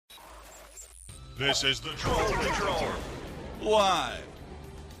This is the Troll Patrol. Live.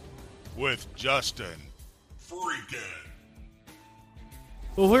 With Justin Freakin'.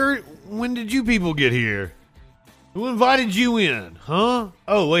 Well, when did you people get here? Who invited you in, huh?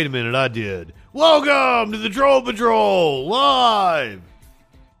 Oh, wait a minute, I did. Welcome to the Troll Patrol, live!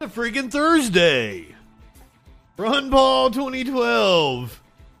 A freaking Thursday. Ron Paul 2012.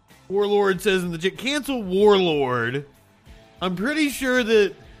 Warlord says in the chat, cancel Warlord. I'm pretty sure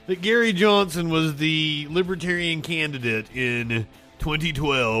that Gary Johnson was the Libertarian candidate in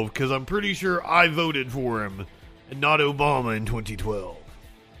 2012, because I'm pretty sure I voted for him, and not Obama in 2012.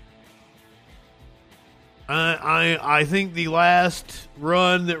 I think the last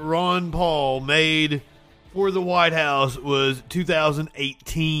run that Ron Paul made for the White House was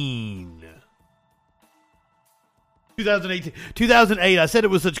 2018. 2008. I said it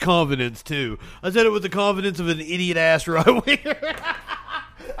with such confidence, too. I said it with the confidence of an idiot-ass right-winger.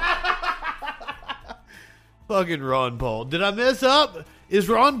 Fucking Ron Paul. Did I mess up? Is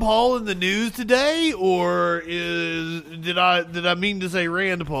Ron Paul in the news today, or did I mean to say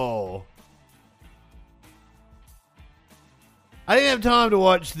Rand Paul? I didn't have time to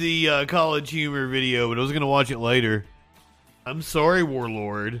watch the College Humor video, but I was going to watch it later. I'm sorry,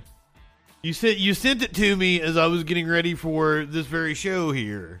 Warlord. You sent it to me as I was getting ready for this very show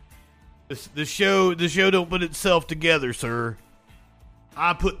here. The show don't put itself together, sir.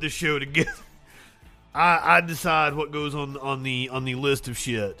 I put the show together. I decide what goes on the list of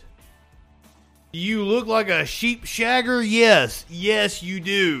shit. You look like a sheep shagger? Yes. Yes, you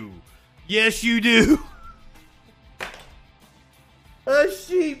do. Yes, you do. A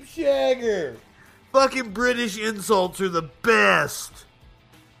sheep shagger. Fucking British insults are the best.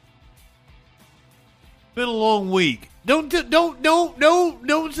 Been a long week. Don't say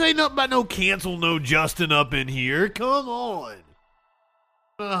nothing about no cancel no Justin up in here. Come on.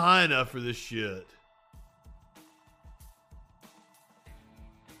 Not high enough for this shit.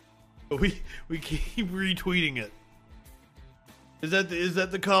 We keep retweeting it. Is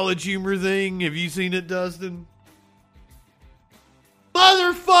that the College Humor thing? Have you seen it, Dustin?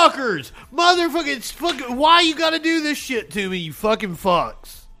 Motherfuckers! It's fucking. Why you gotta do this shit to me, you fucking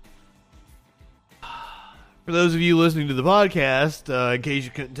fucks? For those of you listening to the podcast, in case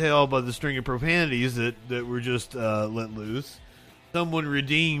you couldn't tell by the string of profanities that were just let loose, someone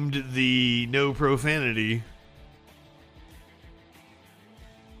redeemed the no profanity.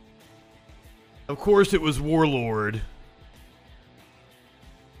 Of course, it was Warlord.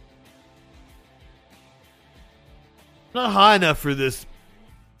 Not high enough for this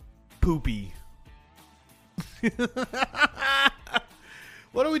poopy.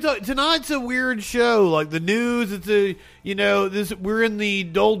 What are we talking? Tonight's a weird show. Like the news, we're in the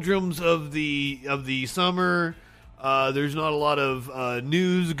doldrums of the summer. There's not a lot of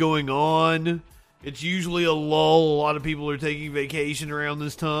news going on. It's usually a lull. A lot of people are taking vacation around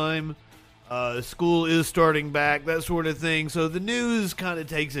this time. School is starting back, that sort of thing. So the news kind of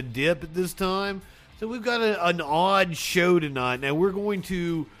takes a dip at this time. So we've got an odd show tonight. Now we're going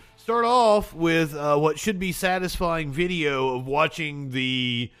to start off with what should be satisfying video of watching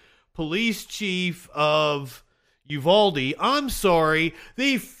the police chief of Uvalde. I'm sorry,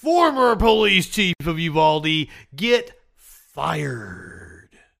 the former police chief of Uvalde get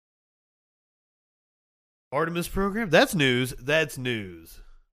fired. Artemis program? That's news. That's news.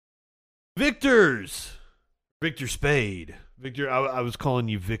 Victor Spade. Victor, I was calling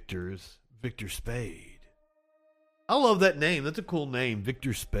you Victors. Victor Spade. I love that name. That's a cool name,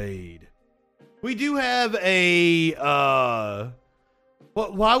 Victor Spade. We do have a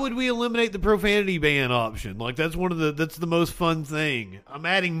why would we eliminate the profanity ban option? Like that's the most fun thing. I'm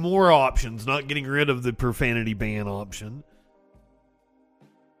adding more options, not getting rid of the profanity ban option.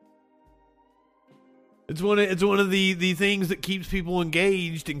 It's one of the things that keeps people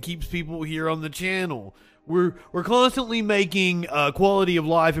engaged and keeps people here on the channel. We're constantly making quality of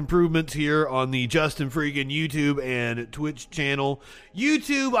life improvements here on the Justin Freakin' YouTube and Twitch channel.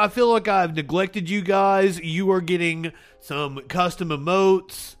 YouTube, I feel like I've neglected you guys. You are getting some custom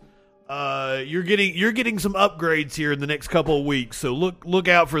emotes. You're getting some upgrades here in the next couple of weeks. So look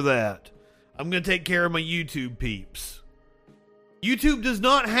out for that. I'm gonna take care of my YouTube peeps. YouTube does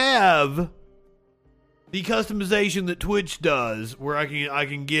not have the customization that Twitch does, where I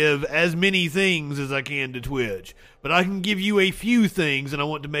can give as many things as I can to Twitch. But I can give you a few things, and I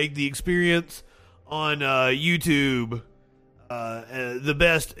want to make the experience on YouTube the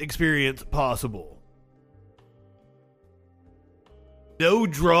best experience possible. No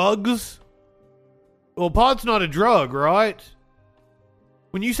drugs? Well, pot's not a drug, right?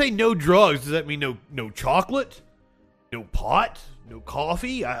 When you say no drugs, does that mean no chocolate? No pot? No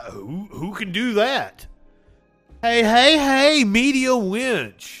coffee? Who can do that? Hey, Media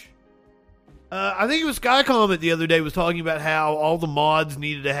Winch. I think it was Sky Comment the other day was talking about how all the mods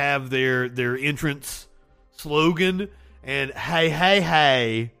needed to have their entrance slogan, and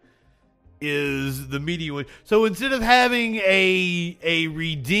hey is the Media Winch. So instead of having a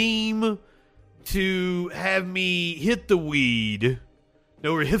redeem to have me hit the weed,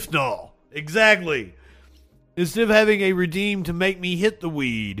 no, or hypnol, exactly. Instead of having a redeem to make me hit the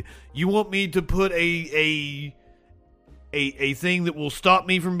weed, you want me to put a thing that will stop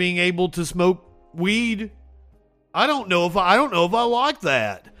me from being able to smoke weed? I don't know if I like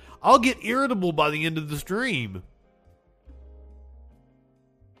that. I'll get irritable by the end of the stream.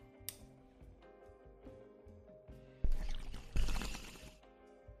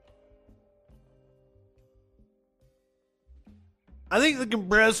 I think the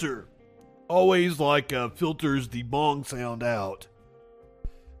compressor always filters the bong sound out.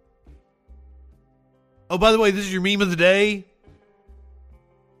 Oh, by the way, this is your meme of the day.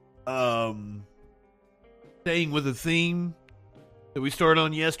 Staying with a theme that we started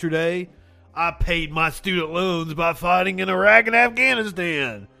on yesterday. I paid my student loans by fighting in Iraq and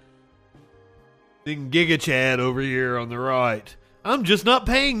Afghanistan. Then Giga Chad over here on the right. I'm just not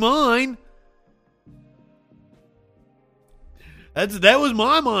paying mine. That was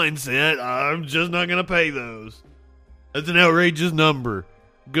my mindset. I'm just not going to pay those. That's an outrageous number.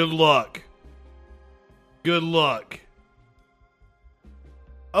 Good luck. Good luck.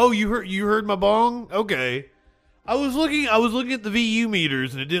 Oh, you heard my bong? Okay. I was looking at the VU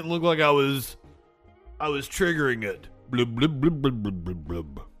meters and it didn't look like I was triggering it. Blub blub blub blub blub blub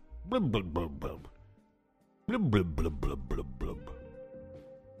blub. Blub blub blub blub. Blub blub blub blub blub blub.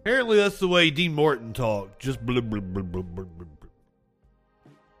 Apparently that's the way Dean Martin talked. Just blub blub blub blub blub blub.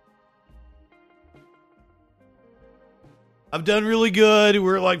 I've done really good.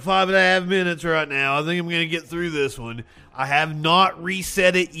 We're at like 5.5 minutes right now. I think I'm going to get through this one. I have not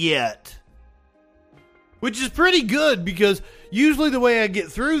reset it yet. Which is pretty good because usually the way I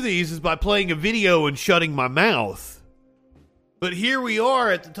get through these is by playing a video and shutting my mouth. But here we are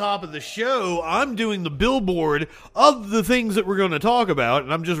at the top of the show. I'm doing the billboard of the things that we're going to talk about,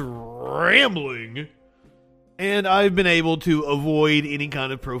 and I'm just rambling. And I've been able to avoid any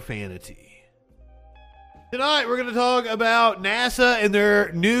kind of profanity. Tonight, we're going to talk about NASA and their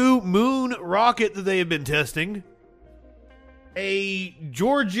new moon rocket that they have been testing. A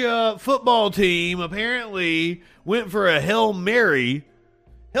Georgia football team apparently went for a Hail Mary.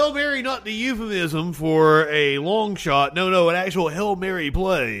 Hail Mary, not the euphemism for a long shot. No, an actual Hail Mary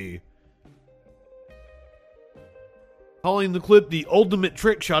play. Calling the clip the ultimate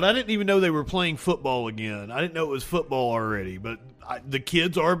trick shot. I didn't even know they were playing football again. I didn't know it was football already, but the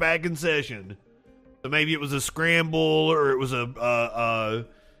kids are back in session. So maybe it was a scramble or it was a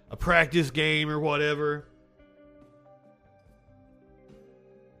practice game or whatever.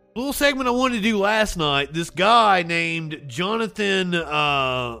 A little segment I wanted to do last night. This guy named Jonathan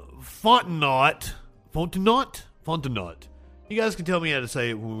Fontenot. You guys can tell me how to say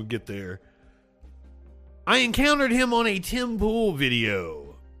it when we get there. I encountered him on a Tim Pool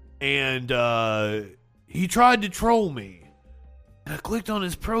video. And he tried to troll me. And I clicked on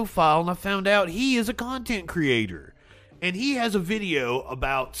his profile and I found out he is a content creator. And he has a video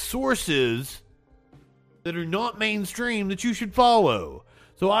about sources that are not mainstream that you should follow.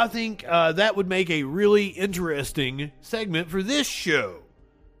 So I think that would make a really interesting segment for this show.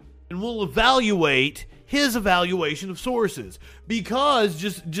 And we'll evaluate his evaluation of sources. Because,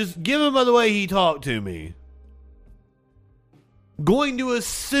 just given by the way he talked to me, I'm going to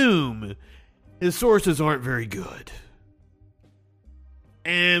assume his sources aren't very good.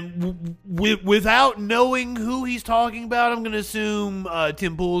 And without knowing who he's talking about, I'm going to assume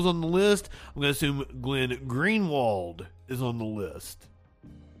Tim Pool's on the list. I'm going to assume Glenn Greenwald is on the list.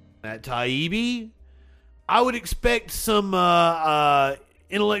 Matt Taibbi. I would expect some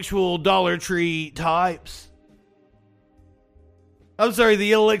intellectual Dollar Tree types. I'm sorry,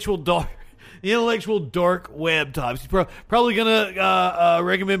 the intellectual dark web types. He's probably going to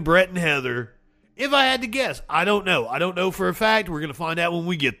recommend Brett and Heather. If I had to guess, I don't know. I don't know for a fact. We're going to find out when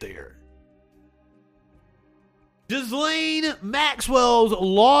we get there. Ghislaine Maxwell's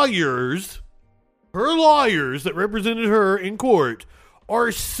lawyers, her lawyers that represented her in court,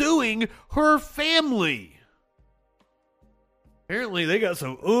 are suing her family. Apparently, they got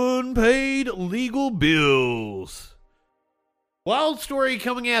some unpaid legal bills. Wild story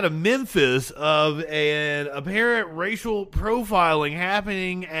coming out of Memphis of an apparent racial profiling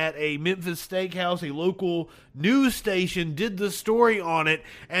happening at a Memphis steakhouse. A local news station did the story on it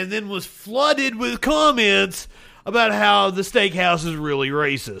and then was flooded with comments about how the steakhouse is really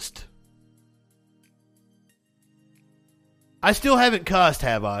racist. I still haven't cussed,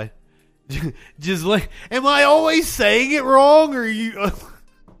 have I? Just like, am I always saying it wrong, or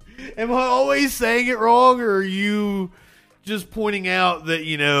am I always saying it wrong, or are you just pointing out that,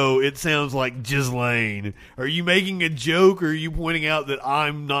 it sounds like Ghislaine? Are you making a joke, or are you pointing out that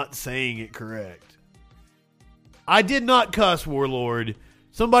I'm not saying it correct? I did not cuss, Warlord.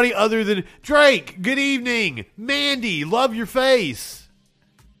 Somebody other than Drake, good evening. Mandy, love your face.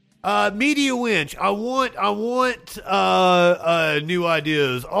 Media Winch, I want new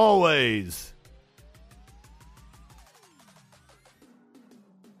ideas always.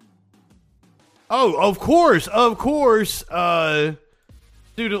 Oh, of course.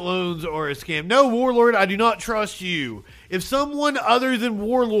 Student loans are a scam. No, Warlord, I do not trust you. If someone other than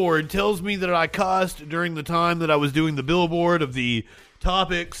Warlord tells me that I cussed during the time that I was doing the billboard of the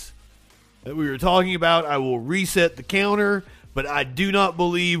topics that we were talking about, I will reset the counter, but I do not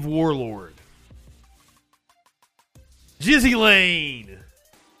believe Warlord. Jizzy Lane.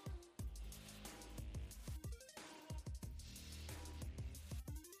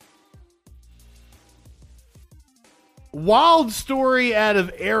 Wild story out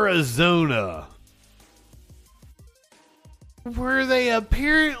of Arizona, where they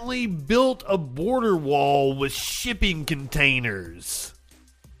apparently built a border wall with shipping containers.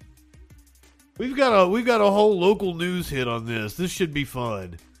 We've got a whole local news hit on this. This should be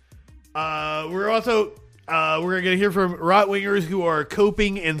fun. We're going to hear from right-wingers who are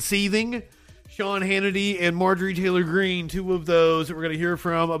coping and seething. Sean Hannity and Marjorie Taylor Greene, two of those that we're going to hear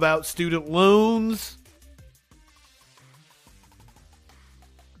from about student loans.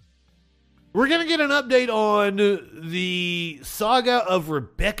 We're going to get an update on the saga of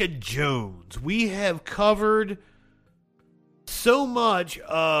Rebecca Jones. We have covered so much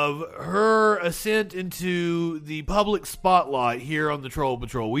of her ascent into the public spotlight here on the Troll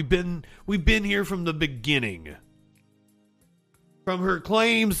Patrol. We've been here from the beginning. From her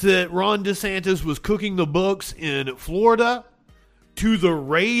claims that Ron DeSantis was cooking the books in Florida, to the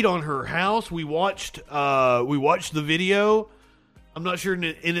raid on her house. We watched the video. I'm not sure in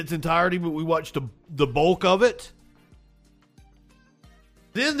its entirety, but we watched the bulk of it.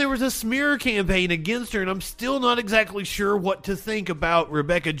 Then there was a smear campaign against her, and I'm still not exactly sure what to think about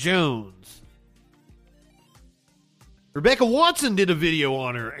Rebecca Jones. Rebecca Watson did a video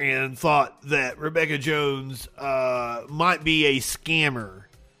on her and thought that Rebecca Jones might be a scammer,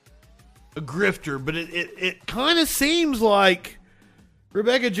 a grifter, but it kind of seems like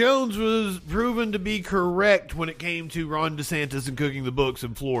Rebecca Jones was proven to be correct when it came to Ron DeSantis and cooking the books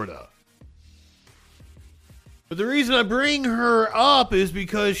in Florida. But the reason I bring her up is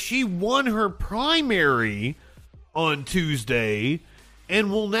because she won her primary on Tuesday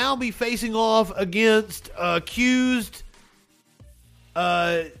and will now be facing off against accused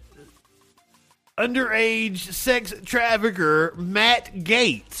underage sex trafficker Matt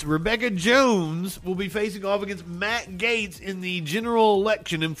Gaetz. Rebecca Jones will be facing off against Matt Gaetz in the general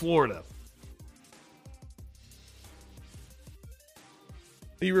election in Florida.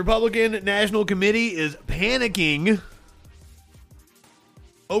 The Republican National Committee is panicking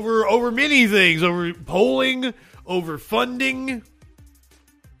over many things, over polling, over funding.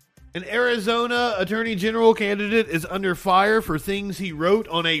 An Arizona Attorney General candidate is under fire for things he wrote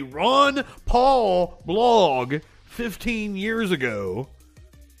on a Ron Paul blog 15 years ago.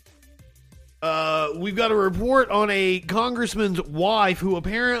 We've got a report on a congressman's wife who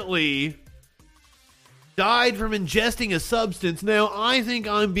apparently died from ingesting a substance. Now, I think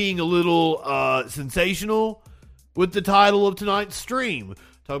I'm being a little sensational with the title of tonight's stream.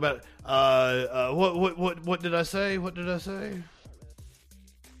 Talk about what did I say? What did I say?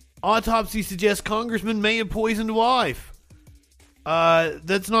 Autopsy suggests congressman may have poisoned wife.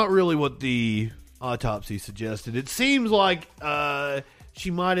 That's not really what the autopsy suggested. It seems like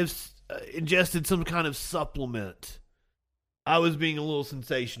she might have ingested some kind of supplement. I was being a little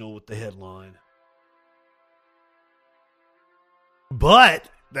sensational with the headline. But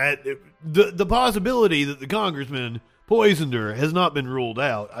that the possibility that the congressman poisoned her has not been ruled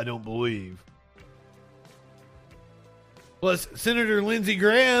out, I don't believe. Plus, Senator Lindsey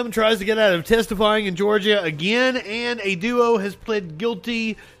Graham tries to get out of testifying in Georgia again, and a duo has pled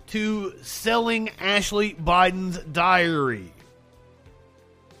guilty to selling Ashley Biden's diary.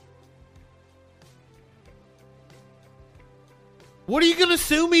 What are you going to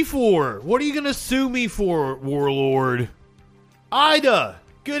sue me for? What are you going to sue me for, Warlord? Ida,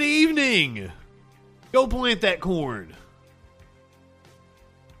 good evening. Go plant that corn.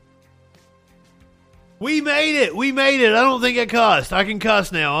 We made it. I don't think I cussed. I can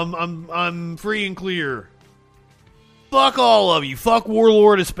cuss now. I'm free and clear. Fuck all of you. Fuck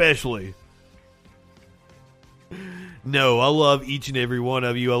Warlord especially. No, I love each and every one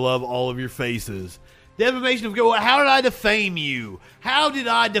of you. I love all of your faces. Defamation of God. How did I defame you? How did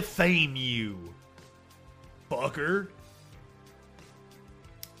I defame you? Fucker.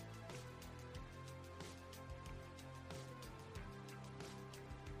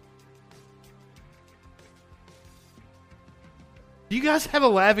 Do you guys have a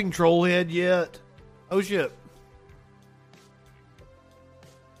laughing troll head yet? Oh shit.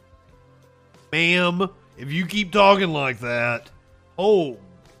 Ma'am, if you keep talking like that, oh.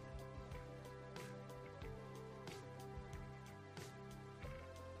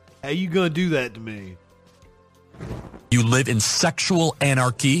 How you gonna do that to me? You live in sexual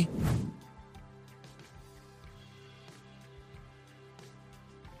anarchy?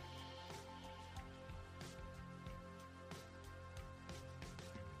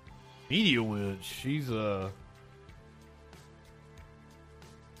 Media Winch, she's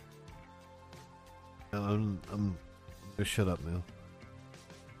I'm gonna shut up now.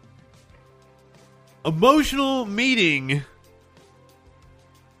 Emotional meeting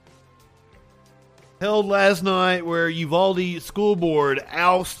held last night where Uvalde School Board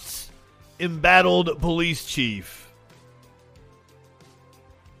ousts embattled police chief.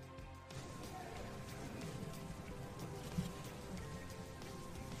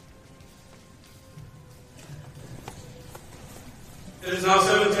 It is now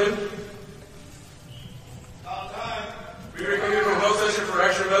 7:10. We reconvene from closed session for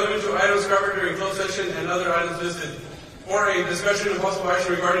action relevant to items covered during closed session and other items listed. Or a discussion and possible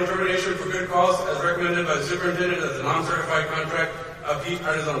action regarding termination for good cause as recommended by the superintendent as a non-certified contract of Pete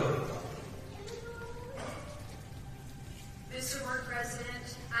Arredondo. Mr. Board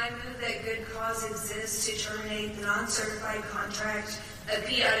President, I move that good cause exists to terminate the non-certified contract of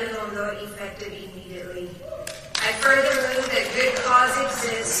Pete Arredondo effective immediately. I further move that good cause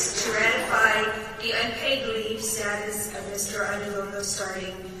exists to ratify the unpaid leave status of Mr. Arredondo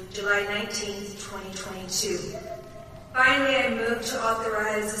starting July 19th, 2022. Finally, I move to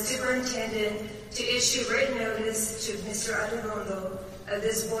authorize the superintendent to issue written notice to Mr. Arredondo of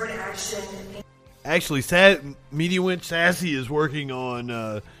this board action. Actually, Media Winch Sassy is working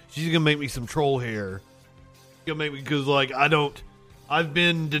on, she's going to make me some troll hair. She's going to make me, because, like, I've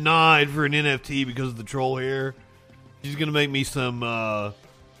been denied for an NFT because of the troll hair. She's going to make me some, I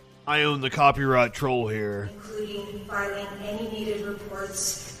own the copyright troll hair. Including filing any needed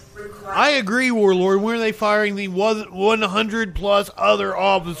reports required. I agree, Warlord. When are they firing the 100 plus other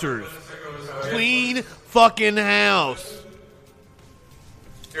officers? Clean fucking house.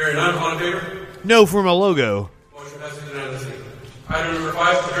 Hearing none, all in favor? No, for my logo. Motion passes unanimously. Item number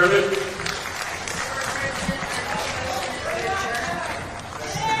 5, adjournment.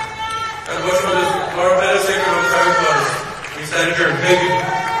 And the motion is Laura Bennett, second on 7 closed. We stand adjourned. Thank you.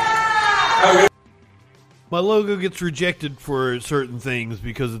 Have a good My logo gets rejected for certain things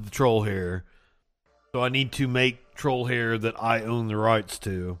because of the troll hair. So I need to make troll hair that I own the rights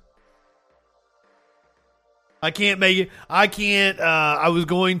to. I can't make it. I was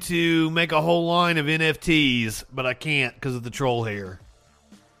going to make a whole line of NFTs, but I can't because of the troll hair.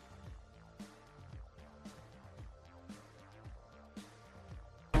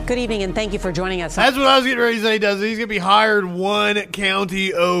 Good evening, and thank you for joining us. That's what I was getting ready to say, Dustin. He's going to be hired one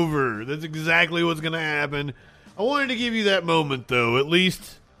county over. That's exactly what's going to happen. I wanted to give you that moment, though. At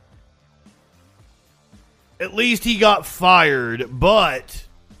least he got fired, but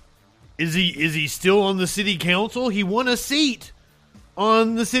is he still on the city council? He won a seat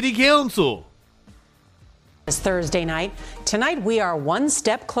on the city council. It's Thursday night. Tonight, we are one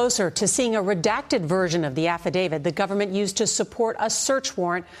step closer to seeing a redacted version of the affidavit the government used to support a search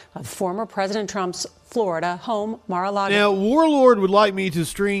warrant of former President Trump's Florida home, Mar-a-Lago. Now, Warlord would like me to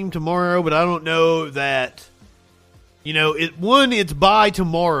stream tomorrow, but I don't know that, it's by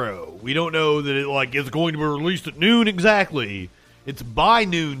tomorrow. We don't know that it's going to be released at noon exactly. It's by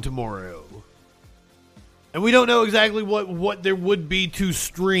noon tomorrow. And we don't know exactly what there would be to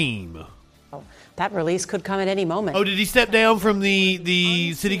stream. That release could come at any moment. Oh, did he step down from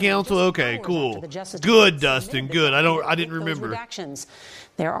the city council? Okay, cool. Good, Dustin. Good. I didn't remember.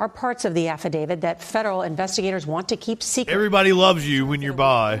 There are parts of the affidavit that federal investigators want to keep secret. Everybody loves you when you're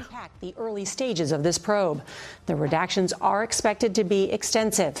by. The early stages of this probe. The redactions are expected to be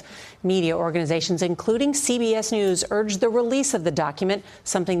extensive. Media organizations, including CBS News, urged the release of the document,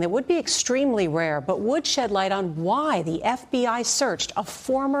 something that would be extremely rare, but would shed light on why the FBI searched a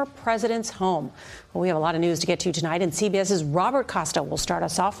former president's home. Well, we have a lot of news to get to tonight, and CBS's Robert Costa will start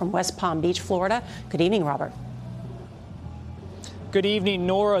us off from West Palm Beach, Florida. Good evening, Robert. Good evening,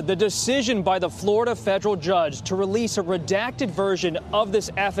 Nora. The decision by the Florida federal judge to release a redacted version of this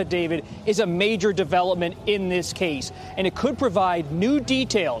affidavit is a major development in this case, and it could provide new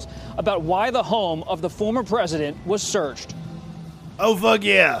details about why the home of the former president was searched. Oh, fuck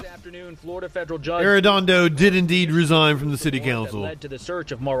yeah. This afternoon, Florida federal judge Arredondo did indeed resign from the city council. that led to the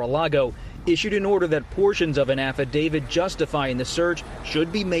search of Mar-a-Lago issued an order that portions of an affidavit justifying the search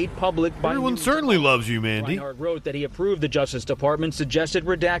should be made public by Everyone news certainly loves you, Mandy. Reinhart wrote that he approved the Justice Department's suggested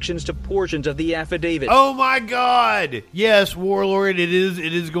redactions to portions of the affidavit. Oh my God! Yes, Warlord, it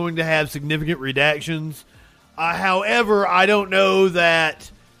is going to have significant redactions. However, I don't know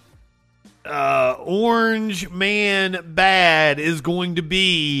that Orange Man Bad is going to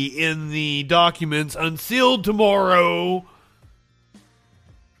be in the documents unsealed tomorrow.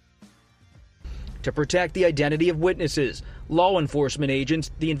 To protect the identity of witnesses, law enforcement agents,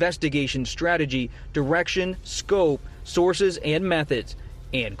 the investigation strategy, direction, scope, sources and methods,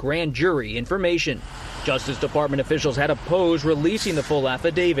 and grand jury information. Justice Department officials had opposed releasing the full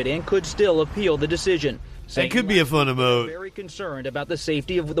affidavit and could still appeal the decision. That could be a fun emote. Very concerned about the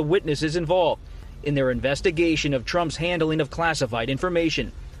safety of the witnesses involved in their investigation of Trump's handling of classified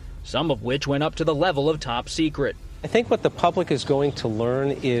information, some of which went up to the level of top secret. I think what the public is going to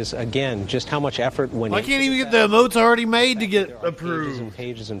learn is, again, just how much effort went I can't even get the emotes already made to get approved. pages and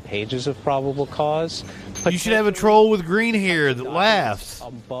pages and pages of probable cause. You should have a troll with green hair that laughs.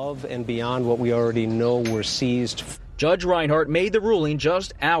 Above and beyond what we already know were seized. Judge Reinhart made the ruling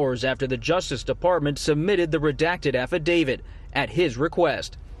just hours after the Justice Department submitted the redacted affidavit at his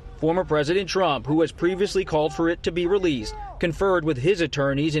request. Former President Trump, who has previously called for it to be released, conferred with his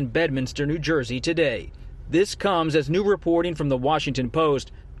attorneys in Bedminster, New Jersey today. This comes as new reporting from the Washington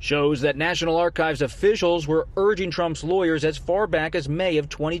Post shows that National Archives officials were urging Trump's lawyers as far back as May of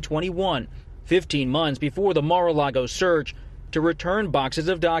 2021, 15 months before the Mar-a-Lago search, to return boxes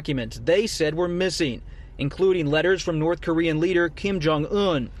of documents they said were missing, including letters from North Korean leader Kim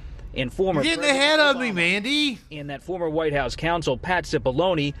Jong-un and former You're getting ahead of me, Mandy. And that former White House counsel Pat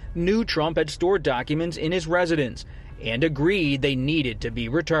Cipollone knew Trump had stored documents in his residence and agreed they needed to be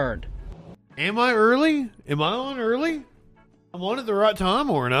returned. Am I early? Am I on early? I'm on at the right time,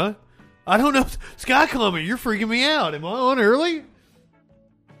 aren't I? I don't know. Sky Comet, you're freaking me out. Am I on early?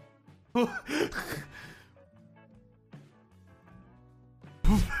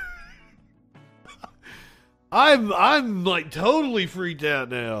 I'm like totally freaked out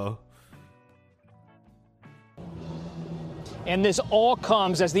now. And this all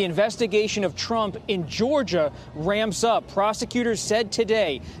comes as the investigation of Trump in Georgia ramps up. Prosecutors said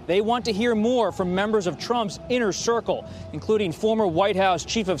today they want to hear more from members of Trump's inner circle, including former White House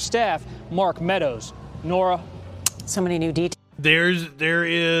Chief of Staff Mark Meadows. Nora? So many new details. There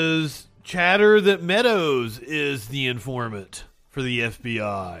is chatter that Meadows is the informant for the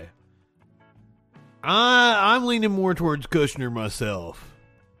FBI. I'm leaning more towards Kushner myself.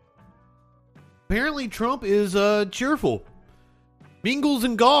 Apparently Trump is cheerful. Mingles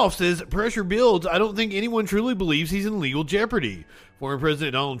and Golf says pressure builds. I don't think anyone truly believes he's in legal jeopardy. Former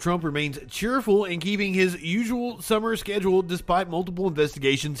President Donald Trump remains cheerful and keeping his usual summer schedule despite multiple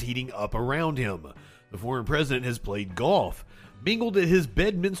investigations heating up around him. The former president has played golf, mingled at his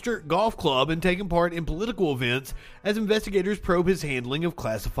Bedminster Golf Club, and taken part in political events as investigators probe his handling of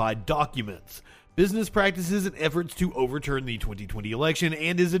classified documents, business practices, and efforts to overturn the 2020 election.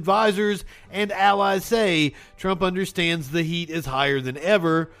 And his advisors and allies say Trump understands the heat is higher than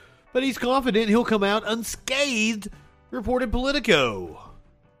ever, but he's confident he'll come out unscathed, reported Politico.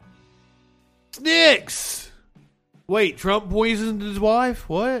 Snicks! Wait, Trump poisoned his wife?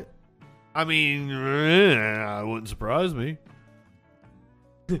 What? I mean, it wouldn't surprise me.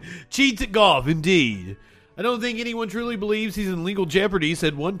 Cheats at golf, indeed. I don't think anyone truly believes he's in legal jeopardy,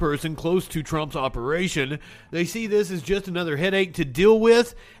 said one person close to Trump's operation. They see this as just another headache to deal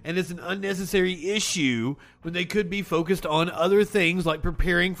with, and it's an unnecessary issue when they could be focused on other things like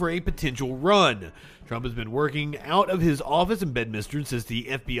preparing for a potential run. Trump has been working out of his office in Bedminster since the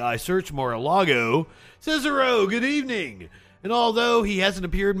FBI searched Mar-a-Lago. Cicero, good evening. And although he hasn't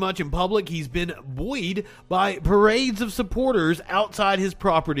appeared much in public, he's been buoyed by parades of supporters outside his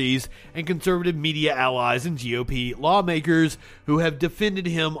properties and conservative media allies and GOP lawmakers who have defended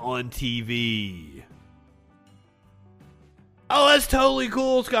him on TV. Oh, that's totally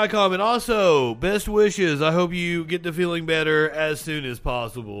cool, Sky Comment. Also, best wishes. I hope you get to feeling better as soon as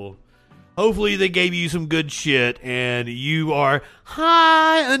possible. Hopefully they gave you some good shit and you are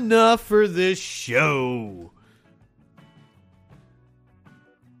high enough for this show.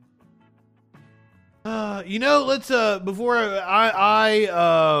 Let's before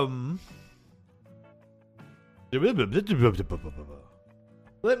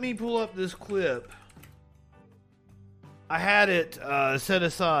Let me pull up this clip. I had it set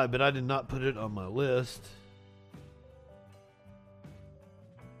aside, but I did not put it on my list.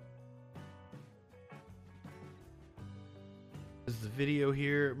 This is the video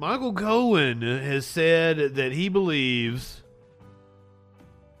here. Michael Cohen has said that he believes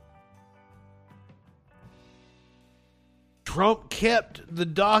Trump kept the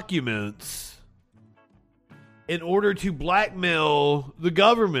documents in order to blackmail the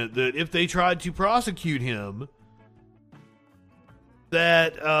government, that if they tried to prosecute him,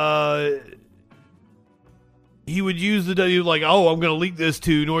 that he would use the like, oh, I'm going to leak this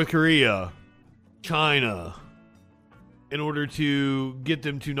to North Korea, China, in order to get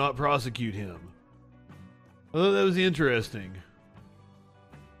them to not prosecute him. I thought that was interesting.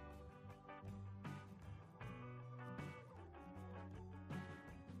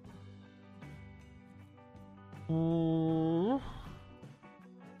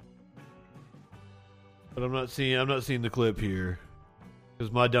 But I'm not seeing the clip here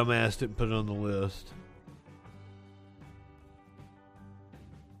because my dumb ass didn't put it on the list.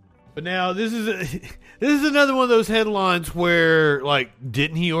 But now this is another one of those headlines where, like,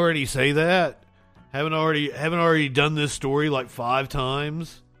 didn't he already say that? Haven't already done this story like 5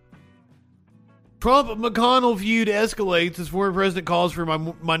 times? Trump-McConnell feud escalates as former president calls for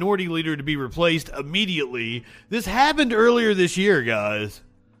minority leader to be replaced immediately. This happened earlier this year, guys.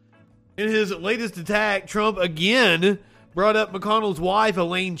 In his latest attack, Trump again brought up McConnell's wife,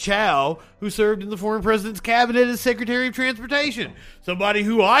 Elaine Chao, who served in the former president's cabinet as Secretary of Transportation. Somebody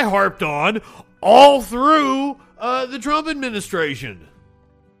who I harped on all through the Trump administration.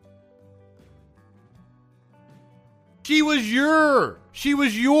 She was your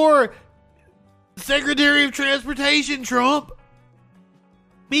Secretary of Transportation, Trump.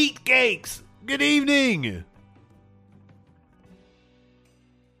 Meat cakes. Good evening.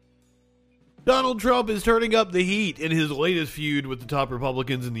 Donald Trump is turning up the heat in his latest feud with the top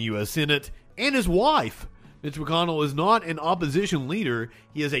Republicans in the U.S. Senate and his wife. Mitch McConnell is not an opposition leader.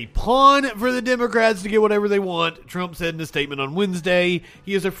 He is a pawn for the Democrats to get whatever they want, Trump said in a statement on Wednesday.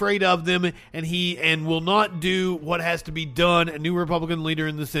 He is afraid of them, and will not do what has to be done. A new Republican leader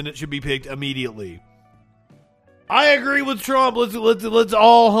in the Senate should be picked immediately. I agree with Trump. Let's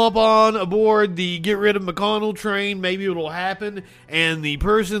all hop on aboard the get rid of McConnell train. Maybe it'll happen. And the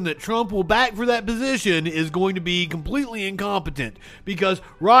person that Trump will back for that position is going to be completely incompetent, because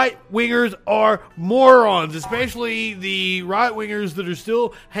right-wingers are morons, especially the right-wingers that are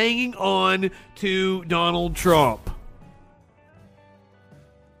still hanging on to Donald Trump.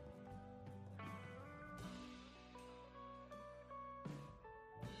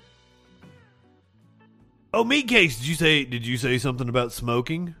 Oh, Meat Cakes, did you say something about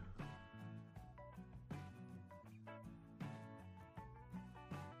smoking?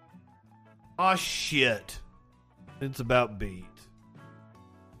 Aw, shit. It's about beat.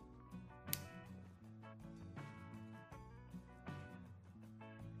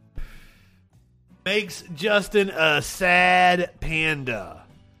 Makes Justin a sad panda.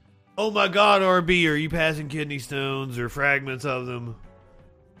 Oh my God, RB, are you passing kidney stones or fragments of them?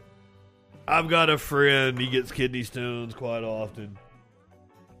 I've got a friend, he gets kidney stones quite often.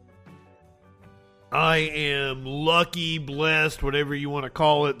 I am lucky, blessed, whatever you want to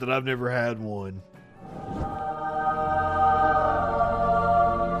call it, that I've never had one.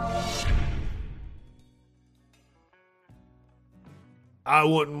 I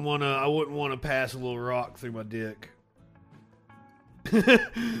wouldn't want to pass a little rock through my dick.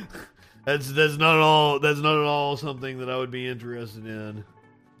 That's not at all something that I would be interested in.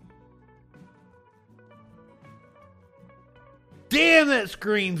 Damn, that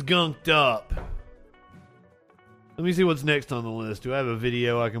screen's gunked up. Let me see what's next on the list. Do I have a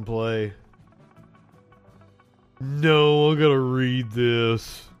video I can play? No, I gotta read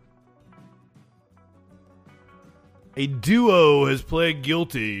this. A duo has pled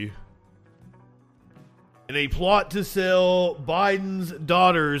guilty in a plot to sell Biden's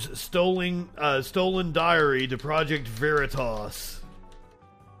daughter's stolen diary to Project Veritas.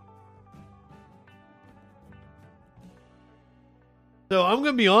 So I'm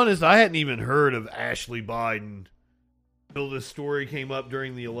going to be honest, I hadn't even heard of Ashley Biden until this story came up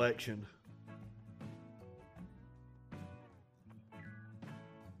during the election.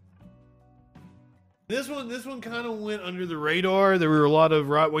 This one kind of went under the radar. There were a lot of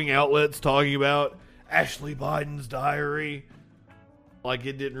right-wing outlets talking about Ashley Biden's diary. Like,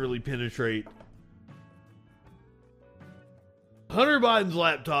 it didn't really penetrate. Hunter Biden's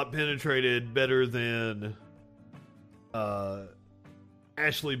laptop penetrated better than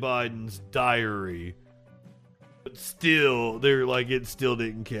Ashley Biden's diary. But still, they're like, it still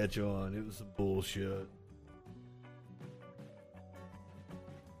didn't catch on. It was some bullshit.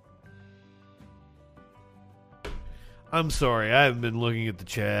 I'm sorry, I haven't been looking at the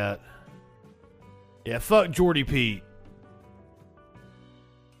chat. Yeah, fuck Jordy Pete.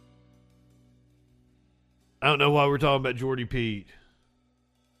 I don't know why we're talking about Jordy Pete.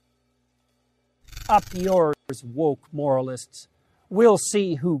 Up yours, woke moralists. We'll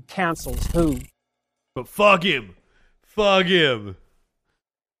see who cancels who. But fuck him. Fuck him.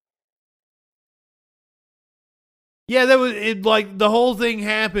 Yeah, that was it. Like, the whole thing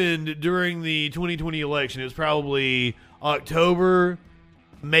happened during the 2020 election. It was probably October,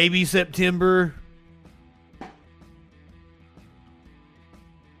 maybe September.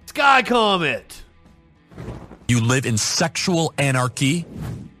 Sky Comet. You live in sexual anarchy?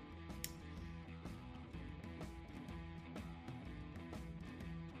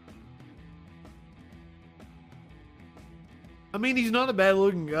 I mean, he's not a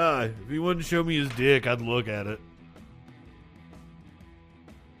bad-looking guy. If he wanted to show me his dick, I'd look at it.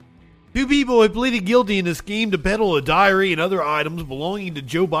 2 people have pleaded guilty in a scheme to peddle a diary and other items belonging to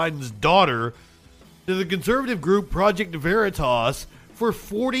Joe Biden's daughter to the conservative group Project Veritas for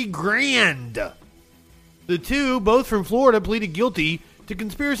 $40,000. The two, both from Florida, pleaded guilty to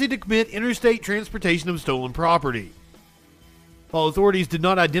conspiracy to commit interstate transportation of stolen property. While authorities did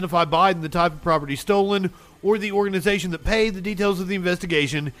not identify Biden, the type of property stolen, or the organization that paid, the details of the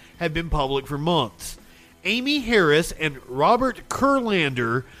investigation have been public for months. Amy Harris and Robert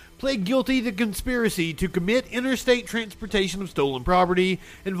Kurlander pled guilty to conspiracy to commit interstate transportation of stolen property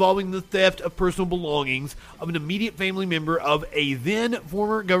involving the theft of personal belongings of an immediate family member of a then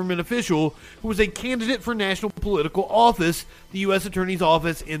former government official who was a candidate for national political office, the U.S. Attorney's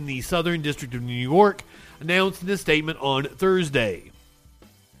Office in the Southern District of New York announced in a statement on Thursday.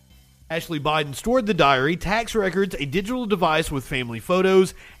 Ashley Biden stored the diary, tax records, a digital device with family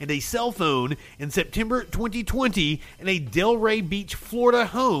photos, and a cell phone in September 2020 in a Delray Beach, Florida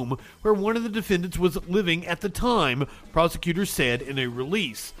home where one of the defendants was living at the time, prosecutors said in a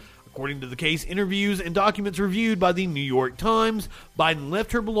release. According to the case interviews and documents reviewed by the New York Times, Biden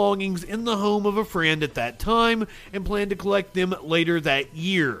left her belongings in the home of a friend at that time and planned to collect them later that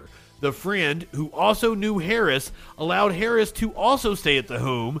year. The friend, who also knew Harris, allowed Harris to also stay at the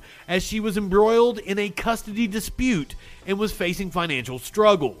home as she was embroiled in a custody dispute and was facing financial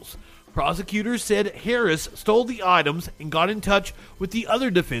struggles. Prosecutors said Harris stole the items and got in touch with the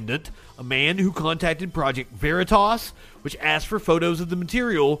other defendant, a man who contacted Project Veritas, which asked for photos of the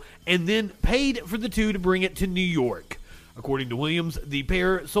material and then paid for the two to bring it to New York. According to Williams, the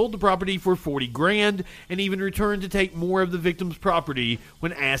pair sold the property for $40,000 and even returned to take more of the victim's property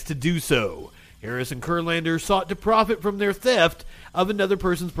when asked to do so. Harris and Kurlander sought to profit from their theft of another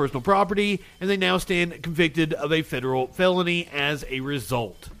person's personal property, and they now stand convicted of a federal felony as a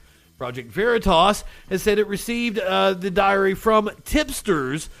result. Project Veritas has said it received the diary from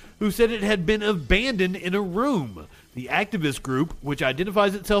tipsters who said it had been abandoned in a room. The activist group, which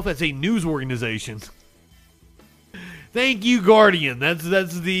identifies itself as a news organization... Thank you, Guardian. That's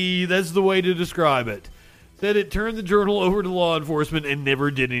the way to describe it. Said it turned the journal over to law enforcement and never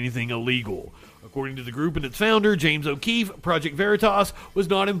did anything illegal. According to the group and its founder, James O'Keefe, Project Veritas was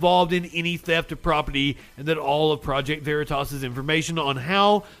not involved in any theft of property, and that all of Project Veritas's information on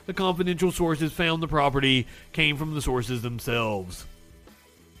how the confidential sources found the property came from the sources themselves.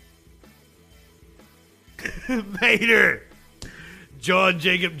 Mater! John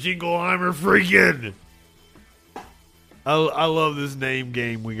Jacob Jingleheimer freaking! I love this name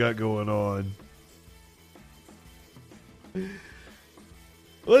game we got going on.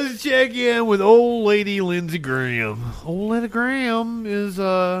 Let's check in with old lady Lindsey Graham. Old lady Graham is,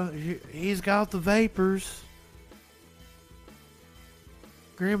 he's got the vapors.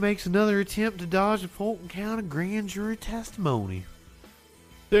 Graham makes another attempt to dodge the Fulton County grand jury testimony.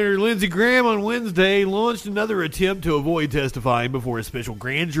 Senator Lindsey Graham on Wednesday launched another attempt to avoid testifying before a special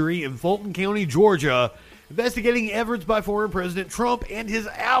grand jury in Fulton County, Georgia, investigating efforts by former President Trump and his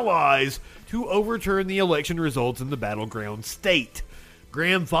allies to overturn the election results in the battleground state.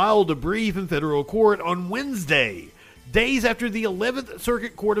 Graham filed a brief in federal court on Wednesday, days after the 11th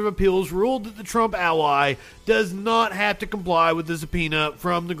Circuit Court of Appeals ruled that the Trump ally does not have to comply with the subpoena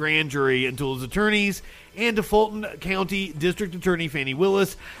from the grand jury until his attorneys and to Fulton County District Attorney Fani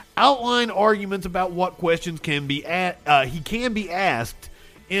Willis outline arguments about what questions he can be asked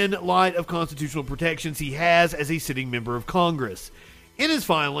in light of constitutional protections he has as a sitting member of Congress. In his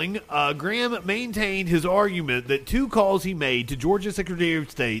filing, Graham maintained his argument that 2 calls he made to Georgia Secretary of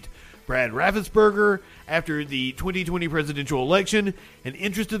State Brad Raffensperger after the 2020 presidential election and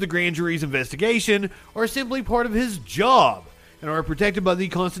interest in the grand jury's investigation are simply part of his job and are protected by the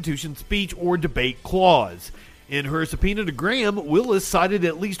Constitution's speech or debate clause. In her subpoena to Graham, Willis cited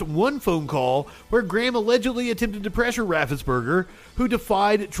at least one phone call where Graham allegedly attempted to pressure Raffensperger, who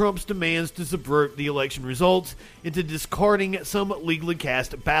defied Trump's demands to subvert the election results, into discarding some legally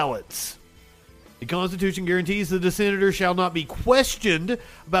cast ballots. The Constitution guarantees that a senator shall not be questioned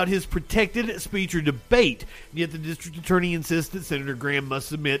about his protected speech or debate, yet the district attorney insists that Senator Graham must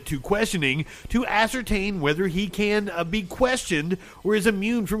submit to questioning to ascertain whether he can be questioned or is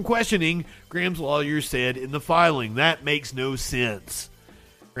immune from questioning, Graham's lawyers said in the filing. That makes no sense.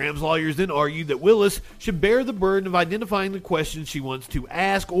 Graham's lawyers then argued that Willis should bear the burden of identifying the questions she wants to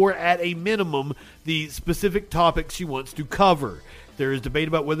ask or, at a minimum, the specific topics she wants to cover. There is debate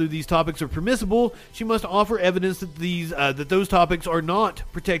about whether these topics are permissible. She must offer evidence that those topics are not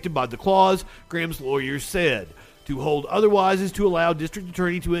protected by the clause, Graham's lawyers said. To hold otherwise is to allow district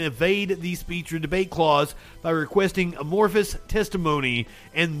attorney to evade the speech or debate clause by requesting amorphous testimony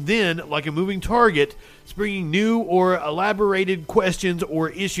and then, like a moving target, springing new or elaborated questions or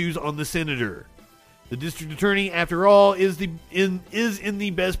issues on the senator. The district attorney, after all, is in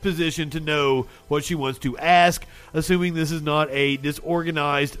the best position to know what she wants to ask, assuming this is not a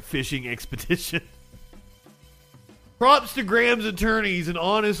disorganized fishing expedition. Props to Graham's attorneys, and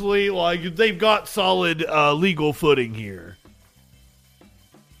honestly, like, they've got solid legal footing here.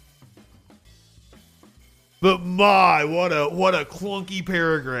 But my, what a clunky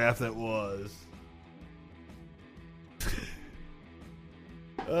paragraph that was.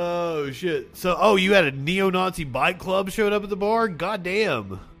 Oh, shit. So, you had a neo-Nazi bike club showed up at the bar?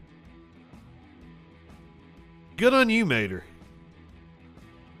 Goddamn. Good on you, Mater.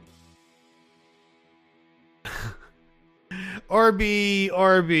 RB,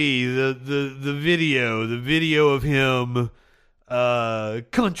 the video of him,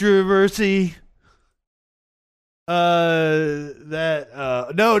 controversy. No,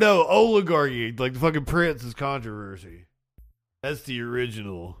 oligarchy, like the fucking Prince is controversy. That's the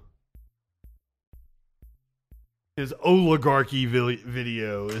original. His oligarchy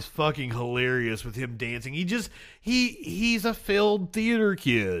video is fucking hilarious with him dancing. He's a failed theater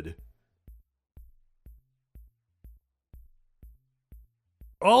kid.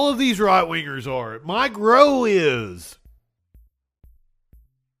 All of these right-wingers are. Mike Rowe is.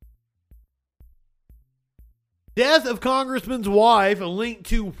 Death of Congressman's wife linked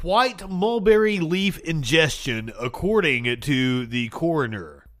to white mulberry leaf ingestion, according to the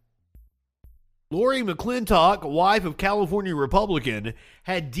coroner. Lori McClintock, wife of California Republican,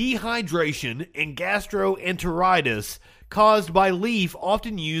 had dehydration and gastroenteritis caused by leaf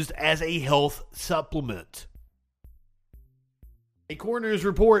often used as a health supplement. A coroner's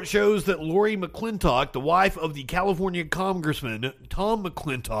report shows that Lori McClintock, the wife of the California Congressman Tom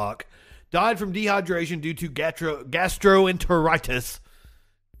McClintock, died from dehydration due to gastroenteritis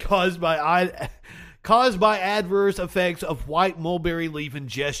caused by adverse effects of white mulberry leaf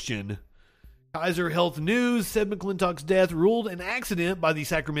ingestion. Kaiser Health News said McClintock's death, ruled an accident by the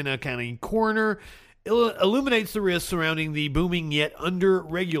Sacramento County coroner, illuminates the risks surrounding the booming yet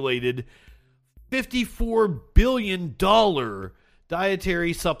under-regulated $54 billion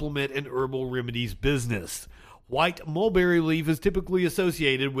dietary supplement and herbal remedies business. White mulberry leaf is typically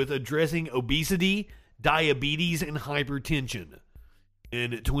associated with addressing obesity, diabetes, and hypertension.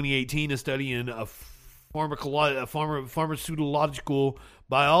 In 2018, a study in pharmacological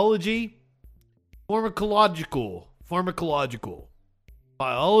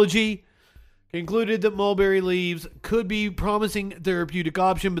biology concluded that mulberry leaves could be a promising therapeutic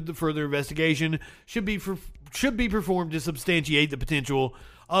option, but the further investigation should be performed to substantiate the potential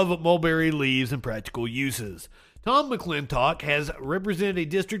of mulberry leaves and practical uses. Tom McClintock has represented a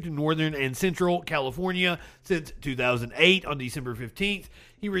district in Northern and Central California since 2008. On December 15th,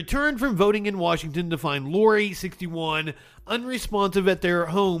 he returned from voting in Washington to find Lori, 61, unresponsive at their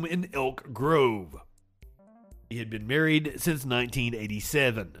home in Elk Grove. He had been married since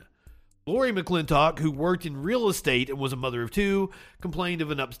 1987. Lori McClintock, who worked in real estate and was a mother of two, complained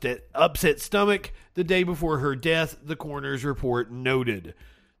of an upset stomach the day before her death, the coroner's report noted.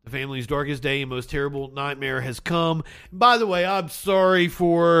 The family's darkest day and most terrible nightmare has come. By the way, I'm sorry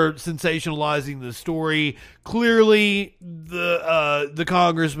for sensationalizing the story. Clearly, the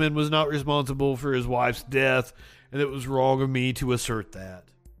congressman was not responsible for his wife's death, and it was wrong of me to assert that.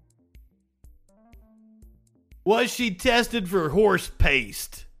 Was she tested for horse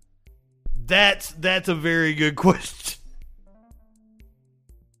paste? That's a very good question.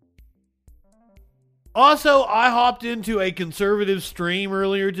 Also, I hopped into a conservative stream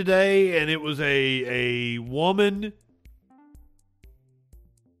earlier today, and it was a woman.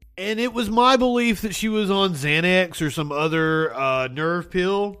 And it was my belief that she was on Xanax or some other nerve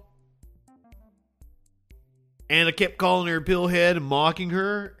pill. And I kept calling her a pillhead and mocking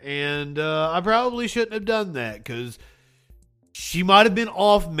her. And I probably shouldn't have done that, because she might have been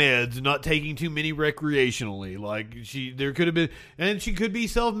off meds and not taking too many recreationally. Like, there could have been, and she could be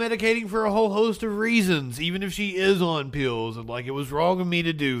self-medicating for a whole host of reasons, even if she is on pills. And like, it was wrong of me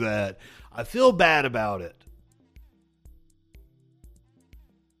to do that. I feel bad about it.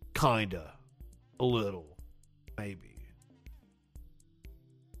 Kinda. A little. Maybe.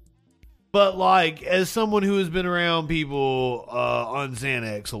 But like, as someone who has been around people on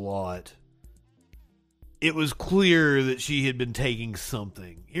Xanax a lot, it was clear that she had been taking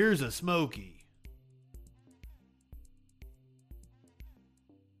something. Here's a Smokey.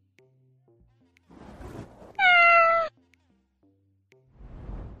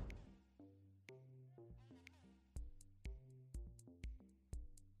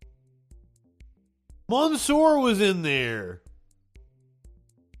 Mansoor was in there.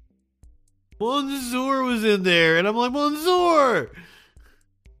 Mansoor was in there. And I'm like, Mansoor!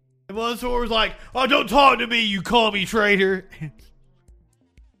 And Mansoor was like, oh, don't talk to me, you commie traitor.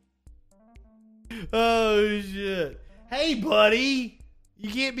 Oh, shit. Hey, buddy. You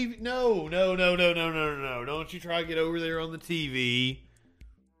can't be... No. Don't you try to get over there on the TV.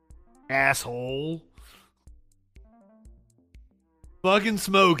 Asshole. Fucking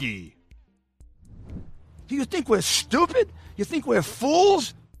Smokey. Do you think we're stupid? You think we're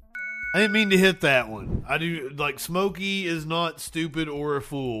fools? I didn't mean to hit that one. I do, like, Smokey is not stupid or a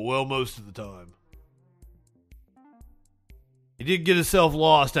fool. Well, most of the time. He did get himself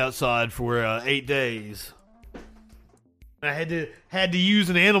lost outside for 8 days. I had to use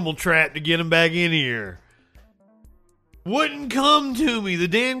an animal trap to get him back in here. Wouldn't come to me. The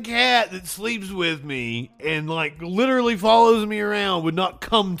damn cat that sleeps with me and, like, literally follows me around would not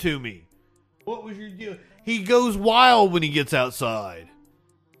come to me. What was your deal? He goes wild when he gets outside.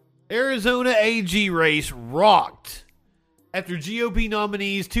 Arizona AG race rocked after GOP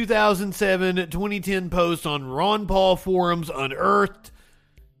nominees' 2007-2010 post on Ron Paul forums unearthed.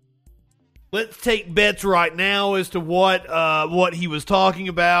 Let's take bets right now as to what he was talking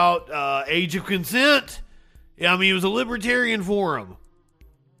about. Age of consent. Yeah, I mean, it was a libertarian forum.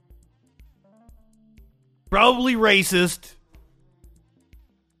 Probably racist.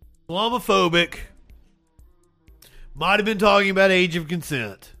 Islamophobic. Might have been talking about age of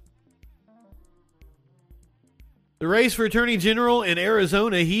consent. The race for Attorney General in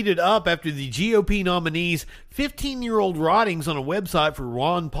Arizona heated up after the GOP nominee's 15-year-old writings on a website for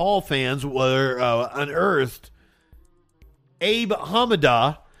Ron Paul fans were unearthed. Abe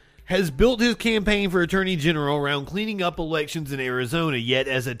Hamada has built his campaign for Attorney General around cleaning up elections in Arizona, yet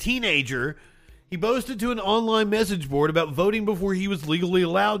as a teenager, he boasted to an online message board about voting before he was legally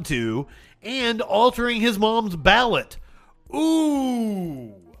allowed to, and altering his mom's ballot.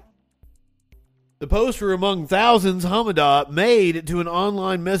 Ooh! The posts were among thousands Hamada made to an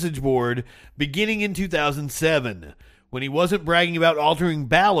online message board beginning in 2007. When he wasn't bragging about altering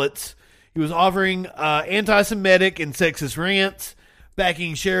ballots, he was offering anti-Semitic and sexist rants,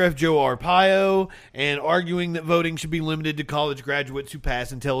 backing Sheriff Joe Arpaio, and arguing that voting should be limited to college graduates who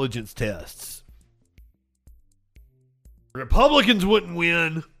pass intelligence tests. Republicans wouldn't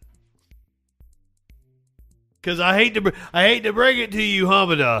win. Because I hate to break it to you,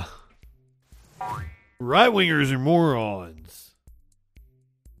 Hamada. Right-wingers are morons.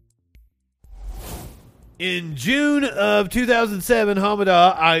 In June of 2007,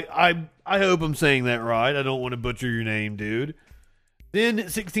 Hamada, I hope I'm saying that right. I don't want to butcher your name, dude. Then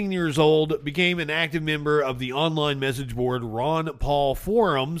 16 years old, became an active member of the online message board Ron Paul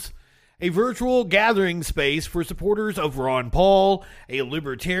Forums, a virtual gathering space for supporters of Ron Paul, a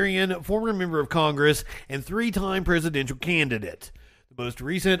libertarian, former member of Congress, and 3-time presidential candidate. The most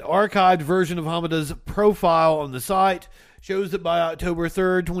recent archived version of Hamada's profile on the site shows that by October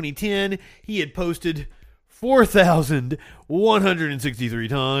 3rd, 2010, he had posted 4,163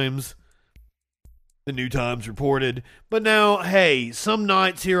 times. The New Times reported. But now, hey, some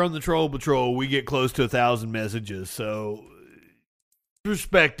nights here on the Troll Patrol, we get close to 1,000 messages, so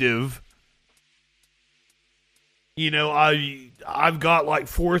perspective. You know, I've got like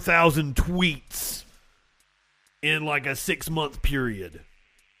 4,000 tweets in like a 6-month period.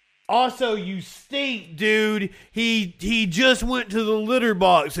 Also, you stink, dude. He just went to the litter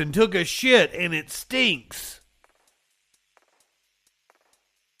box and took a shit, and it stinks.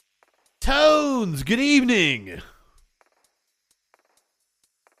 Tones, good evening.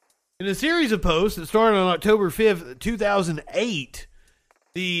 In a series of posts that started on October 5th, 2008,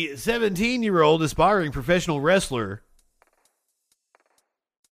 the 17-year-old aspiring professional wrestler.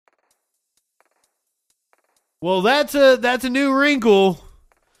 Well, that's a new wrinkle.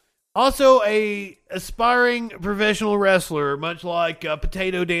 Also, a aspiring professional wrestler, much like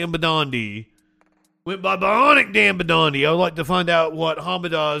Potato Dan Bidondi, went by Bionic Dan Bidondi. I would like to find out what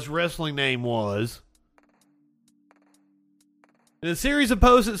Hamada's wrestling name was. In a series of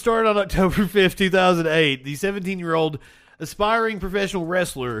posts that started on October 5th, 2008, the 17-year-old aspiring professional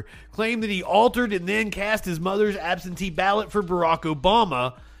wrestler claimed that he altered and then cast his mother's absentee ballot for Barack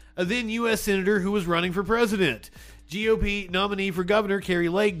Obama, a then U.S. senator who was running for president. GOP nominee for governor Kari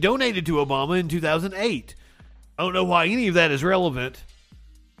Lake donated to Obama in 2008. I don't know why any of that is relevant.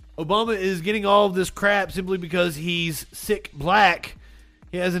 Obama is getting all of this crap simply because he's sick black.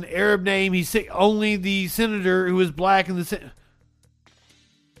 He has an Arab name. He's sick. Only the senator who is black in the Senate.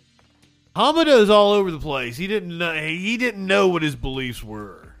 Hamada is all over the place. He didn't know what his beliefs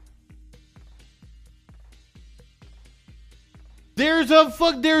were. There's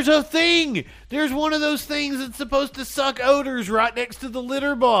a thing. There's one of those things that's supposed to suck odors right next to the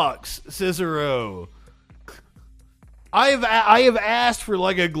litter box, Cicero. I have asked for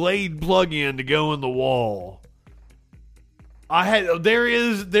like a Glade plug-in to go in the wall. There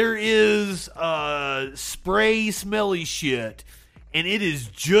is spray smelly shit, and it is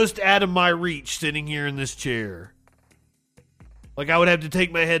just out of my reach sitting here in this chair. Like, I would have to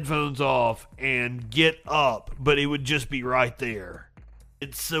take my headphones off and get up, but it would just be right there.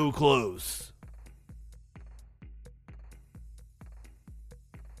 It's so close.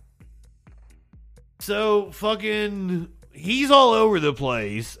 So, fucking, he's all over the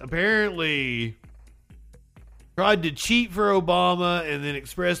place. Apparently, tried to cheat for Obama and then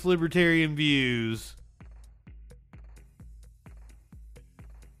express libertarian views.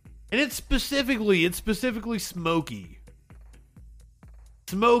 And it's specifically Smokey.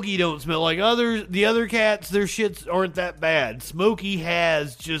 Smokey don't smell like the other cats. Their shits aren't that bad. Smokey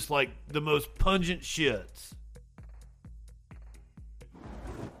has just like the most pungent shits.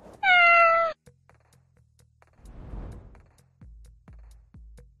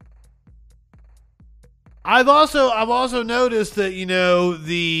 I've also noticed that, you know,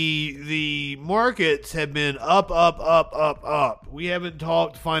 the markets have been up. We haven't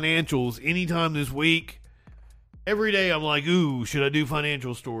talked financials anytime this week. Every day I'm like, ooh, should I do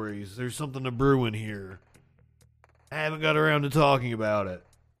financial stories? There's something to brewing here. I haven't got around to talking about it.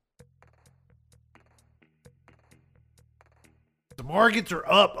 The markets are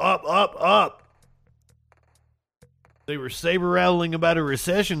up. They were saber-rattling about a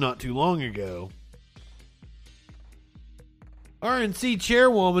recession not too long ago. RNC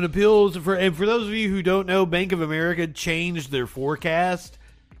chairwoman appeals and for those of you who don't know, Bank of America changed their forecast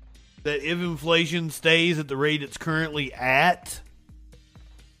that if inflation stays at the rate it's currently at,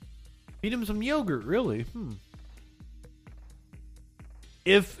 feed him some yogurt, really.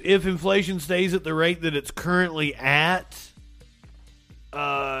 If inflation stays at the rate that it's currently at,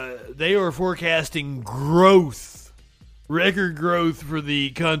 they are forecasting record growth for the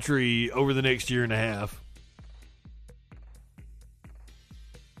country over the next year and a half.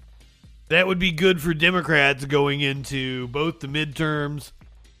 That would be good for Democrats going into both the midterms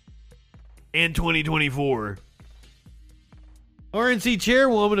and 2024. RNC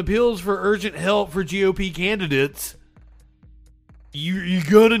chairwoman appeals for urgent help for GOP candidates. You're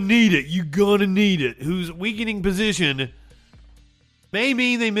gonna need it. You're gonna need it. Whose weakening position may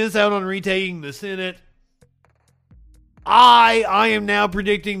mean they miss out on retaking the Senate. I am now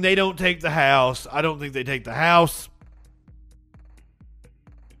predicting they don't take the House. I don't think they take the House.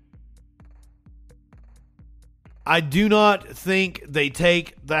 I do not think they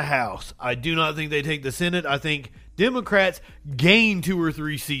take the House. I do not think they take the Senate. I think Democrats gain 2 or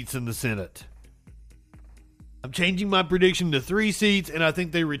 3 seats in the Senate. I'm changing my prediction to 3 seats, and I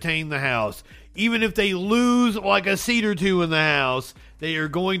think they retain the House. Even if they lose like a seat or 2 in the House, they are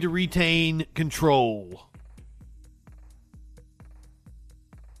going to retain control.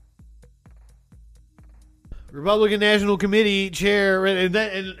 Republican National Committee chair,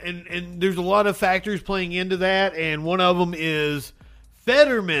 and there's a lot of factors playing into that, and one of them is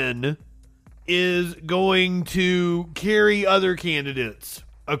Fetterman is going to carry other candidates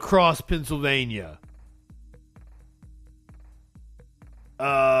across Pennsylvania.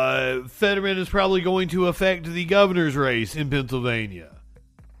 Fetterman is probably going to affect the governor's race in Pennsylvania.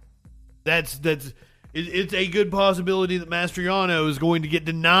 It's a good possibility that Mastriano is going to get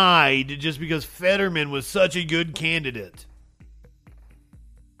denied just because Fetterman was such a good candidate.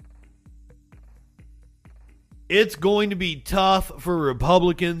 It's going to be tough for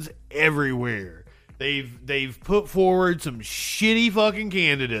Republicans everywhere. They've put forward some shitty fucking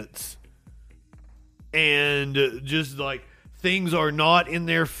candidates, and just like things are not in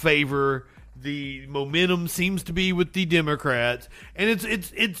their favor. The momentum seems to be with the Democrats, and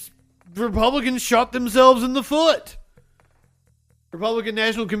it's Republicans shot themselves in the foot. Republican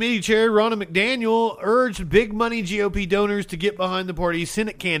National Committee Chair Ronna McDaniel urged big money GOP donors to get behind the party's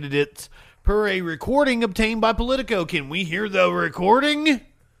Senate candidates per a recording obtained by Politico. Can we hear the recording?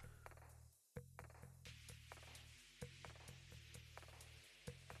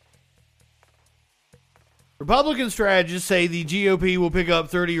 Republican strategists say the GOP will pick up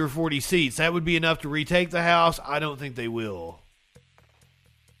 30 or 40 seats. That would be enough to retake the House. I don't think they will.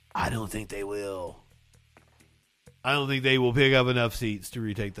 I don't think they will pick up enough seats to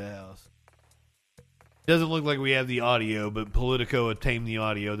retake the House. Doesn't look like we have the audio, but Politico obtained the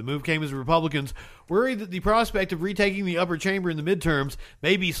audio. The move came as Republicans worried that the prospect of retaking the upper chamber in the midterms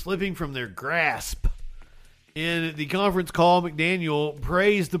may be slipping from their grasp. In the conference call, McDaniel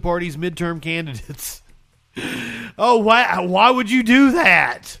praised the party's midterm candidates. Oh, why would you do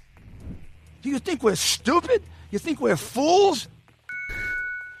that? Do you think we're stupid? You think we're fools?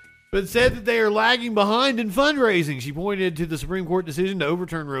 But said that they are lagging behind in fundraising. She pointed to the Supreme Court decision to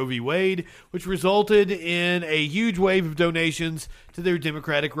overturn Roe v. Wade, which resulted in a huge wave of donations to their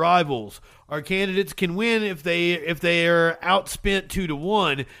Democratic rivals. Our candidates can win if they are outspent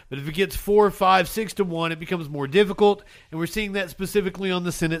 2-1, but if it gets 4, 5, 6-1, it becomes more difficult, and we're seeing that specifically on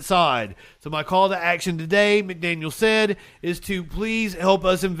the Senate side. So my call to action today, McDaniel said, is to please help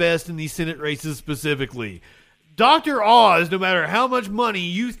us invest in these Senate races specifically. Dr. Oz, no matter how much money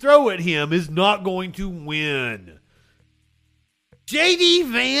you throw at him, is not going to win. J.D.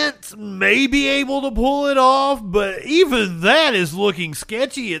 Vance may be able to pull it off, but even that is looking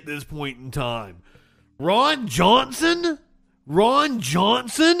sketchy at this point in time. Ron Johnson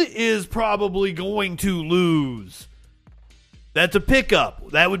is probably going to lose. That's a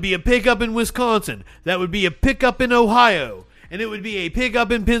pickup. That would be a pickup in Wisconsin. That would be a pickup in Ohio. And it would be a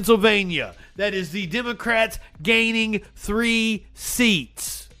pickup in Pennsylvania. That is the Democrats gaining 3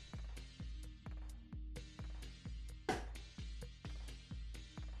 seats.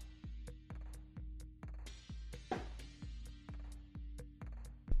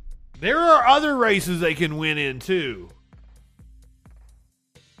 There are other races they can win in too.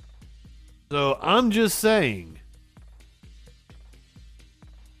 So I'm just saying.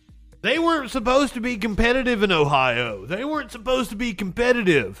 They weren't supposed to be competitive in Ohio. They weren't supposed to be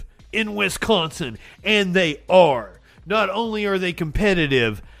competitive in Wisconsin. And they are. Not only are they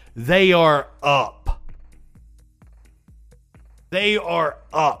competitive, they are up. They are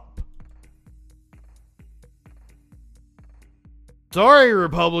up. Sorry,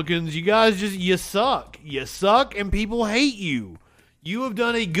 Republicans. You guys you suck. You suck and people hate you. You have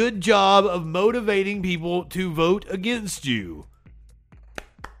done a good job of motivating people to vote against you.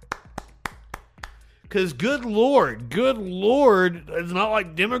 Because good Lord, it's not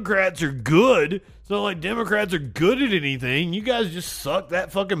like Democrats are good. It's not like Democrats are good at anything. You guys just suck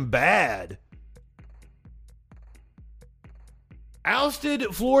that fucking bad.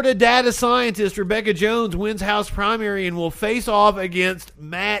 Ousted Florida data scientist Rebecca Jones wins House primary and will face off against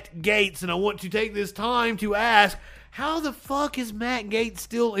Matt Gaetz. And I want to take this time to ask, how the fuck is Matt Gaetz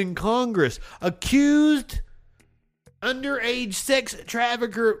still in Congress? Accused underage sex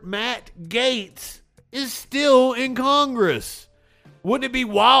trafficker Matt Gaetz is still in Congress. Wouldn't it be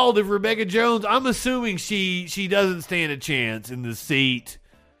wild if Rebecca Jones, I'm assuming she doesn't stand a chance in the seat.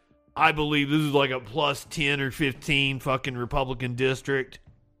 I believe this is like a plus 10 or 15 fucking Republican district.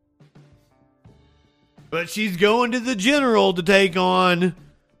 But she's going to the general to take on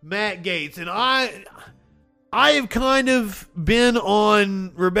Matt Gaetz. And I have kind of been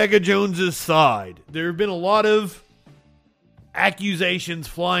on Rebecca Jones's side. There have been a lot of accusations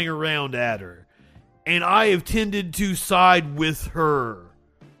flying around at her. And I have tended to side with her.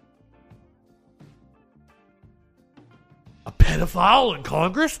 A pedophile in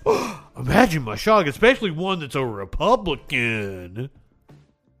Congress? Imagine my shock, especially one that's a Republican.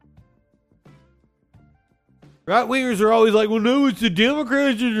 Right-wingers are always like, well, no, it's the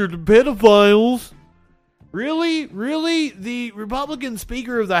Democrats that are the pedophiles. Really? Really? The Republican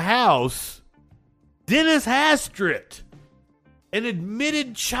Speaker of the House, Dennis Hastert, an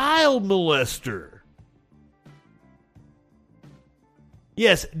admitted child molester.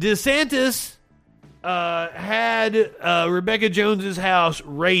 Yes, DeSantis had Rebecca Jones's house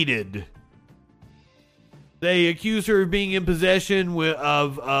raided. They accused her of being in possession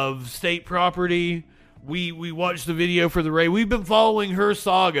of state property we watched the video for the raid. We've been following her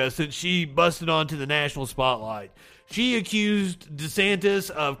saga since she busted onto the national spotlight. She accused DeSantis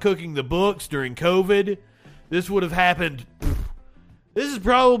of cooking the books during COVID. This would have happened. This is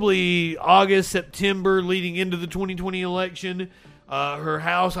probably August, September, leading into the 2020 election. Her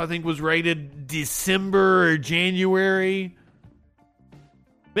house, I think, was raided December or January.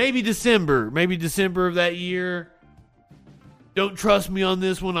 Maybe December of that year. Don't trust me on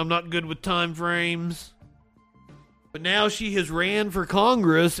this one. I'm not good with time frames. But now she has ran for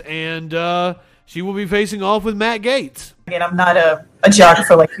Congress, and she will be facing off with Matt Gaetz. Again, I'm not a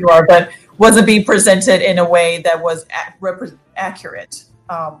geographer like you are, but wasn't being presented in a way that was accurate.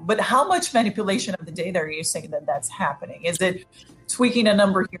 But how much manipulation of the data are you saying that that's happening? Is it tweaking a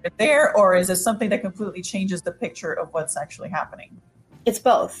number here and there, or is it something that completely changes the picture of what's actually happening? It's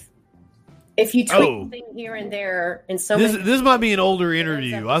both. If you tweak something here and there, in so many this might be an older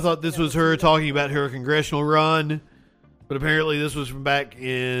interview. I thought this was her talking about her congressional run, but apparently this was from back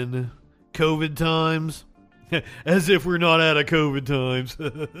in COVID times. As if we're not out of COVID times.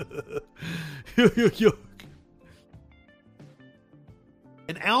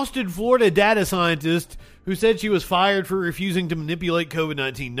 An ousted Florida data scientist who said she was fired for refusing to manipulate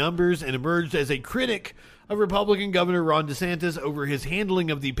COVID-19 numbers and emerged as a critic of Republican Governor Ron DeSantis over his handling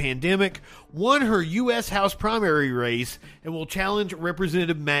of the pandemic, won her U.S. House primary race and will challenge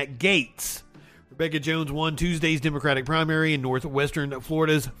Representative Matt Gaetz. Rebecca Jones won Tuesday's Democratic primary in northwestern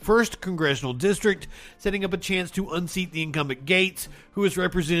Florida's 1st Congressional District, setting up a chance to unseat the incumbent Gaetz, who has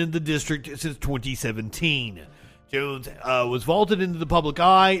represented the district since 2017. Jones was vaulted into the public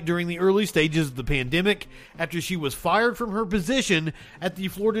eye during the early stages of the pandemic after she was fired from her position at the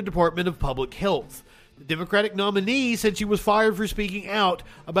Florida Department of Public Health. The Democratic nominee said she was fired for speaking out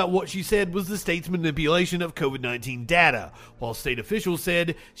about what she said was the state's manipulation of COVID-19 data, while state officials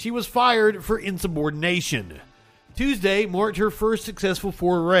said she was fired for insubordination. Tuesday marked her first successful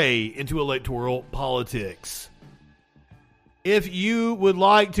foray into electoral politics. If you would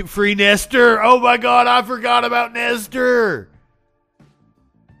like to free Nestor, oh my God, I forgot about Nestor.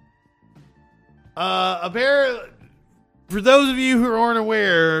 Apparently, for those of you who aren't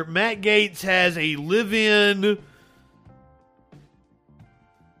aware, Matt Gaetz has a live-in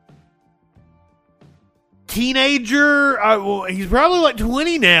teenager. Well, he's probably like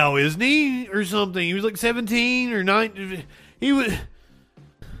 20 now, isn't he? Or something. He was like 17 or 19. He was.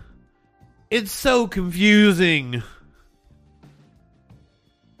 It's so confusing.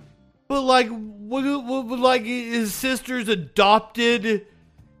 But like his sister's adopted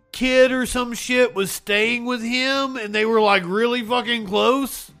kid or some shit was staying with him, and they were like really fucking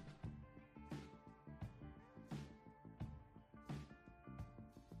close.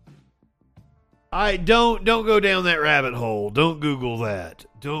 Don't go down that rabbit hole. Don't Google that.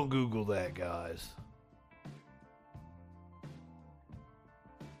 Don't Google that, guys.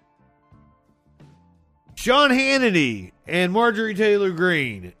 Sean Hannity and Marjorie Taylor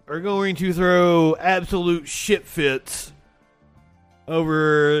Greene are going to throw absolute shit fits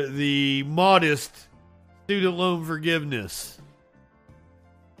over the modest student loan forgiveness.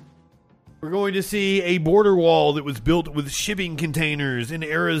 We're going to see a border wall that was built with shipping containers in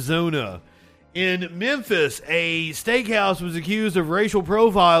Arizona. In Memphis, a steakhouse was accused of racial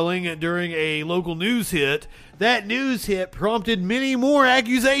profiling during a local news hit. That news hit prompted many more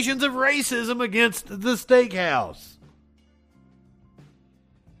accusations of racism against the steakhouse.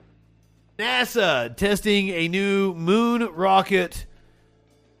 NASA testing a new moon rocket.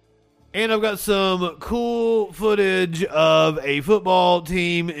 And I've got some cool footage of a football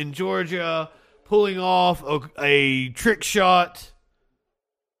team in Georgia pulling off a trick shot.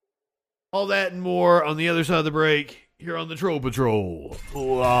 All that and more on the other side of the break here on the Troll Patrol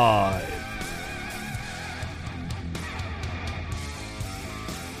Live.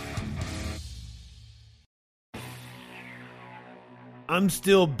 I'm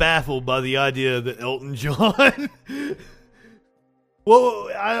still baffled by the idea that Elton John... Well,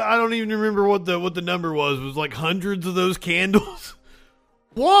 I don't even remember what the number was. It was like hundreds of those candles.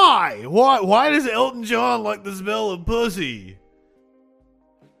 Why? Why does Elton John like the smell of pussy?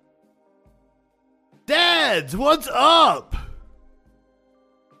 Dads, what's up?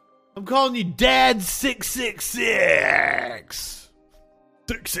 I'm calling you Dad 666.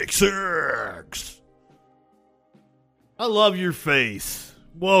 666. I love your face.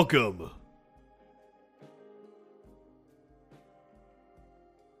 Welcome.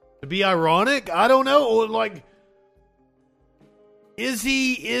 To be ironic? I don't know. Like, is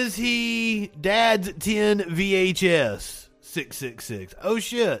he Dad's 10 VHS 666? Oh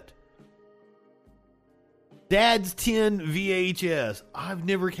shit. Dad's 10 VHS. I've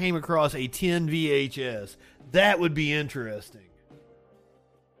never came across a 10 VHS. That would be interesting.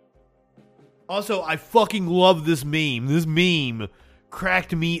 Also, I fucking love this meme. This meme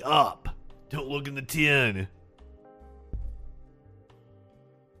cracked me up. Don't look in the tin.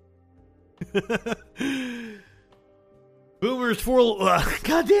 Boomer's full.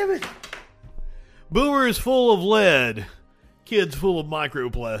 God damn it. Boomer is full of lead. Kid's full of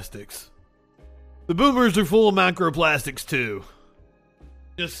microplastics. The boomers are full of microplastics too.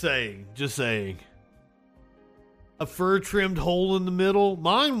 Just saying. Just saying. A fur-trimmed hole in the middle?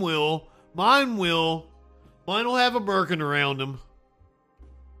 Mine will. Mine will. Mine will have a Birkin around them.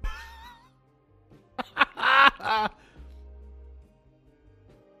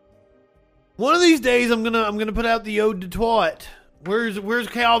 One of these days, I'm gonna put out the Ode to Twat. Where's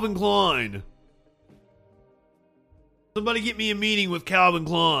Calvin Klein? Somebody get me a meeting with Calvin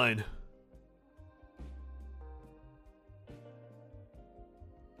Klein.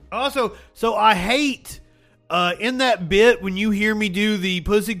 Also, so I hate in that bit when you hear me do the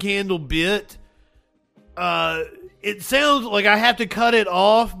pussy candle bit. It sounds like I have to cut it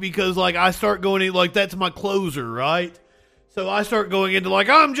off because like I start going in, like that's my closer, right? So I start going into like,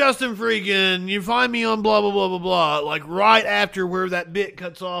 I'm Justin Freakin', you find me on blah, blah, blah, blah, blah. Like right after where that bit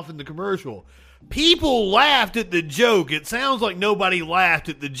cuts off in the commercial. People laughed at the joke. It sounds like nobody laughed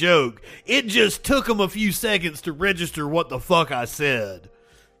at the joke. It just took them a few seconds to register what the fuck I said.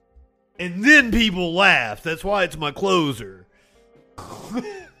 And then people laughed. That's why it's my closer.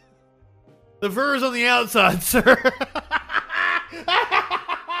 The fur's on the outside, sir.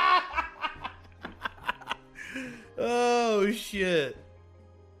 Oh, shit.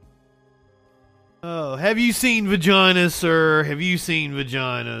 Oh, have you seen vaginas, sir? Have you seen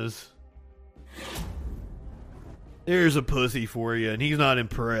vaginas? There's a pussy for you, and he's not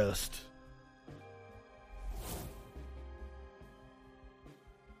impressed.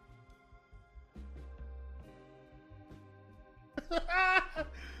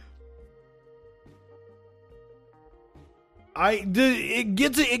 It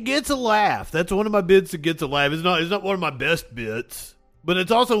gets a laugh. That's one of my bits that gets a laugh. It's not one of my best bits, but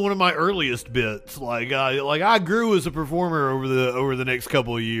it's also one of my earliest bits. Like I grew as a performer over the next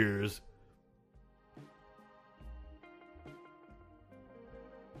couple of years.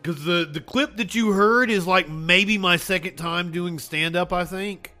 Because the clip that you heard is like maybe my second time doing stand-up, I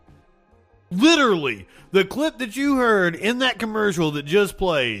think. Literally, the clip that you heard in that commercial that just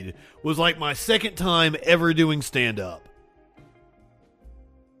played was like my second time ever doing stand-up.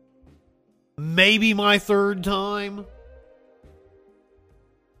 Maybe my third time.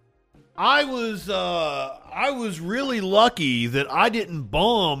 I was really lucky that I didn't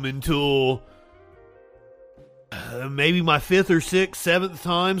bomb until maybe my fifth or sixth, seventh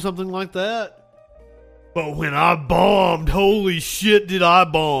time, something like that. But when I bombed, holy shit did I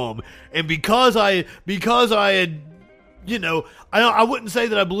bomb. And because I had, you know, I wouldn't say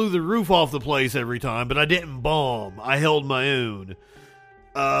that I blew the roof off the place every time, but I didn't bomb. I held my own.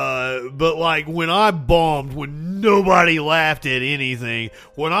 But like when I bombed, when nobody laughed at anything,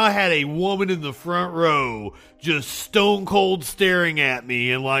 when I had a woman in the front row just stone cold staring at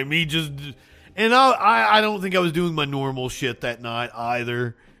me and like me just, and I don't think I was doing my normal shit that night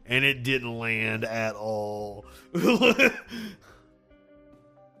either, and it didn't land at all.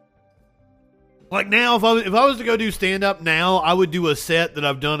 Like now, if I was to go do stand up now, I would do a set that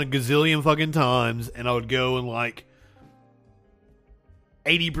I've done a gazillion fucking times, and I would go and like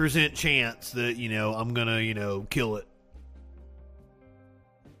 80% chance that, you know, I'm gonna, you know, kill it.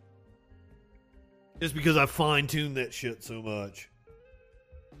 Just because I fine-tuned that shit so much.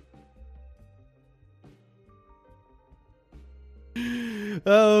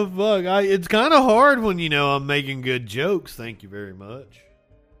 Oh, fuck. It's kind of hard when, you know, I'm making good jokes. Thank you very much.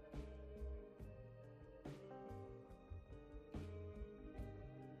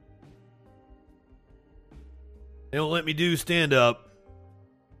 They don't let me do stand-up.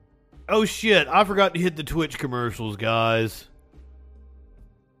 Oh shit, I forgot to hit the Twitch commercials, guys.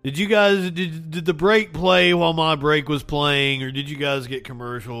 Did you guys, did the break play while my break was playing, or did you guys get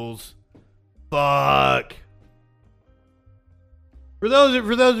commercials? Fuck. For those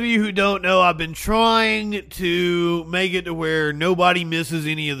of you who don't know, I've been trying to make it to where nobody misses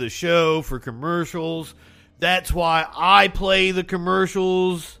any of the show for commercials. That's why I play the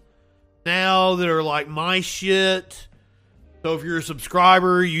commercials now that are like my shit. So if you're a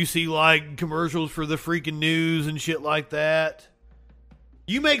subscriber, you see like commercials for the freaking news and shit like that.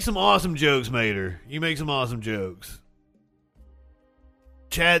 You make some awesome jokes, Mater. You make some awesome jokes.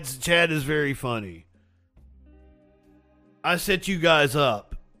 Chad is very funny. I set you guys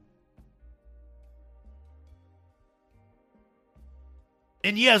up.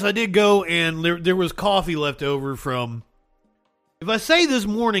 And yes, I did go, and there was coffee left over from... If I say this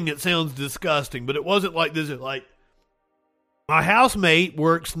morning, it sounds disgusting, but it wasn't like this. Like, my housemate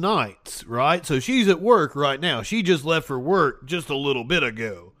works nights, right? So she's at work right now. She just left for work just a little bit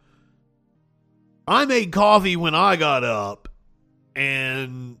ago. I made coffee when I got up,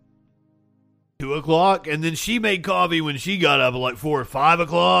 and 2 o'clock, and then she made coffee when she got up at like 4 or 5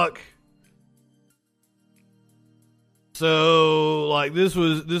 o'clock. So, like, this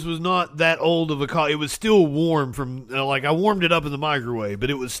was not that old of a coffee. It was still warm from, like, I warmed it up in the microwave, but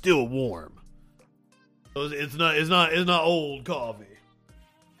it was still warm. So it's not old coffee.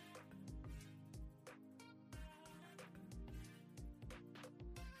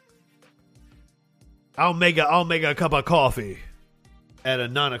 I'll make a cup of coffee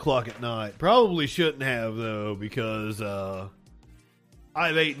at 9 o'clock at night. Probably shouldn't have, though, because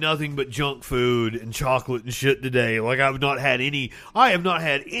I've ate nothing but junk food and chocolate and shit today. Like, I have not had any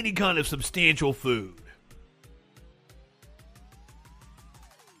kind of substantial food.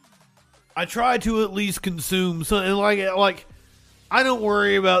 I try to at least consume something like I don't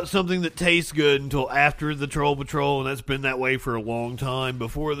worry about something that tastes good until after the Troll Patrol, and that's been that way for a long time.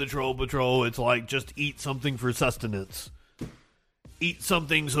 Before the Troll Patrol, it's like just eat something for sustenance. Eat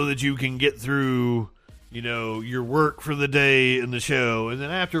something so that you can get through, you know, your work for the day and the show. And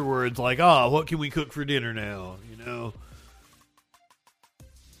then afterwards, like, what can we cook for dinner now? You know?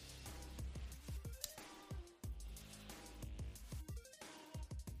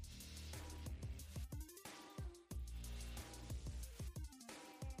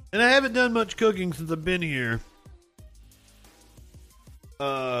 And I haven't done much cooking since I've been here.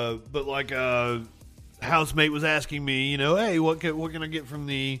 But like, housemate was asking me, you know, hey, what can I get from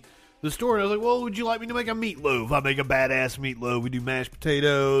the store? And I was like, well, would you like me to make a meatloaf? I make a badass meatloaf. We do mashed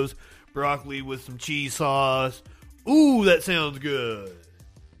potatoes, broccoli with some cheese sauce. Ooh, that sounds good.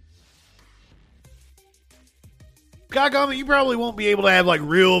 Sky Comment, you probably won't be able to have like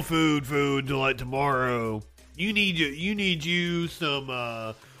real food till like tomorrow. You need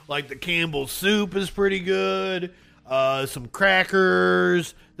some like the Campbell's soup is pretty good. Some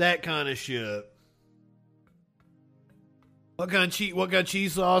crackers, that kind of shit. What kind of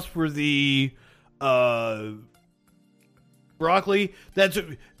cheese sauce for the broccoli? That's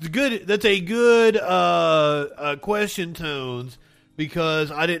a good question, Tones,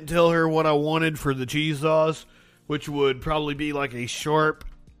 because I didn't tell her what I wanted for the cheese sauce, which would probably be like a sharp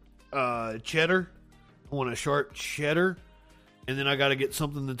cheddar. I want a sharp cheddar, and then I got to get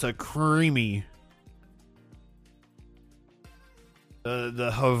something that's a creamy. The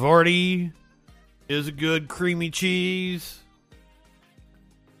Havarti is a good creamy cheese.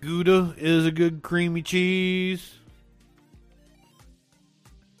 Gouda is a good creamy cheese.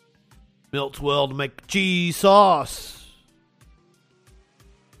 Melts well to make cheese sauce.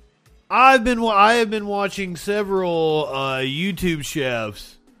 I have been watching several YouTube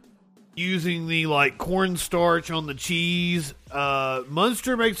chefs using the like cornstarch on the cheese.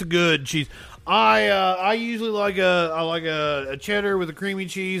 Munster makes a good cheese. I usually like a cheddar with a creamy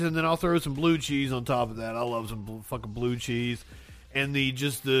cheese, and then I'll throw some blue cheese on top of that. I love some fucking blue cheese. And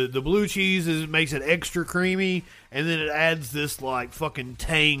the blue cheese makes it extra creamy, and then it adds this like fucking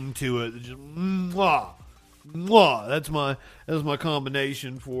tang to it. Just mwah, mwah. That's my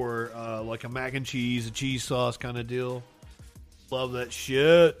combination for like a mac and cheese, a cheese sauce kind of deal. Love that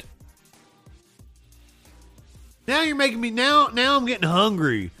shit. Now you're making me now I'm getting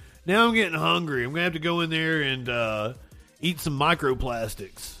hungry. I'm gonna have to go in there and eat some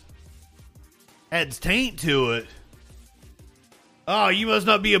microplastics. Adds taint to it. Oh, you must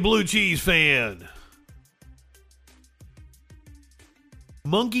not be a blue cheese fan.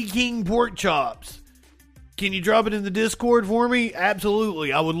 Monkey King pork chops. Can you drop it in the Discord for me?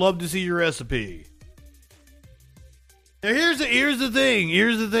 Absolutely. I would love to see your recipe. Now here's the thing.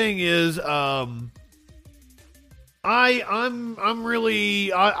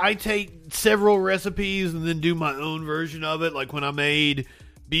 I take several recipes and then do my own version of it. Like when I made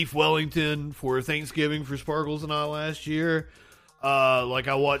beef Wellington for Thanksgiving for Sparkles and I last year. Like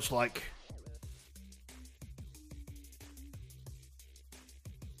I watched like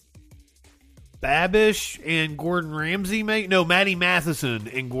Babish and Gordon Ramsay Maddie Matheson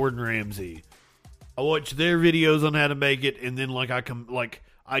and Gordon Ramsay. I watched their videos on how to make it, and then like I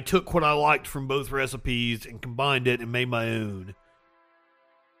took what I liked from both recipes and combined it and made my own.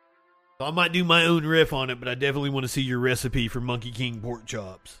 So I might do my own riff on it, but I definitely want to see your recipe for Monkey King pork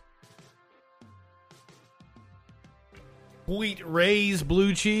chops. Point Ray's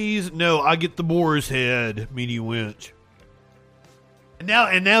blue cheese? No, I get the boar's head, meaty winch. And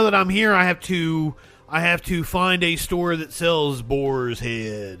now that I'm here, I have to I have to find a store that sells boar's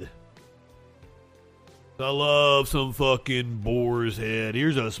head. I love some fucking boar's head.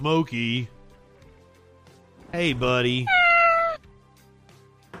 Here's a Smokey. Hey, buddy.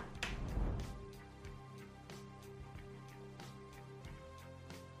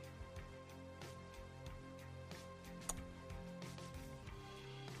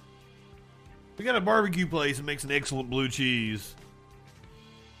 We got a barbecue place that makes an excellent blue cheese.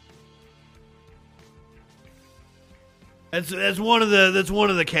 That's one of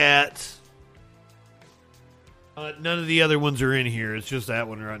the cats. None of the other ones are in here. It's just that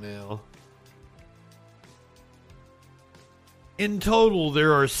one right now. In total,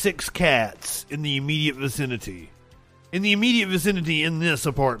 there are 6 cats in the immediate vicinity. In the immediate vicinity in this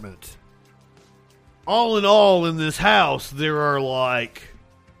apartment. All in all, in this house, there are like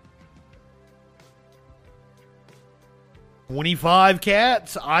 25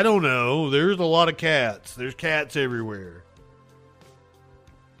 cats? I don't know. There's a lot of cats. There's cats everywhere.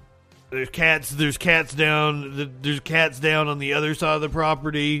 There's cats down on the other side of the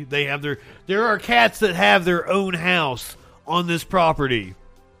property. There are cats that have their own house on this property.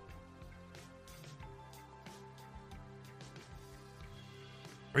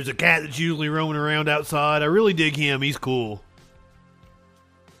 There's a cat that's usually roaming around outside. I really dig him. He's cool.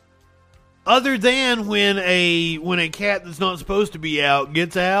 Other than when a cat that's not supposed to be out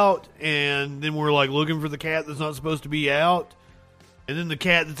gets out, and then we're like looking for the cat that's not supposed to be out, and then the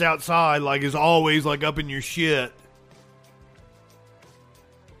cat that's outside like is always like up in your shit.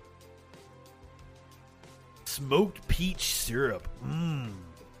 Smoked peach syrup.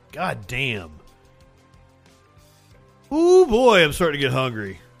 God damn. Ooh boy, I'm starting to get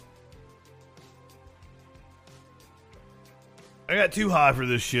hungry. I got too high for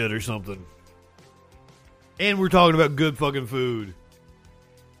this shit or something. And we're talking about good fucking food.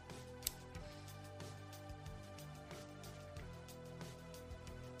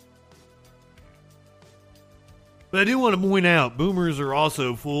 But I do want to point out, boomers are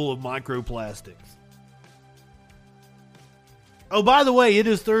also full of microplastics. Oh, by the way, it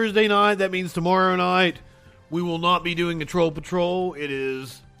is Thursday night. That means tomorrow night we will not be doing a Troll Patrol. It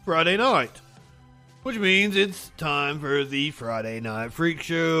is Friday night. Which means it's time for the Friday Night Freak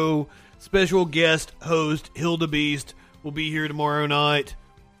Show. Special guest host Hilda Beast will be here tomorrow night.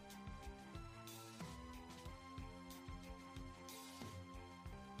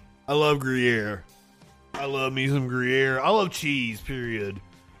 I love Gruyere. I love me some Gruyere. I love cheese, period.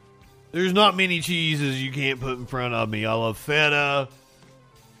 There's not many cheeses you can't put in front of me. I love feta.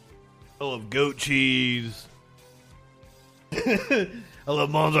 I love goat cheese. I love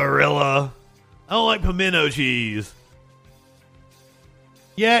mozzarella. I don't like pimento cheese.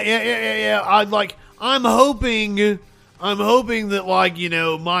 Yeah. I'm hoping that, like, you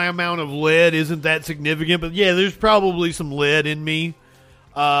know, my amount of lead isn't that significant, but yeah, there's probably some lead in me.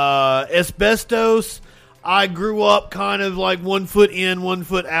 Asbestos. I grew up kind of like 1 foot in, 1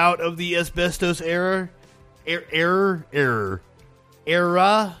 foot out of the asbestos era.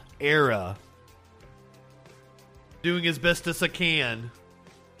 Doing as best as I can.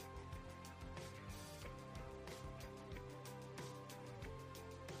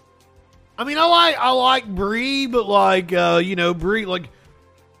 I mean, I like brie, but like, you know, brie, like,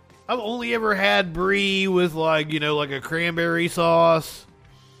 I've only ever had brie with, like, you know, like a cranberry sauce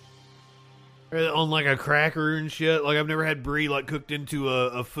on like a cracker and shit. Like, I've never had brie like cooked into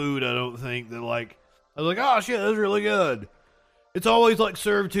a food. I don't think that, like, I was like, oh shit, that's really good. It's always like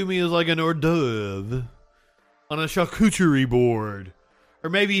served to me as like an hors d'oeuvre on a charcuterie board,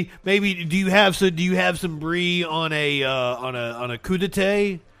 or maybe do you have some brie on a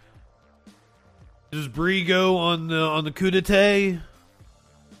crudité? Does brie go on the crudité?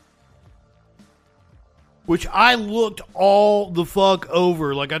 Which I looked all the fuck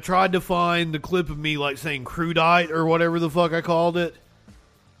over. Like, I tried to find the clip of me, like, saying crudite or whatever the fuck I called it.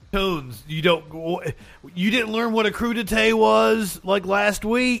 Tones, you didn't learn what a crudité was, like, last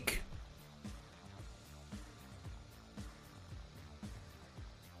week?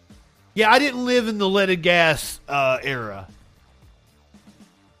 Yeah, I didn't live in the leaded gas era.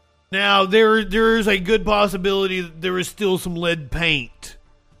 Now, there is a good possibility that there is still some lead paint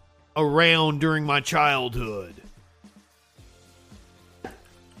around during my childhood.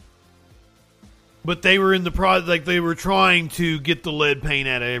 But they were in the like they were trying to get the lead paint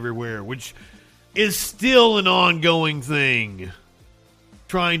out of everywhere, which is still an ongoing thing.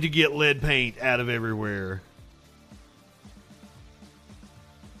 Trying to get lead paint out of everywhere.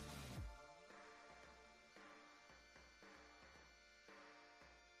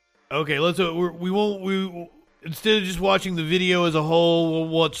 Okay, we instead of just watching the video as a whole, we'll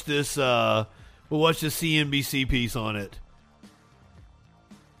watch this We'll watch the CNBC piece on it.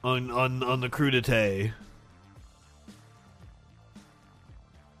 On the crudité.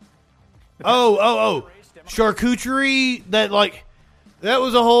 Oh. Charcuterie, that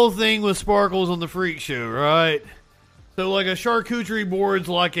was a whole thing with Sparkles on the Freak Show, right? So like a charcuterie board's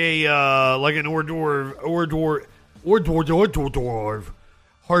like an hors d'oeuvre.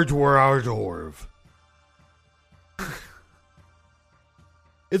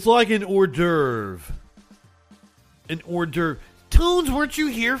 It's like an hors d'oeuvre. An hors d'oeuvre. Tones, weren't you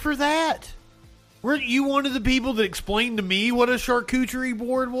here for that? Weren't you one of the people that explained to me what a charcuterie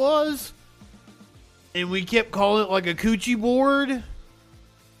board was? And we kept calling it like a coochie board?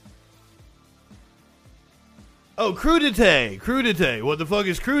 Oh, crudité. Crudité. What the fuck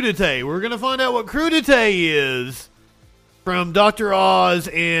is crudité? We're going to find out what crudité is from Dr. Oz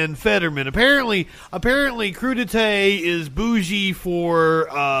and Fetterman. Apparently crudité is bougie for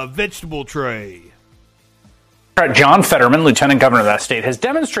vegetable tray. John Fetterman, Lieutenant Governor of that state, has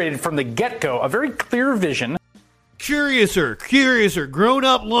demonstrated from the get-go a very clear vision. Curiouser.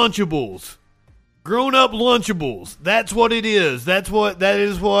 Grown-up Lunchables. Grown-up Lunchables. That's what it is. That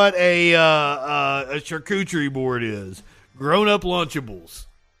is what a charcuterie board is. Grown-up Lunchables.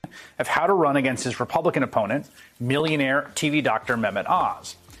 Of how to run against his Republican opponent, millionaire TV doctor Mehmet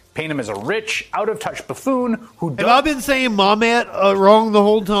Oz. Paint him as a rich, out-of-touch buffoon who... Have I been saying Mehmet wrong the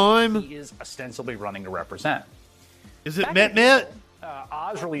whole time? He is ostensibly running to represent. Is it Mehmet?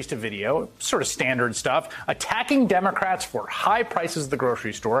 Oz released a video, sort of standard stuff, attacking Democrats for high prices at the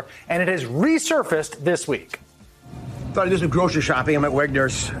grocery store, and it has resurfaced this week. Thought I'd do some grocery shopping. I'm at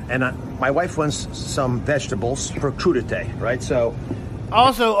Wegner's, and my wife wants some vegetables for crudité, right? So...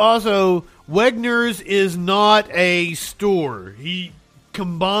 Also, Wegner's is not a store. He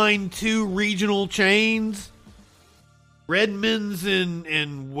combined two regional chains, Redmond's and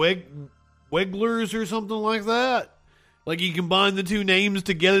Wegler's or something like that. Like he combined the two names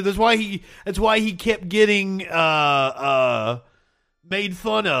together. That's why he kept getting made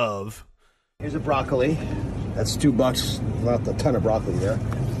fun of. Here's a broccoli. That's $2. Not a ton of broccoli there.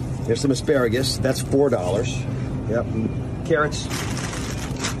 Here's some asparagus. That's $4. Yep. And carrots.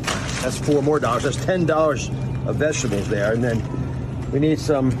 That's $4 more. That's $10 of vegetables there. And then we need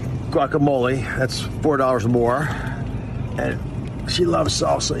some guacamole. That's $4 more. And she loves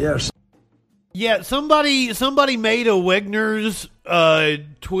salsa. Yes. Yeah, somebody made a Wegner's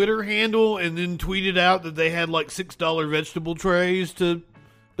Twitter handle and then tweeted out that they had like $6 vegetable trays to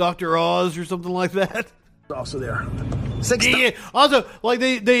Dr. Oz or something like that. Also there. Yeah. Also, like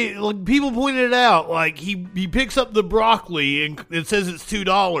they like people pointed it out, like he picks up the broccoli and it says it's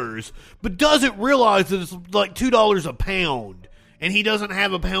 $2, but doesn't realize that it's like $2 a pound, and he doesn't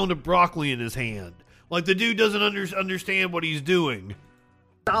have a pound of broccoli in his hand. Like the dude doesn't understand what he's doing.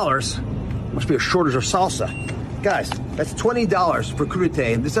 $. Must be a shortage of salsa. Guys, that's $20 for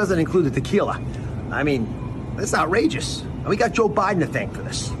crudité, and this doesn't include the tequila. I mean, that's outrageous. And we got Joe Biden to thank for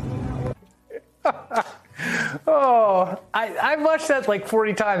this. I've watched that like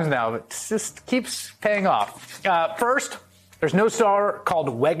 40 times now, but it just keeps paying off. First, there's no store called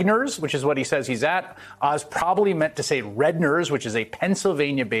Wegner's, which is what he says he's at. Oz probably meant to say Redner's, which is a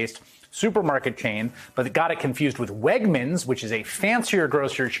Pennsylvania-based supermarket chain, but got it confused with Wegmans, which is a fancier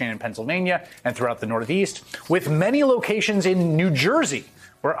grocery chain in Pennsylvania and throughout the Northeast, with many locations in New Jersey,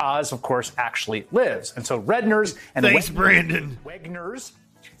 where Oz, of course, actually lives. And so Redner's and Wegner's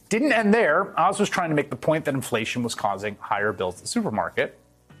didn't end there. Oz was trying to make the point that inflation was causing higher bills at the supermarket.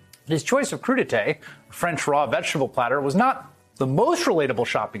 His choice of crudité, a French raw vegetable platter, was not the most relatable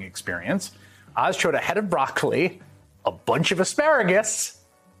shopping experience. Oz showed a head of broccoli, a bunch of asparagus,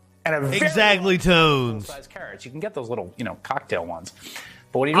 and a exactly Tones size carrots. You can get those little, cocktail ones.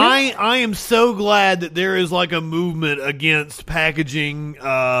 But what do you I am so glad that there is like a movement against packaging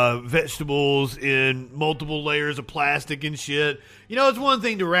vegetables in multiple layers of plastic and shit. It's one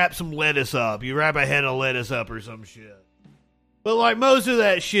thing to wrap some lettuce up. You wrap a head of lettuce up or some shit. But like most of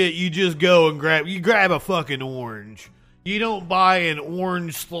that shit, you just go and grab a fucking orange. You don't buy an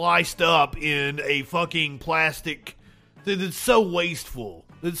orange sliced up in a fucking plastic. That's so wasteful.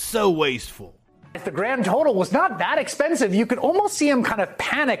 It's so wasteful. If the grand total was not that expensive, you could almost see him kind of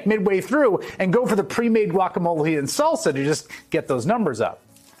panic midway through and go for the pre-made guacamole and salsa to just get those numbers up.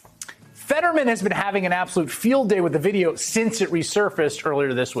 Fetterman has been having an absolute field day with the video since it resurfaced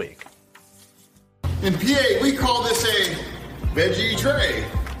earlier this week. In PA, we call this a veggie tray.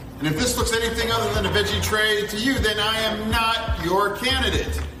 And if this looks anything other than a veggie tray to you, then I am not your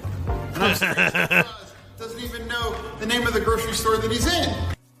candidate. And I'm serious, doesn't even know the name of the grocery store that he's in.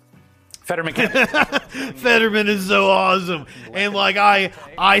 Fetterman Fetterman is so awesome. And like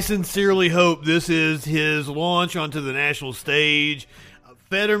I sincerely hope this is his launch onto the national stage.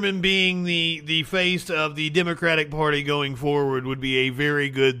 Fetterman being the face of the Democratic Party going forward would be a very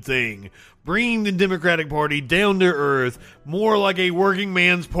good thing. Bringing the Democratic Party down to earth, more like a working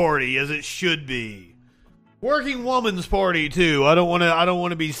man's party as it should be. Working woman's party too. I don't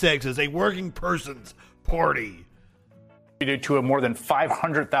want to be sexist. A working person's party. To a more than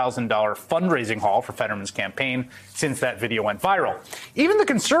 $500,000 fundraising haul for Fetterman's campaign since that video went viral. Even the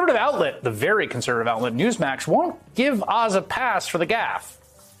conservative outlet, the very conservative outlet Newsmax, won't give Oz a pass for the gaffe.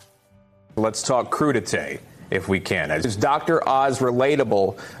 Let's talk crudité, if we can. Is Dr. Oz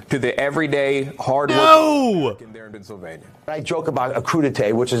relatable to the everyday hard working there in Pennsylvania? I joke about a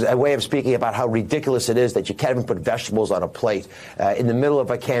crudité, which is a way of speaking about how ridiculous it is that you can't even put vegetables on a plate. In the middle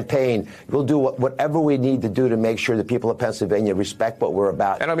of a campaign, we'll do whatever we need to do to make sure the people of Pennsylvania respect what we're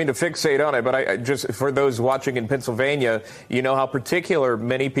about. And I don't mean to fixate on it, but I just, for those watching in Pennsylvania, you know how particular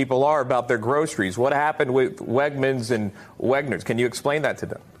many people are about their groceries. What happened with Wegmans and Wegner's? Can you explain that to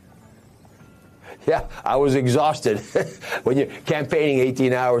them? Yeah, I was exhausted. When you're campaigning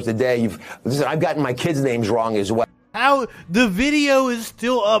 18 hours a day, listen, I've gotten my kids' names wrong as well. How the video is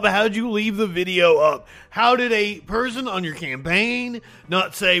still up? How'd you leave the video up? How did a person on your campaign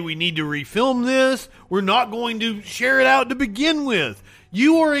not say we need to refilm this? We're not going to share it out to begin with.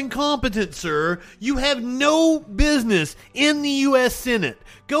 You are incompetent, sir. You have no business in the U.S. Senate.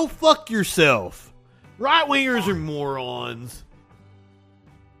 Go fuck yourself. Right-wingers are morons.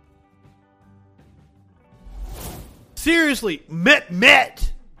 Seriously,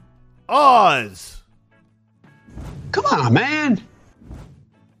 Met Oz. Come on, man.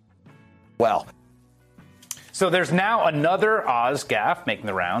 Well. So there's now another Oz gaffe making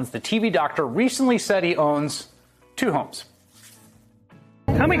the rounds. The TV doctor recently said he owns 2 homes.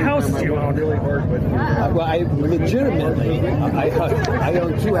 How many houses do you own? Really hard, but well, I legitimately, I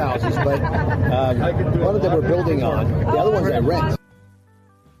own 2 houses, but one of them we're building on. The other ones I rent.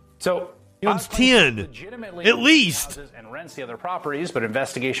 So he owns 10, at least. And rents the other properties, but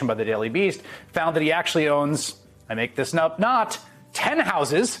investigation by the Daily Beast found that he actually owns, I make this up, not 10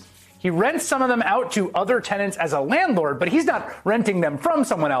 houses. He rents some of them out to other tenants as a landlord, but he's not renting them from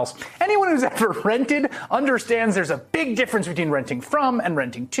someone else. Anyone who's ever rented understands there's a big difference between renting from and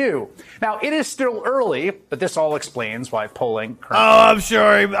renting to. Now, it is still early, but this all explains why polling currently... Oh,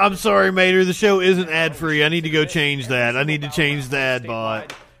 I'm sorry, Mater. The show isn't ad-free. I need to go change that. I need to change the ad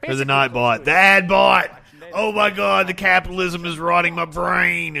bot. Or the night bot. The ad bot! Oh my God, the capitalism is rotting my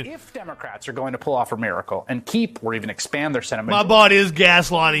brain. If Democrats are going to pull off a miracle and keep or even expand their Senate majority... My bot is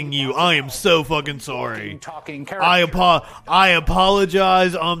gaslighting you. I am so fucking sorry. I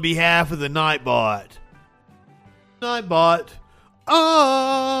apologize on behalf of the Nightbot. Nightbot.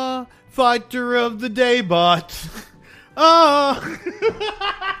 Fighter of the day bot.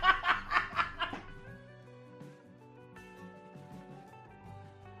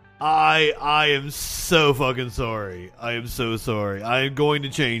 I am so fucking sorry. I am so sorry. I am going to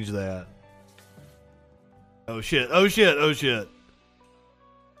change that. Oh shit.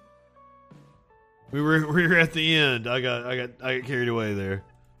 We were at the end. I got carried away there.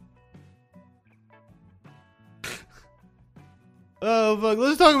 Oh fuck.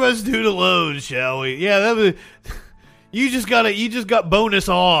 Let's talk about student loans, shall we? Yeah, that was you just got bonus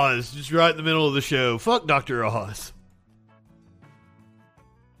Oz just right in the middle of the show. Fuck Dr. Oz.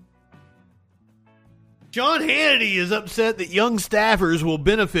 John Hannity is upset that young staffers will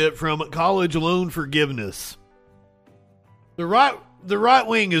benefit from college loan forgiveness. The right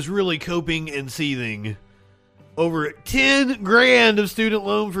wing is really coping and seething. Over 10 grand of student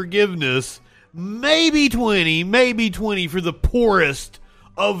loan forgiveness, maybe 20 for the poorest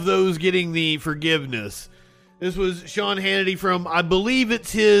of those getting the forgiveness. This was Sean Hannity from, I believe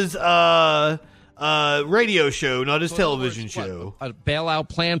it's his radio show, not his television show. A bailout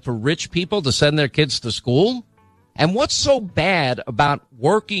plan for rich people to send their kids to school? And what's so bad about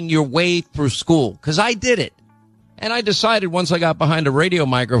working your way through school? Because I did it. And I decided once I got behind a radio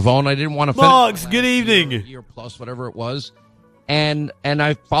microphone, I didn't want to finish. Boggs, good evening. Year plus, whatever it was. And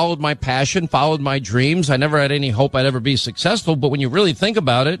I followed my passion, followed my dreams. I never had any hope I'd ever be successful. But when you really think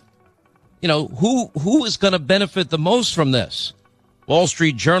about it, you know, who is going to benefit the most from this? Wall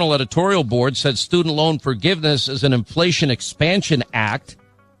Street Journal editorial board said student loan forgiveness is an inflation expansion act.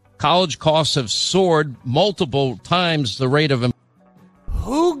 College costs have soared multiple times the rate of...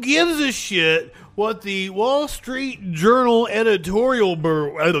 Who gives a shit what the Wall Street Journal editorial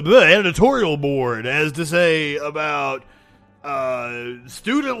board has to say about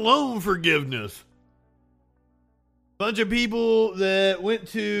student loan forgiveness? Bunch of people that went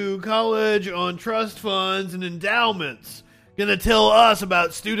to college on trust funds and endowments gonna tell us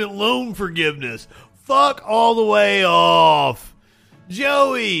about student loan forgiveness. Fuck all the way off.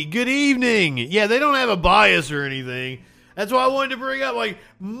 Joey, good evening. Yeah, they don't have a bias or anything. That's why I wanted to bring up, like,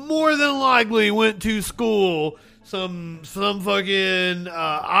 more than likely went to school, some fucking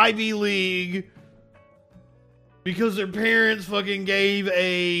Ivy League, because their parents fucking gave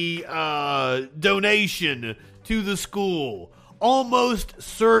a donation to the school. Almost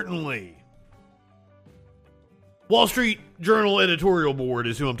certainly. Wall Street Journal editorial board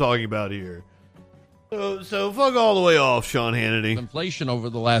is who I'm talking about here. So fuck all the way off, Sean Hannity. Inflation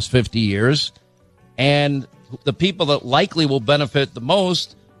over the last 50 years, and the people that likely will benefit the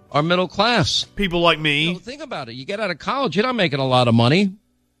most are middle class. People like me. You know, think about it. You get out of college, you're not making a lot of money.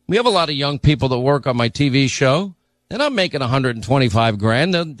 We have a lot of young people that work on my TV show. They're not making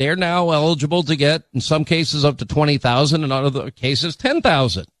 $125,000. They're now eligible to get, in some cases, up to $20,000, and in other cases,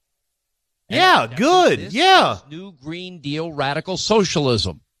 $10,000. Yeah, good. Yeah. New Green Deal radical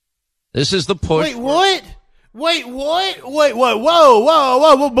socialism. This is the push. Wait, what? Wait, what? Wait, what? Whoa,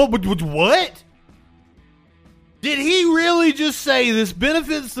 what? Did he really just say this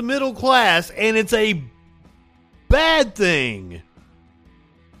benefits the middle class and it's a bad thing?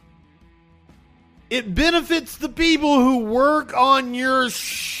 It benefits the people who work on your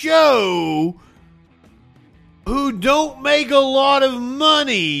show who don't make a lot of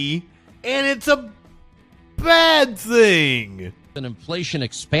money, and it's a bad thing. An Inflation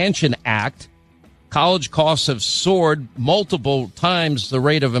Expansion Act. College costs have soared multiple times the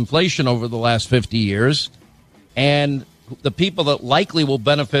rate of inflation over the last 50 years. And the people that likely will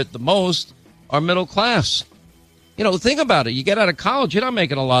benefit the most are middle class. You know, think about it. You get out of college, you're not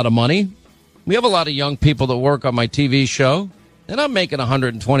making a lot of money. We have a lot of young people that work on my TV show. They're not making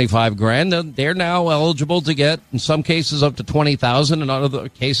 $125,000. They're now eligible to get, in some cases, up to $20,000, and in other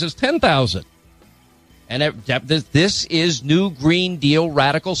cases, $10,000. And this is New Green Deal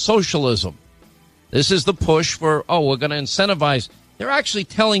radical socialism. This is the push for, we're going to incentivize. They're actually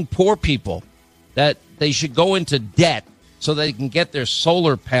telling poor people that they should go into debt so they can get their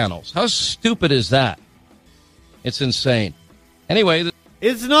solar panels. How stupid is that? It's insane. Anyway,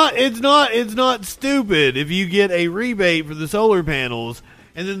 it's not stupid if you get a rebate for the solar panels,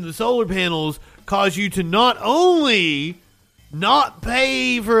 and then the solar panels cause you to not only not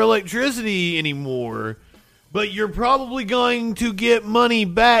pay for electricity anymore, but you're probably going to get money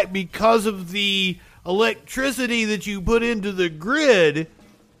back because of the electricity that you put into the grid.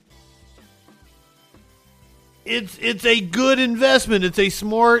 It's a good investment. It's a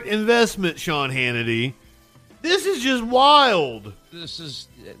smart investment, Sean Hannity. This is just wild. This is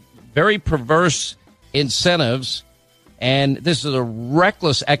very perverse incentives, and this is a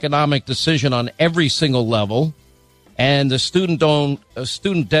reckless economic decision on every single level. And the student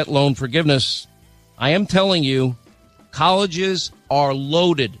debt loan forgiveness, I am telling you, colleges are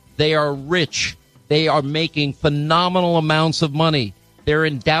loaded. They are rich. They are making phenomenal amounts of money. Their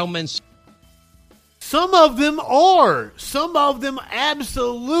endowments. Some of them are. Some of them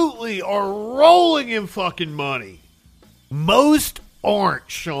absolutely are rolling in fucking money. Most aren't,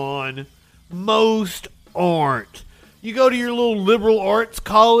 Sean. Most aren't. You go to your little liberal arts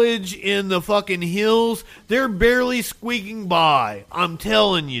college in the fucking hills, they're barely squeaking by. I'm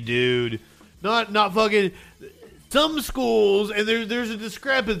telling you, dude. Not fucking... Some schools, and there's a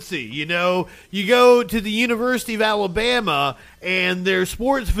discrepancy, you know. You go to the University of Alabama, and their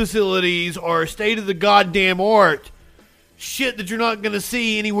sports facilities are state of the goddamn art. Shit that you're not going to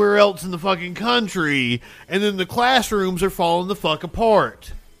see anywhere else in the fucking country. And then the classrooms are falling the fuck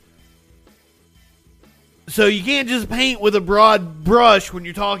apart. So you can't just paint with a broad brush when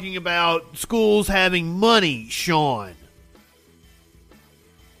you're talking about schools having money, Sean.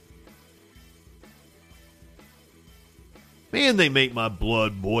 Man, they make my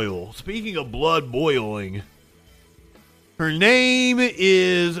blood boil. Speaking of blood boiling, her name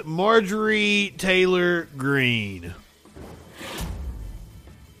is Marjorie Taylor Greene.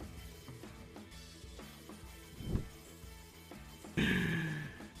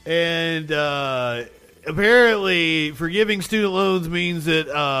 And apparently forgiving student loans means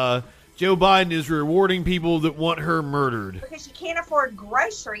that Joe Biden is rewarding people that want her murdered. Because you can't afford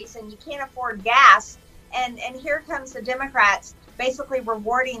groceries and you can't afford gas. And here comes the Democrats basically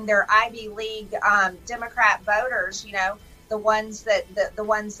rewarding their Ivy League Democrat voters, you know, the ones that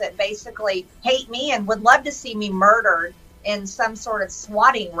basically hate me and would love to see me murdered in some sort of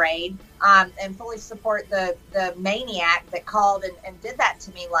swatting raid, and fully support the maniac that called and did that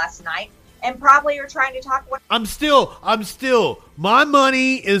to me last night, and probably are trying to talk. I'm still, my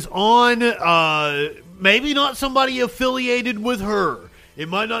money is on maybe not somebody affiliated with her. It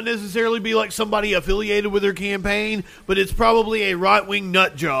might not necessarily be like somebody affiliated with her campaign, but it's probably a right-wing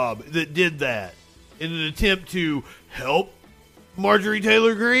nut job that did that in an attempt to help Marjorie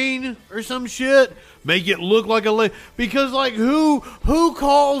Taylor Greene or some shit. Make it look like because like who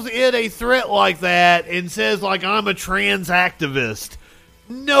calls it a threat like that and says like I'm a trans activist?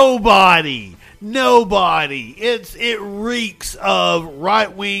 Nobody. It reeks of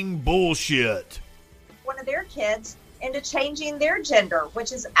right-wing bullshit. One of their kids into changing their gender,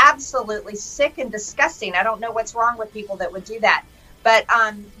 which is absolutely sick and disgusting. I don't know what's wrong with people that would do that. But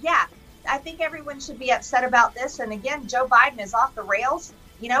yeah, I think everyone should be upset about this. And again, Joe Biden is off the rails,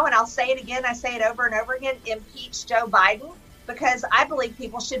 you know, and I'll say it again. I say it over and over again. Impeach Joe Biden, because I believe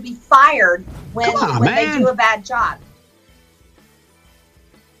people should be fired when they do a bad job.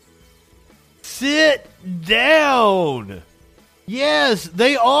 Sit down. Yes,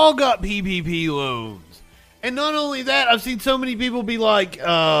 they all got PPP loans. And not only that, I've seen so many people be like,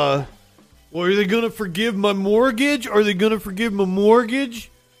 well, are they going to forgive my mortgage? Are they going to forgive my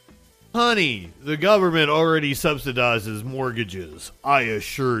mortgage? Honey, the government already subsidizes mortgages, I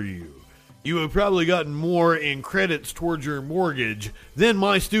assure you. You have probably gotten more in credits towards your mortgage than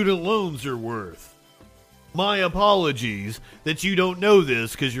my student loans are worth. My apologies that you don't know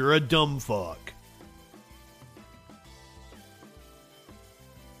this because you're a dumb fuck.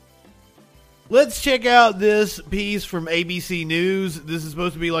 Let's check out this piece from ABC News. This is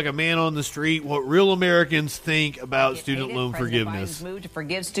supposed to be like a man on the street, what real Americans think about student loan forgiveness. Biden's move to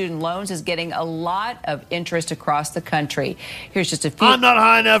forgive student loans is getting a lot of interest across the country. Here's just a few. I'm not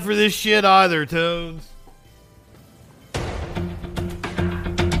high enough for this shit either, Tones.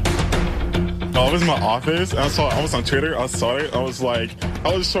 I was in my office and I was on Twitter. I saw it. I was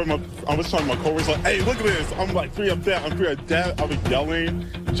showing my coworkers like, "Hey, look at this! I'm like free of debt. I'm free of debt." I was yelling,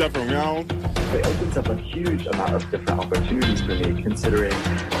 jumping around. It opens up a huge amount of different opportunities for me, considering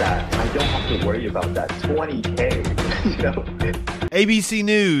that I don't have to worry about that $20K. You know. ABC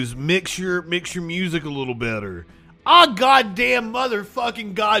News, mix your music a little better. Goddamn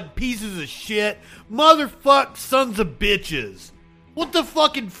motherfucking god pieces of shit, motherfuck sons of bitches. What the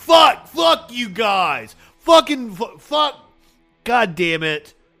fucking fuck? Fuck you guys. Fucking fuck. God damn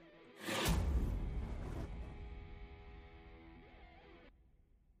it.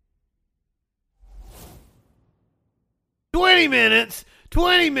 $20 minutes.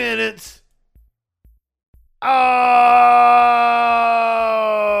 Oh.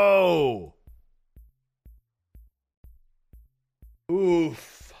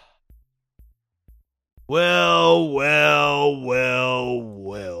 Oof. Well.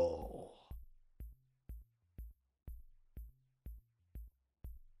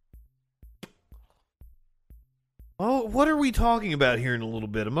 Oh, what are we talking about here in a little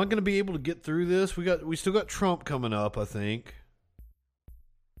bit? Am I going to be able to get through this? We still got Trump coming up, I think.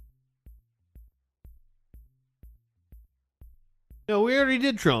 No, we already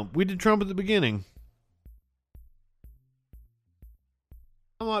did Trump. We did Trump at the beginning.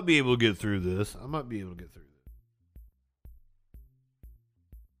 I might be able to get through this.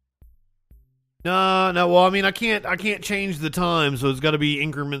 No. Well, I mean, I can't change the time, so it's got to be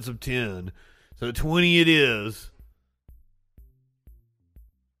increments of 10. So 20 it is.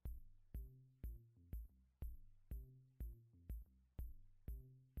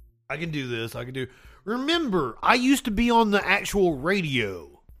 I can do this. Remember, I used to be on the actual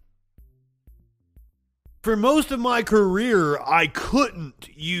radio. For most of my career, I couldn't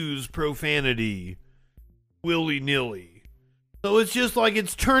use profanity willy-nilly. So it's just like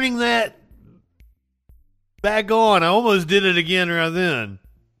it's turning that back on. I almost did it again right then.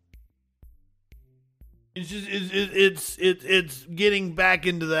 It's just it's getting back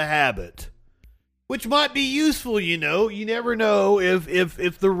into the habit, which might be useful. You know, you never know if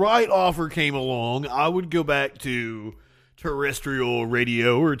the right offer came along, I would go back to terrestrial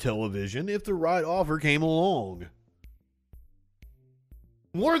radio or television if the right offer came along.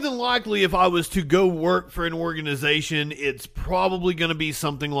 More than likely, if I was to go work for an organization, it's probably going to be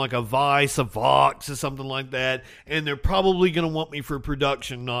something like a Vice, a Vox, or something like that, and they're probably going to want me for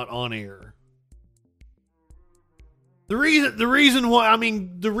production, not on air. The reason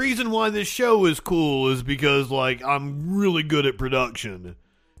why this show is cool is because like I'm really good at production,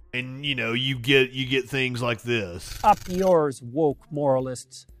 and you know you get things like this. Up yours, woke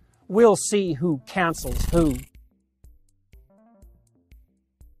moralists. We'll see who cancels who.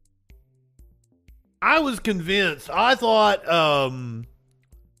 I was convinced. I thought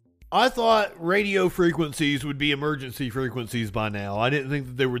radio frequencies would be emergency frequencies by now. I didn't think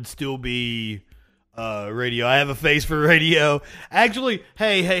that there would still be radio. I have a face for radio. Actually,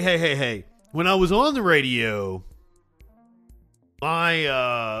 hey. when I was on the radio,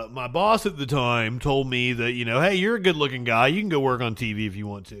 my boss at the time told me that, you know, hey, you're a good looking guy. You can go work on TV if you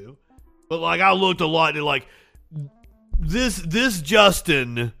want to. But like, I looked a lot at like this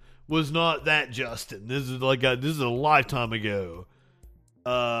Justin was not that Justin. This is a lifetime ago.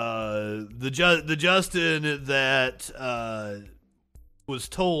 The Justin that was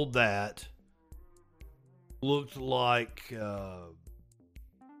told that looked like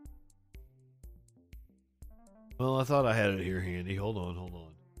well, I thought I had it here handy. Hold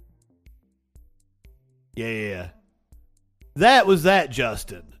on. Yeah. That was that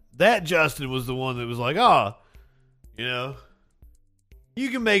Justin. That Justin was the one that was like, you know, you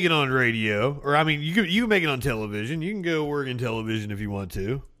can make it on radio, or I mean, you can make it on television. You can go work in television if you want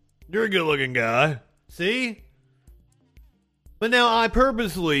to. You're a good-looking guy. See? But now I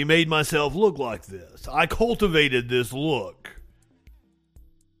purposely made myself look like this. I cultivated this look.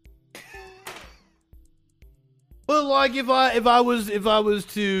 But like if I was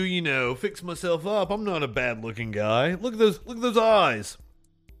to, you know, fix myself up, I'm not a bad-looking guy. Look at those eyes.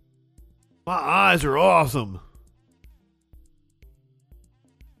 My eyes are awesome.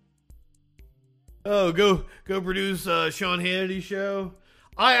 Oh, go produce Sean Hannity's show.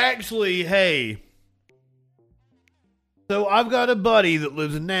 So I've got a buddy that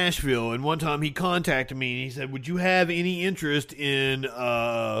lives in Nashville, and one time he contacted me and he said, "Would you have any interest in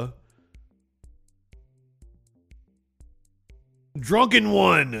Drunken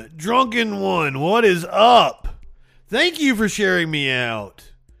One? What is up? Thank you for sharing me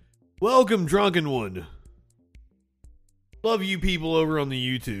out. Welcome, Drunken One. Love you people over on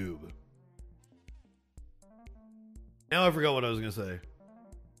the YouTube." Now I forgot what I was going to say.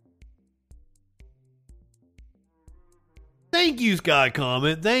 Thank you, Sky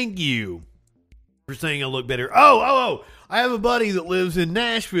Comet. Thank you for saying I look better. Oh. I have a buddy that lives in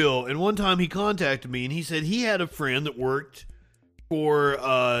Nashville, and one time he contacted me, and he said he had a friend that worked for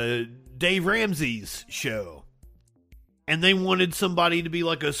Dave Ramsey's show. And they wanted somebody to be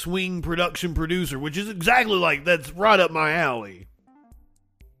like a swing production producer, which is exactly like, that's right up my alley.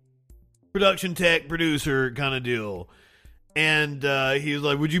 Production tech, producer kind of deal. And he was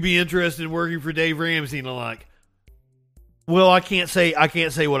like, "Would you be interested in working for Dave Ramsey?" And I'm like, well, I can't say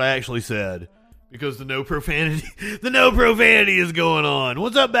what I actually said because the no profanity is going on.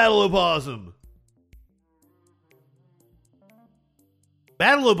 What's up, Battle Opossum?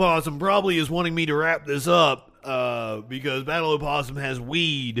 Battle Opossum probably is wanting me to wrap this up because Battle Opossum has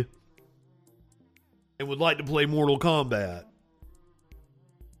weed and would like to play Mortal Kombat.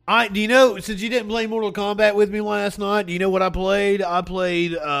 Do you know, since you didn't play Mortal Kombat with me last night, do you know what I played? I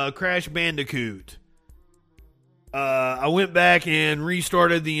played Crash Bandicoot. I went back and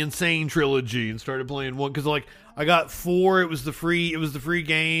restarted the Insane trilogy and started playing one because, like, I got 4. It was the free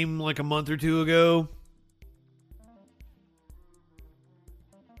game like a month or two ago.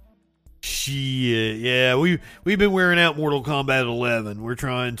 Shit, yeah, we've been wearing out Mortal Kombat 11. We're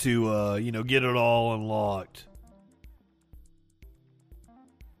trying to get it all unlocked.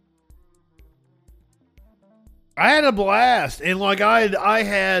 I had a blast, and like I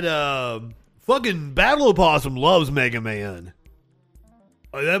had fucking Battle Opossum loves Mega Man.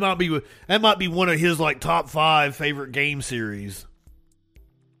 That might be one of his like top 5 favorite game series.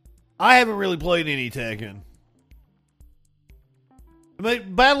 I haven't really played any Tekken. I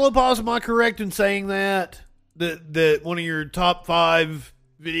mean, Battle Opossum, am I correct in saying that one of your top 5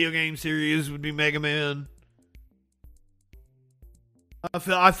 video game series would be Mega Man? I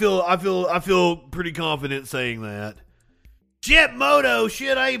feel pretty confident saying that. Jet Moto,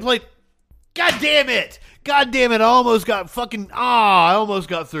 shit, I ain't played. God damn it! I almost got through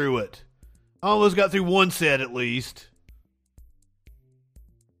it. I almost got through one set at least.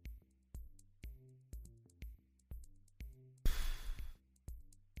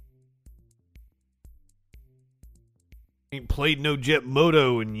 Ain't played no Jet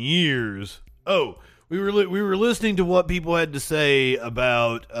Moto in years. Oh, we were listening to what people had to say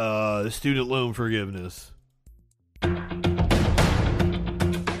about student loan forgiveness.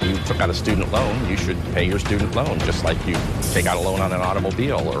 You took out a student loan, you should pay your student loan, just like you take out a loan on an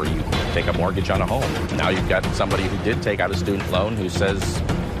automobile or you take a mortgage on a home. Now you've got somebody who did take out a student loan who says,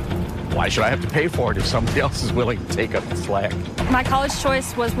 why should I have to pay for it if somebody else is willing to take up the slack? My college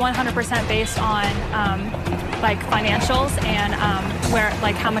choice was 100% based on financials and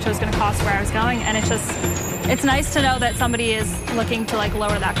how much it was going to cost, where I was going, and it's nice to know that somebody is looking to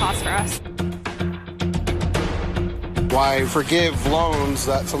lower that cost for us. Why forgive loans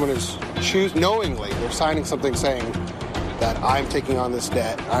that someone is knowingly they're signing something saying that I'm taking on this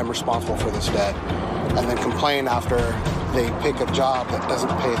debt, I'm responsible for this debt, and then complain after they pick a job that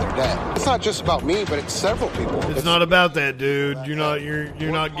doesn't pay their debt. It's not just about me, but it's several people. It's not about that, dude. You're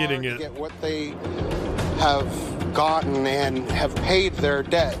not getting it. Get what they have gotten and have paid their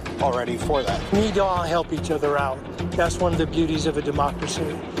debt already for that. We need to all help each other out. That's one of the beauties of a democracy,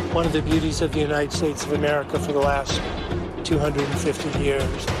 one of the beauties of the United States of America for the last 250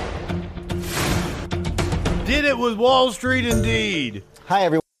 years. Did it with Wall Street, indeed. Hi,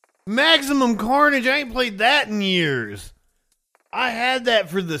 everyone. Maximum Carnage. I ain't played that in years. I had that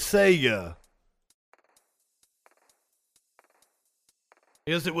for the Sega.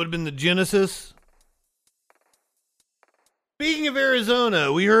 I guess it would have been the Genesis. Speaking of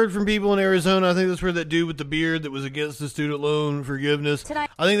Arizona, we heard from people in Arizona. I think that's where that dude with the beard that was against the student loan forgiveness.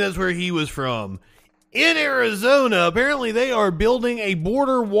 I think that's where he was from. In Arizona, apparently they are building a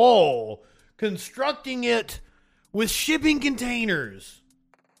border wall, constructing it with shipping containers.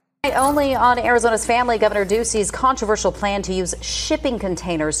 Only on Arizona's family, Governor Ducey's controversial plan to use shipping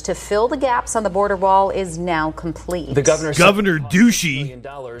containers to fill the gaps on the border wall is now complete. The Governor Ducey. $1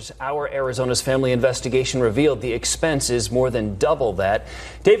 million. Our Arizona's family investigation revealed the expense is more than double that.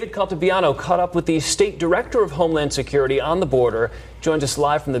 David Caltabiano caught up with the state director of Homeland Security on the border. Joins us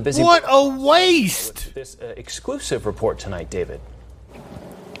live from the busy. What a waste! This exclusive report tonight, David.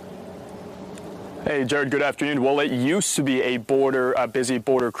 Hey, Jared, good afternoon. Well, it used to be a busy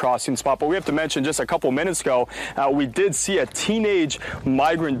border crossing spot, but we have to mention just a couple minutes ago, we did see a teenage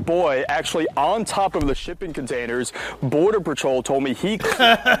migrant boy actually on top of the shipping containers. Border Patrol told me he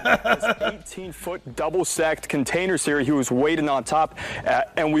climbed this 18-foot double-stacked containers here. He was waiting on top,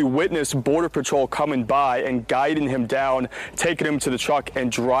 and we witnessed Border Patrol coming by and guiding him down, taking him to the truck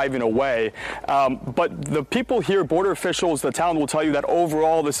and driving away. But the people here, border officials, the town will tell you that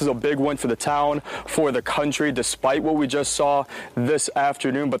overall this is a big win for the town, for the country, despite what we just saw this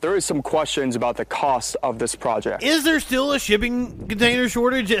afternoon. But there is some questions about the cost of this project. Is there still a shipping container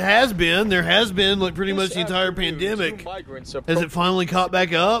shortage? It has been. There has been like pretty much the entire pandemic. Has it finally caught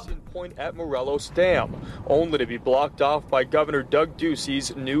back up? Point at Morelos Dam, only to be blocked off by Governor Doug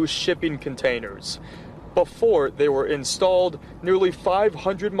Ducey's new shipping containers. Before they were installed, nearly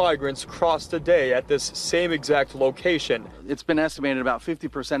 500 migrants crossed a day at this same exact location. It's been estimated about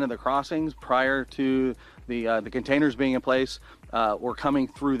 50% of the crossings prior to the containers being in place were coming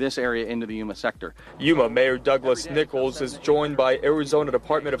through this area into the Yuma sector. Yuma Mayor Douglas Nichols is joined by Arizona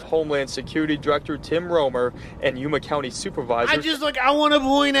Department of Homeland Security Director Tim Romer and Yuma County Supervisor. I want to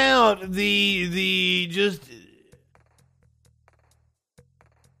point out the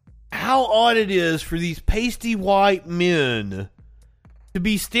how odd it is for these pasty white men to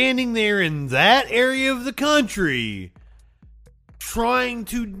be standing there in that area of the country trying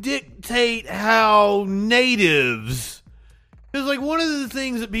to dictate how natives... Because, like, one of the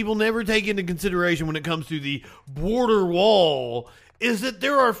things that people never take into consideration when it comes to the border wall is that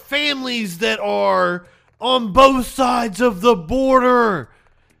there are families that are on both sides of the border.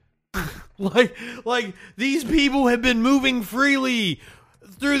 like these people have been moving freely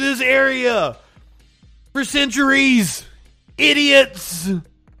through this area for centuries. Idiots.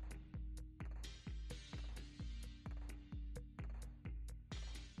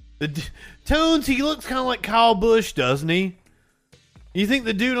 Tones, he looks kind of like Kyle Busch, doesn't he? You think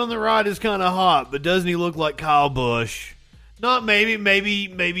the dude on the right is kind of hot, but doesn't he look like Kyle Busch? Not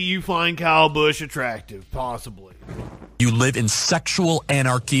maybe you find Kyle Busch attractive, possibly. You live in sexual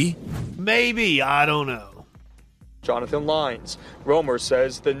anarchy? Maybe, I don't know. Jonathan Lines. Romer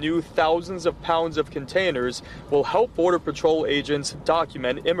says the new thousands of pounds of containers will help Border Patrol agents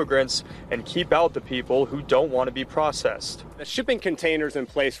document immigrants and keep out the people who don't want to be processed. The shipping containers in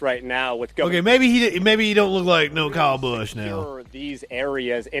place right now with government. Okay, maybe he don't look like no Kyle Busch now. These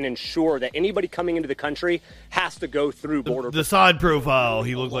areas and ensure that anybody coming into the country has to go through Border The side profile,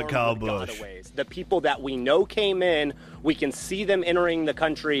 he looked like Kyle Busch. The people that we know came in, we can see them entering the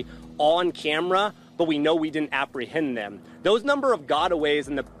country on camera, but we know we didn't apprehend them. Those number of gotaways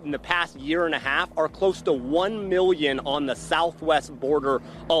in the past year and a half are close to 1 million on the southwest border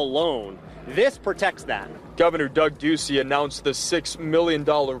alone. This protects that. Governor Doug Ducey announced the $6 million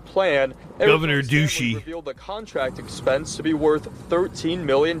plan. Governor Ducey revealed the contract expense to be worth $13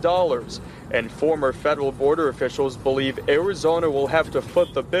 million. And former federal border officials believe Arizona will have to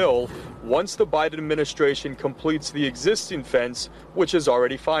foot the bill once the Biden administration completes the existing fence, which is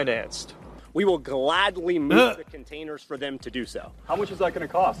already financed. We will gladly move the containers for them to do so. How much is that going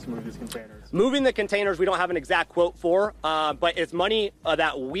to cost to move these containers? Moving the containers, we don't have an exact quote for, but it's money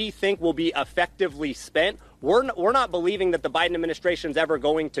that we think will be effectively spent. We're not believing that the Biden administration is ever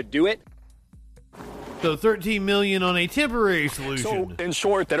going to do it. So $13 million on a temporary solution. So, in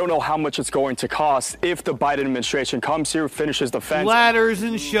short, they don't know how much it's going to cost if the Biden administration comes here, finishes the fence. Ladders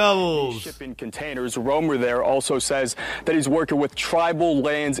and shovels. Shipping containers. Romer there also says that he's working with tribal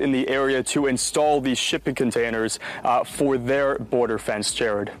lands in the area to install these shipping containers for their border fence,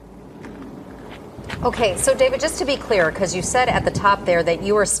 Jared. Okay, so David, just to be clear, because you said at the top there that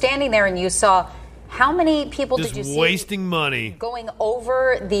you were standing there and you saw how many people just did you see wasting money going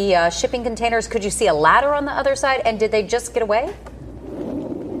over the shipping containers? Could you see a ladder on the other side? And did they just get away?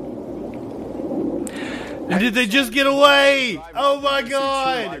 Did they just get away? Oh my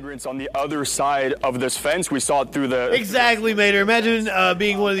God! Migrants on the other side of this fence. We saw it through the exactly, Mater. Imagine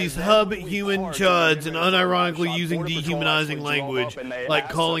being one of these hub human chuds and unironically using dehumanizing language, like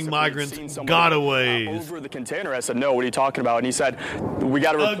calling migrants gotaways. Over the container, I said, "No, what are you talking about?" And he said, "We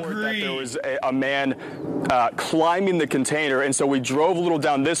got to report that there was a man climbing the container." And so we drove a little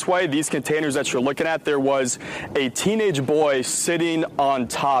down this way. These containers that you're looking at, there was a teenage boy sitting on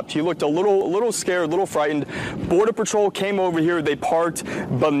top. He looked a little scared, a little frightened. Border Patrol came over here. They parked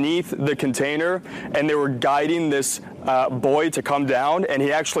beneath the container, and they were guiding this boy to come down, and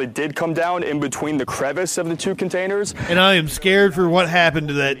he actually did come down in between the crevice of the two containers. And I am scared for what happened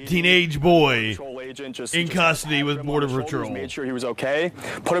to that teenage boy in custody with Border Patrol. Made sure he was okay,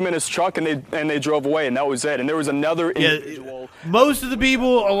 put him in his truck, and they drove away, and that was it. And there was another individual. Most of the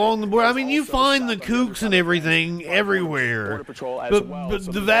people along the border, I mean, you find the kooks and everything everywhere, but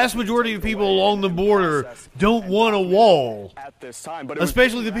the vast majority of people along the border don't want a wall, at this time, but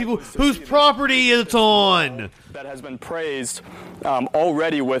especially the people whose property it's on. That has been praised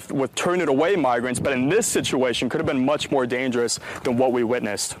already with turn it away migrants, but in this situation could have been much more dangerous than what we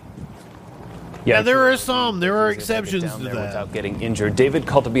witnessed. Yeah, there are exceptions to that. Without getting injured. David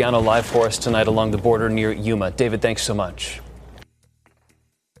Caltabiano live for us tonight along the border near Yuma. David, thanks so much.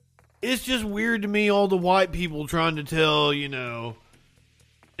 It's just weird to me, all the white people trying to tell,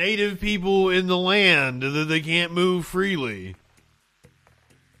 native people in the land that they can't move freely.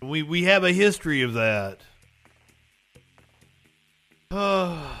 We have a history of that.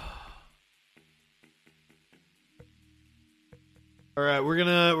 All right, we're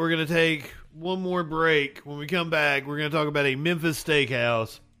gonna take one more break. When we come back, we're gonna talk about a Memphis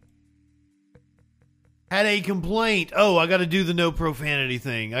steakhouse had a complaint. Oh, I got to do the no profanity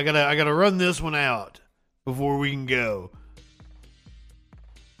thing. I gotta run this one out before we can go.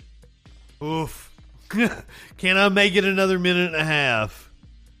 Oof. Can I make it another minute and a half?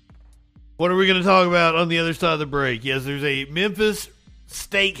 What are we going to talk about on the other side of the break? Yes, there's a Memphis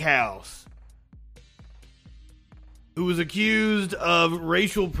steakhouse who was accused of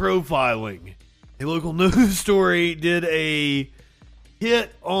racial profiling. A local news story did a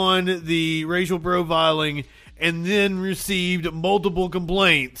hit on the racial profiling and then received multiple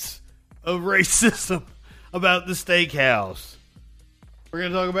complaints of racism about the steakhouse. We're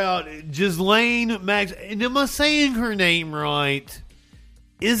going to talk about Ghislaine Max. And am I saying her name right?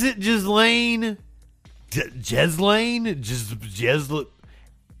 Is it Ghislaine? Ghislaine?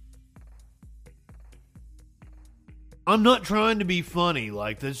 I'm not trying to be funny.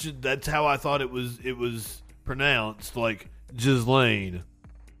 Like that's how I thought it was pronounced. Like Ghislaine.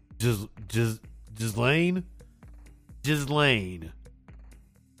 Ghislaine? Ghislaine.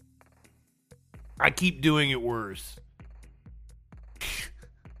 I keep doing it worse.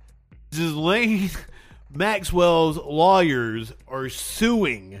 Ghislaine Maxwell's lawyers are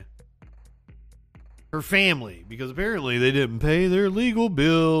suing her family because apparently they didn't pay their legal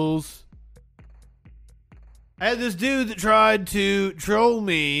bills. I had this dude that tried to troll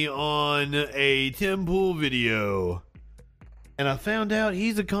me on a Tim Pool video, and I found out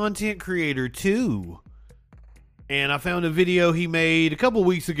he's a content creator too. And I found a video he made a couple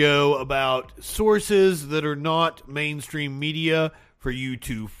weeks ago about sources that are not mainstream media for you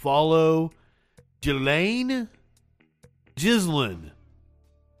to follow. Ghislaine? Ghislaine.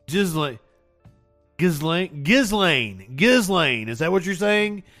 Is that what you're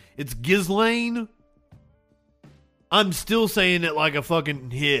saying? It's Ghislaine? I'm still saying it like a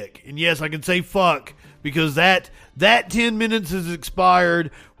fucking hick. And yes, I can say fuck because that 10 minutes has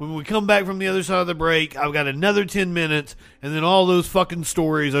expired. When we come back from the other side of the break, I've got another 10 minutes and then all those fucking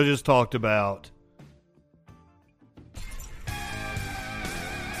stories I just talked about.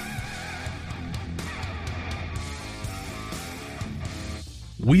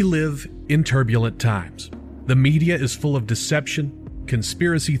 We live in turbulent times. The media is full of deception,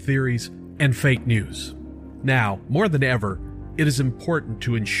 conspiracy theories, and fake news. Now, more than ever, it is important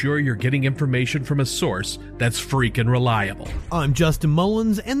to ensure you're getting information from a source that's freaking reliable. I'm Justin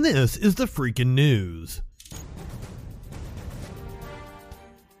Mullins, and this is the freaking news.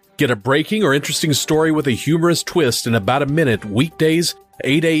 Get a breaking or interesting story with a humorous twist in about a minute weekdays,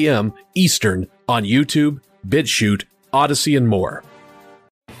 8 a.m. Eastern on YouTube, BitChute, Odyssey, and more.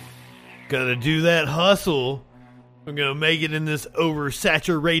 Gotta do that hustle. I'm gonna make it in this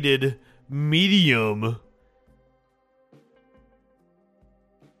oversaturated medium.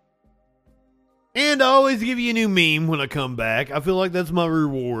 And I always give you a new meme when I come back. I feel like that's my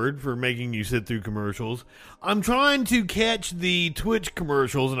reward for making you sit through commercials. I'm trying to catch the Twitch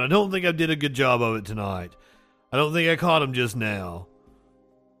commercials, and I don't think I did a good job of it tonight. I don't think I caught them just now.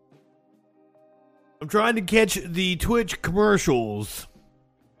 I'm trying to catch the Twitch commercials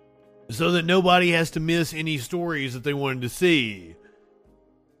so that nobody has to miss any stories that they wanted to see.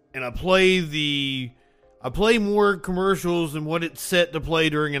 And I play more commercials than what it's set to play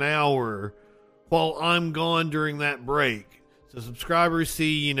during an hour while I'm gone during that break. So subscribers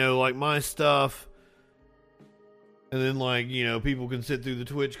see, like my stuff. And then people can sit through the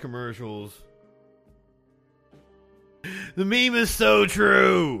Twitch commercials. The meme is so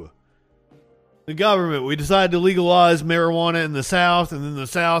true. The government, we decided to legalize marijuana in the South, and then the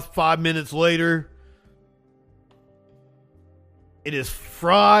South, 5 minutes later, it is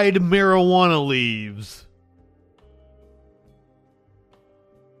fried marijuana leaves.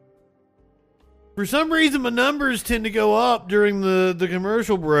 For some reason, my numbers tend to go up during the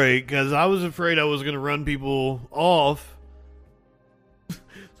commercial break, because I was afraid I was going to run people off.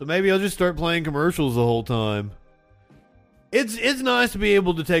 So maybe I'll just start playing commercials the whole time. It's nice to be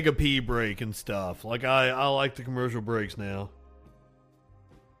able to take a pee break and stuff. Like, I like the commercial breaks now.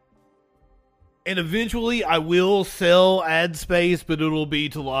 And eventually I will sell ad space, but it'll be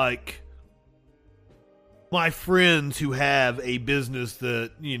to, my friends who have a business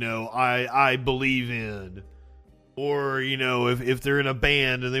that, I believe in. Or, if they're in a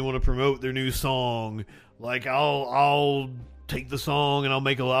band and they want to promote their new song, I'll take the song and I'll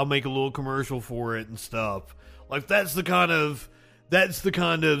make a little commercial for it and stuff. That's the kind of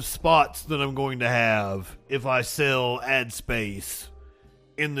spots that I'm going to have if I sell ad space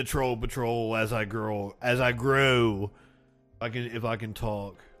in the Troll Patrol as I grow. If I can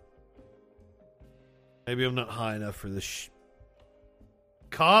talk. Maybe I'm not high enough for this.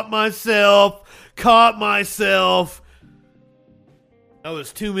 Caught myself. I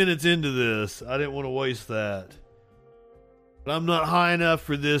was 2 minutes into this. I didn't want to waste that. But I'm not high enough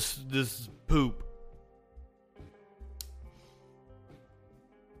for this poop.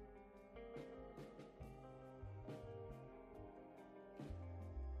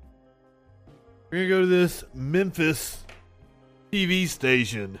 We're going to go to this Memphis TV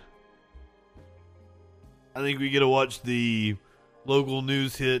station. I think we get to watch the local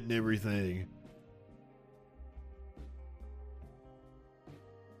news hit and everything.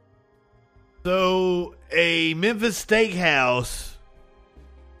 So, a Memphis steakhouse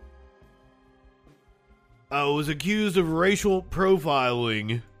was accused of racial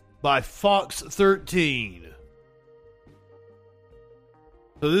profiling by Fox 13.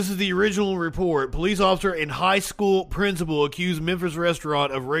 So this is the original report. Police officer and high school principal accused Memphis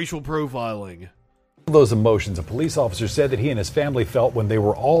restaurant of racial profiling. Those emotions a police officer said that he and his family felt when they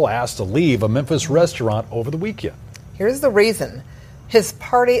were all asked to leave a Memphis restaurant over the weekend. Here's the reason. His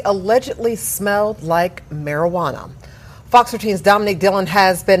party allegedly smelled like marijuana. Fox 13's Dominic Dillon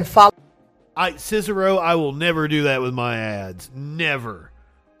has been following. Cicero, I will never do that with my ads. Never.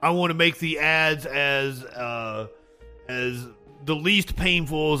 I want to make the ads as the least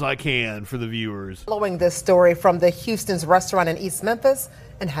painful as I can for the viewers. Following this story from the Houston's restaurant in East Memphis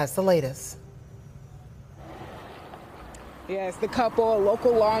and has the latest. Yes, the couple, a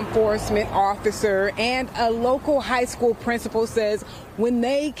local law enforcement officer and a local high school principal says when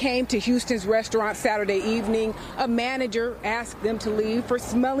they came to Houston's restaurant Saturday evening, a manager asked them to leave for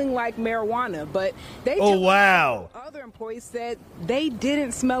smelling like marijuana. But they other employees said they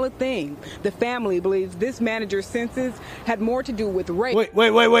didn't smell a thing. The family believes this manager's senses had more to do with race. Wait.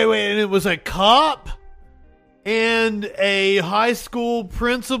 And it was a cop and a high school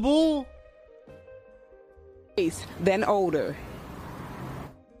principal? Than older.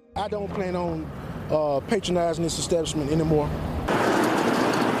 I don't plan on patronizing this establishment anymore.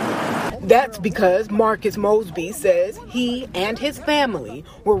 That's because Marcus Mosby says he and his family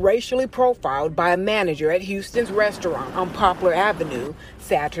were racially profiled by a manager at Houston's restaurant on Poplar Avenue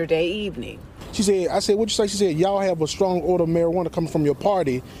Saturday evening. I said, what'd you say? She said, y'all have a strong odor of marijuana coming from your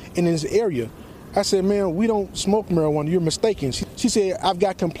party in this area. I said, man, we don't smoke marijuana. You're mistaken. She said, I've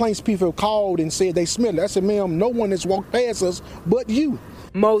got complaints. People called and said they smell it. I said, ma'am, no one has walked past us but you.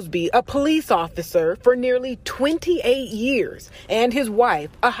 Mosby, a police officer for nearly 28 years, and his wife,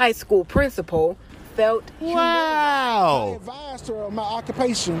 a high school principal, felt I advised her of my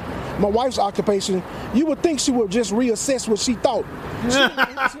occupation, my wife's occupation. You would think she would just reassess what she thought.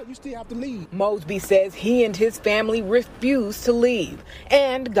 You still have to leave. Mosby says he and his family refused to leave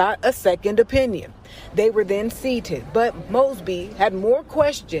and got a second opinion. They were then seated, but Mosby had more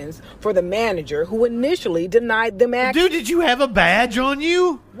questions for the manager, who initially denied them access. Dude, did you have a badge on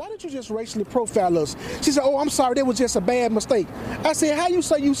you? Why did you just racially profile us? She said, oh, I'm sorry, that was just a bad mistake. I said, how you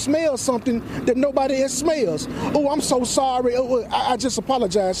say you smell something that nobody else smells? Oh, I'm so sorry. Oh, I just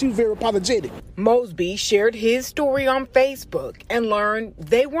apologize. She was very apologetic. Mosby shared his story on Facebook and learned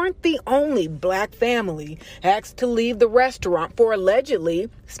they weren't the only black family asked to leave the restaurant for allegedly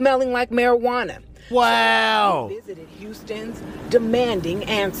smelling like marijuana. Wow. He visited Houston's, demanding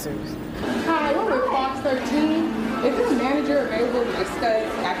answers. Hi, we're with Fox 13. Is this manager available to discuss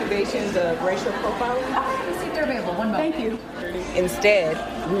accusations of racial profiling? Let me see if they're available. One moment. Thank you. Instead,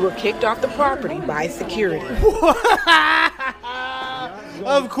 we were kicked off the property by security.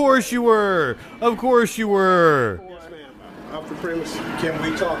 Of course you were. Of course you were. Off the premise. Can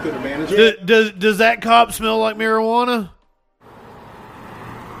we talk to the manager? Does that cop smell like marijuana?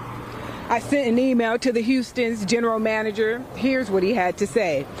 I sent an email to the Houston's general manager. Here's what he had to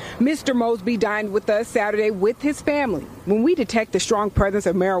say. Mr. Mosby dined with us Saturday with his family. When we detect the strong presence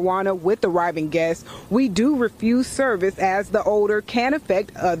of marijuana with arriving guests, we do refuse service as the odor can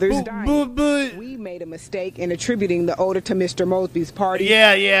affect others dining. We made a mistake in attributing the odor to Mr. Mosby's party.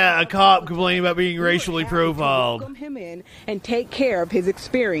 Yeah, a cop complaining about being racially profiled. Welcome him in and take care of his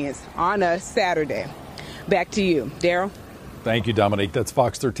experience on us Saturday. Back to you, Daryl. Thank you, Dominique. That's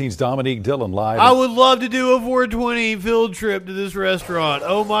Fox 13's Dominique Dillon live. I would love to do a 420 field trip to this restaurant.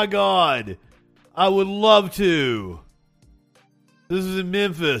 Oh, my God. I would love to. This is in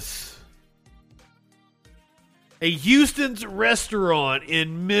Memphis. A Houston's restaurant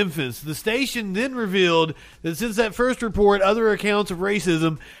in Memphis. The station then revealed that since that first report, other accounts of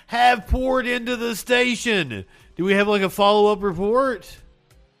racism have poured into the station. Do we have like a follow-up report?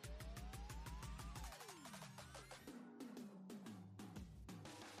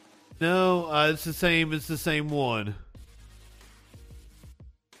 No, it's the same. It's the same one.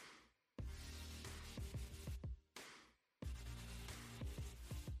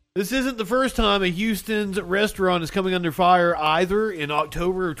 This isn't the first time a Houston's restaurant is coming under fire either. In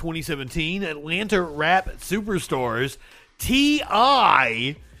October of 2017, Atlanta rap superstars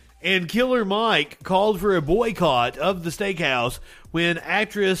T.I. and Killer Mike called for a boycott of the steakhouse when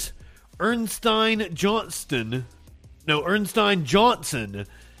actress Ernestine Johnson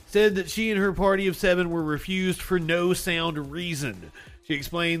said that she and her party of 7 were refused for no sound reason. She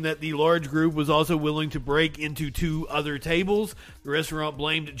explained that the large group was also willing to break into 2 other tables. The restaurant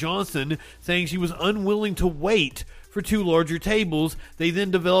blamed Johnson, saying she was unwilling to wait for 2 larger tables. They then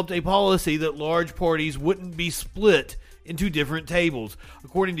developed a policy that large parties wouldn't be split into different tables.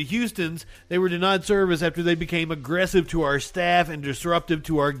 According to Houston's, they were denied service after they became aggressive to our staff and disruptive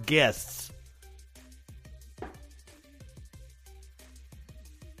to our guests.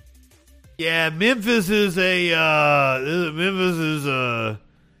 Yeah, Memphis is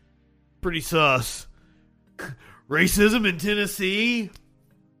pretty sus. Racism in Tennessee?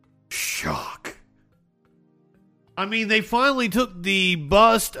 Shock. I mean, they finally took the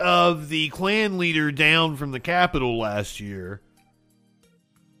bust of the Klan leader down from the Capitol last year.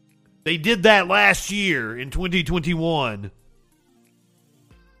 They did that last year in 2021.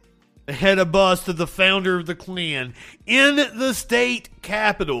 They had a bust of the founder of the Klan in the state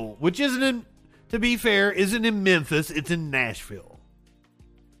capitol, which isn't in, to be fair, isn't in Memphis, it's in Nashville.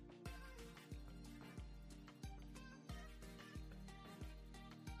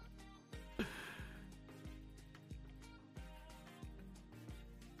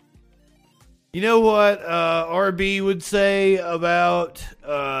 You know what RB would say about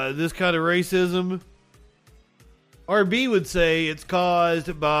this kind of racism? RB would say it's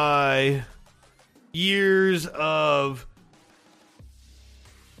caused by years of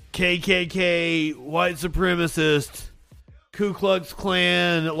KKK, white supremacist, Ku Klux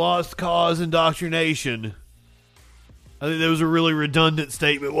Klan, lost cause indoctrination. I think that was a really redundant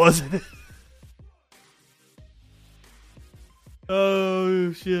statement, wasn't it?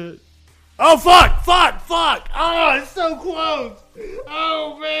 Oh, shit. Oh, fuck! Oh, it's so close!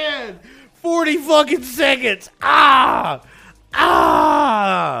 Oh, man! 40 fucking seconds! Ah!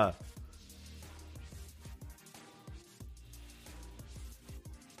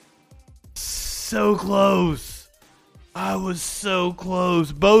 So close. I was so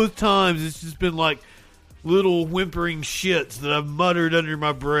close. Both times it's just been like little whimpering shits that I've muttered under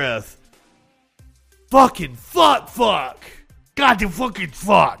my breath. Fucking fuck. Goddamn fucking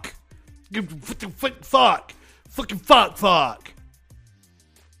fuck. Fuck. Fucking fuck.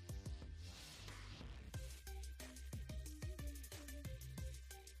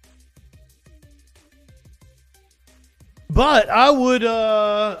 But I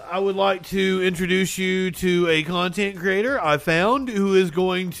would like to introduce you to a content creator I found who is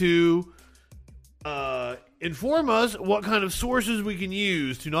going to inform us what kind of sources we can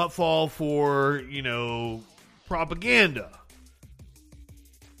use to not fall for, propaganda.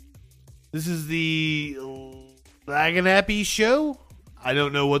 This is the Laganappy Show. I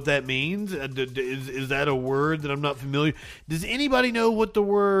don't know what that means. Is that a word that I'm not familiar? Does anybody know what the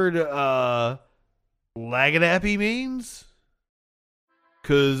word Laganappy means?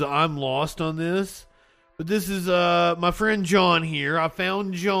 Because I'm lost on this. But this is my friend John here. I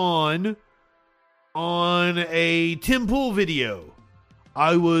found John on a Tim Pool video.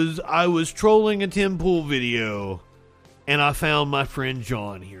 I was trolling a Tim Pool video, and I found my friend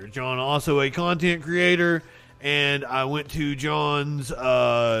John here. John, also a content creator, and I went to John's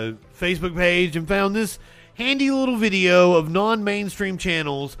Facebook page and found this handy little video of non-mainstream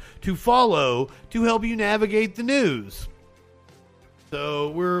channels to follow to help you navigate the news.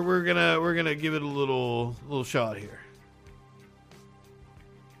 So we're gonna give it a little shot here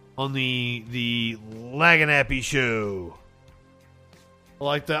on the Laganappy Show. I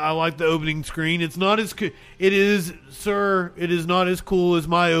like the opening screen. It's not as it is not as cool as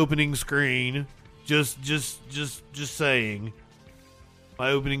my opening screen. Just saying.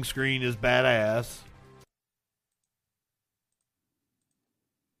 My opening screen is badass.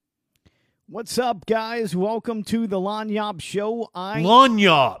 What's up, guys? Welcome to the Lagniappe Show.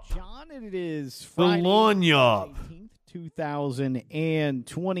 Lagniappe. John, and it is Friday, the Lagniappe. 18th,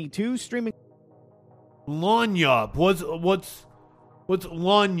 2022. Streaming. Lagniappe. What's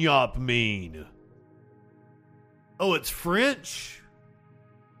Lagniappe mean? Oh, it's French?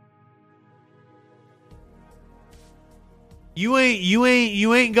 You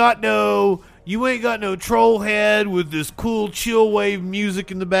ain't got no troll head with this cool chill wave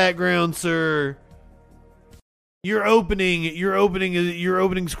music in the background, sir. Your opening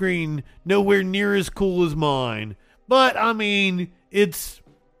screen nowhere near as cool as mine. But I mean, it's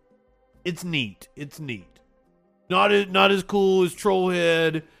neat. It's neat. Not as cool as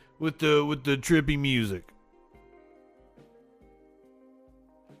Trollhead with the trippy music.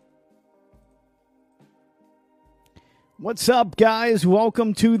 What's up, guys?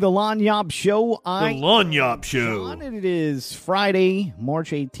 Welcome to the Lagniappe Show. The Lagniappe Show. John, and it is Friday, March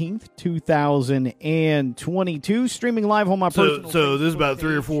 18th, 2022. Streaming live on my personal So this is about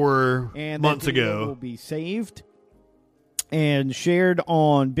 3 or 4 and months that video ago. Will be saved and shared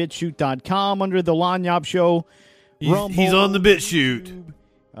on BitChute.com under the Lagniappe Show. He's on the BitChute.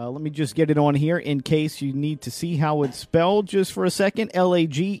 Let me just get it on here in case you need to see how it's spelled just for a second.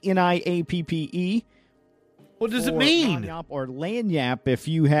 Lagniappe. What does it mean? Lagniappe or Lagniappe if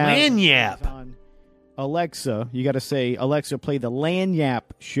you have Lagniappe on Alexa. You got to say, Alexa, play the Lagniappe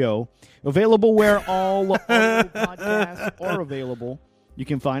Show. Available where all podcasts are available. You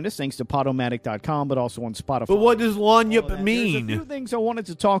can find us thanks to Podomatic.com, but also on Spotify. But what does Lagniappe mean? There's a few things I wanted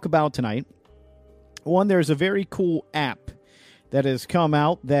to talk about tonight. One, there's a very cool app that has come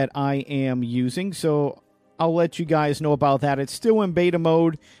out that I am using, so I'll let you guys know about that. It's still in beta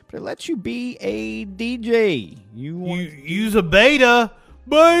mode, but it lets you be a DJ. You use a beta?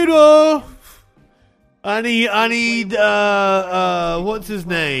 Beta! I need what's his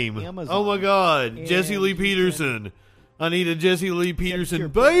name? Amazon. Oh my god, Jesse Lee Peterson. I need a Jesse Lee Peterson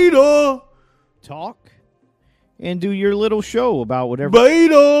beta! Talk and do your little show about whatever.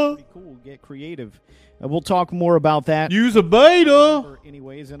 Beta! Pretty cool. Get creative. We'll talk more about that. Use a beta!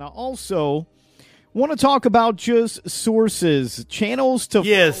 Anyways, and I also want to talk about just sources, channels to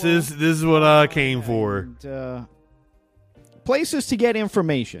Yes, follow, this is what I came for. And, places to get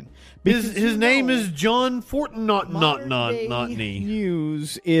information. His name is John Fortnotney.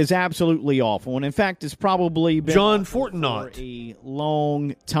 News is absolutely awful, and in fact, it's probably been John for Fortnot a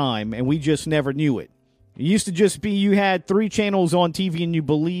long time, and we just never knew it. It used to just be you had 3 channels on TV and you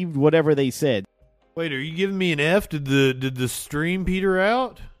believed whatever they said. Wait, are you giving me an F? Did the stream peter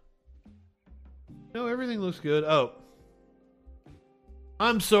out? No, everything looks good. Oh.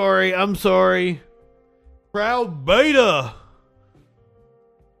 I'm sorry. Proud beta.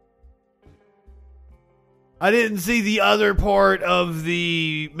 I didn't see the other part of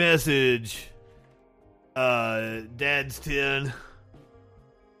the message. Dad's 10.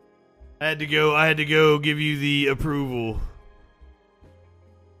 I had to go give you the approval.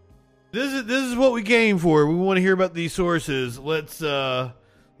 This is what we came for. We want to hear about these sources. Let's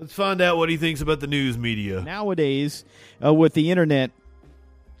find out what he thinks about the news media. Nowadays, with the internet,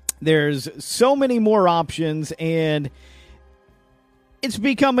 There's so many more options, and it's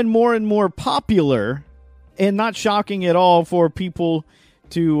becoming more and more popular, and not shocking at all for people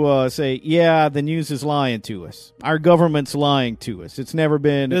to say, yeah, the news is lying to us. Our government's lying to us. It's never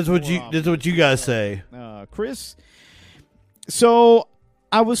been... That's what you guys say. Chris? So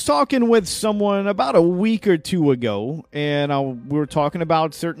I was talking with someone about a week or two ago, and we were talking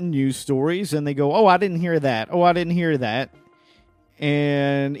about certain news stories, and they go, oh, I didn't hear that. Oh, I didn't hear that.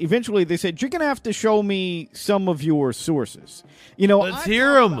 And eventually they said, you're going to have to show me some of your sources. Let's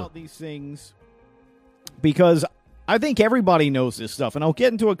hear them. About these things because I think everybody knows this stuff, and I'll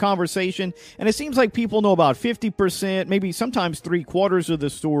get into a conversation, and it seems like people know about 50%, maybe sometimes 3/4 of the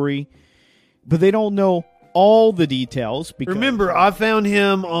story, but they don't know all the details. Because remember, I found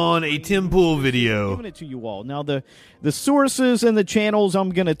him on a Tim Pool video. I'm giving it to you all. Now, the sources and the channels I'm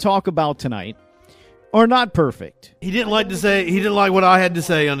going to talk about tonight are not perfect. He didn't like what I had to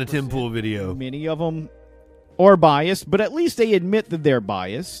say on the Tim Pool video. Many of them are biased, but at least they admit that they're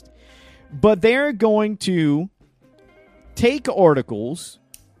biased. But they're going to take articles,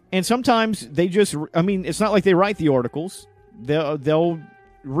 and sometimes they just, it's not like they write the articles. They'll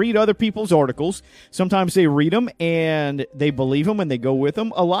read other people's articles. Sometimes they read them and they believe them and they go with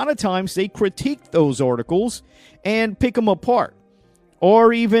them. A lot of times they critique those articles and pick them apart.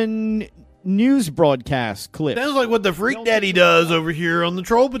 Or even news broadcast clips. Sounds like what the Freak Daddy does over here on the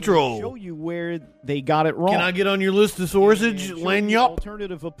Troll Patrol. Show you where they got it wrong. Can I get on your list of sources, Lanyop?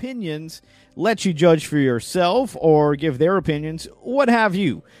 Alternative opinions, let you judge for yourself or give their opinions, what have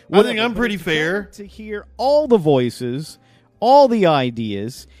you. I think I'm pretty fair. To hear all the voices, all the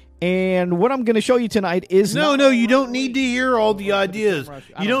ideas, and what I'm going to show you tonight is... No, you don't need to hear all the ideas.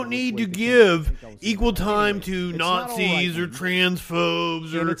 You don't need to give equal time to Nazis or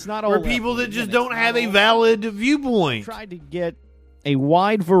transphobes or people that just don't have a valid viewpoint. I tried to get a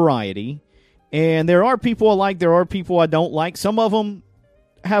wide variety, and there are people I like, there are people I don't like. Some of them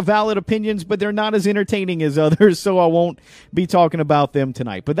have valid opinions, but they're not as entertaining as others, so I won't be talking about them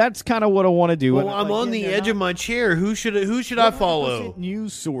tonight. But that's kind of what I want to do. Well, I'm on the edge of my chair. Who should I follow?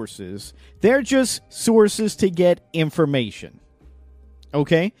 News sources. They're just sources to get information.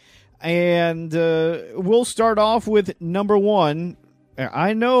 Okay? And we'll start off with number one.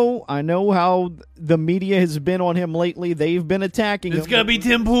 I know how the media has been on him lately. They've been attacking him. It's going to be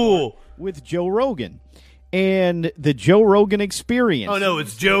Tim Pool. With Joe Rogan. And the Joe Rogan Experience. Oh, no,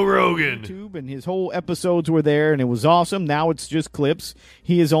 it's Joe Rogan. YouTube, and his whole episodes were there, and it was awesome. Now it's just clips.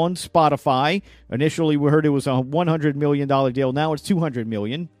 He is on Spotify. Initially, we heard it was a $100 million deal. Now it's $200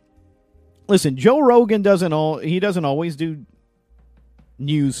 million. Listen, Joe Rogan doesn't always do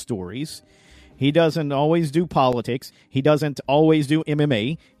news stories. He doesn't always do politics. He doesn't always do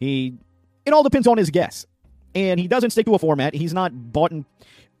MMA. It all depends on his guests. And he doesn't stick to a format. He's not bought in.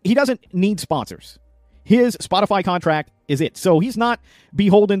 He doesn't need sponsors. His Spotify contract is it. So he's not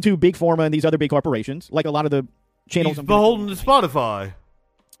beholden to Big Pharma and these other big corporations, like a lot of the channels. He's beholden to Spotify.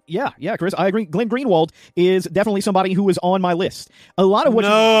 Yeah, Chris, I agree. Glenn Greenwald is definitely somebody who is on my list. A lot of what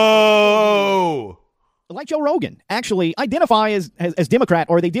like Joe Rogan, actually identify as Democrat,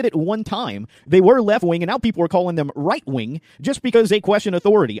 or they did it one time. They were left-wing, and now people are calling them right-wing just because they question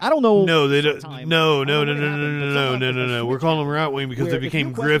authority. I don't know. No, they don't. No. We're calling them right-wing because they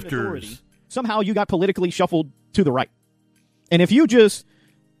became grifters. Somehow you got politically shuffled to the right. And if you just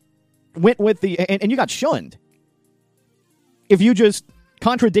went with and you got shunned, if you just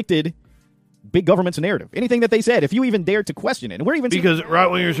contradicted big government's narrative, anything that they said, if you even dared to question it, and we're even because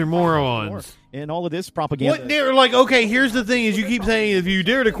right-wingers are morons. And all of this propaganda. Okay, here's the thing is you keep saying if you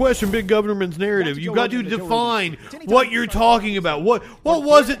dare to question big government's narrative, you've got to define what you're talking about. What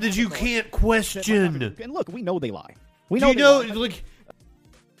was it that you can't question? And look, we know they lie.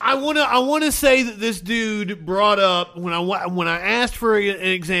 I want to say that this dude brought up when I asked for an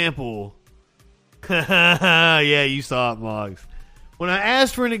example. Yeah, you saw it, Moggs. When I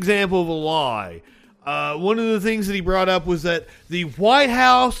asked for an example of a lie, one of the things that he brought up was that the White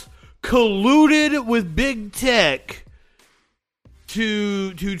House colluded with big tech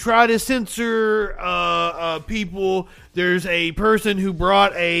to try to censor people. There's a person who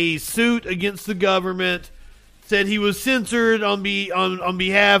brought a suit against the government. Said he was censored on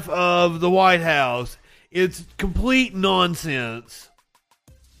behalf of the White House. It's complete nonsense.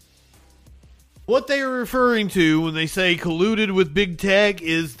 What they are referring to when they say colluded with big tech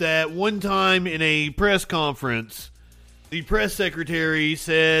is that one time in a press conference, the press secretary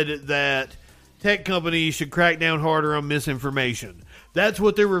said that tech companies should crack down harder on misinformation. That's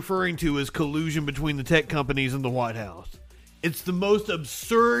what they're referring to as collusion between the tech companies and the White House. It's the most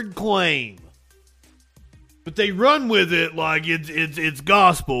absurd claim. But they run with it like it's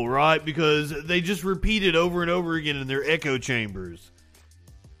gospel, right? Because they just repeat it over and over again in their echo chambers.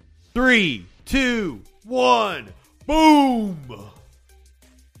 3, 2, 1, boom!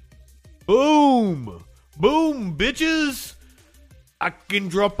 Boom! Boom, bitches! I can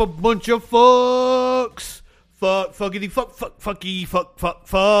drop a bunch of fucks. Fuck, fuckity, fuck, fuck, fucky, fuck, fuck,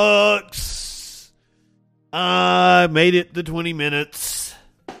 fucks. I made it to 20 minutes.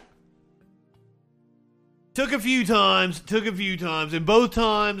 Took a few times, and both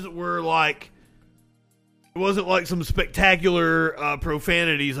times were like, it wasn't like some spectacular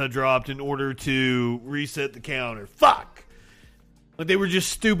profanities I dropped in order to reset the counter. Fuck! Like they were just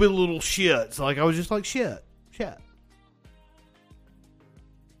stupid little shits. Like I was just like, shit.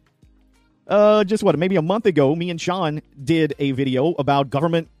 Maybe a month ago, me and Sean did a video about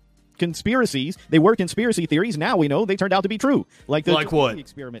government conspiracies. They were conspiracy theories. Now we know they turned out to be true. Like the what?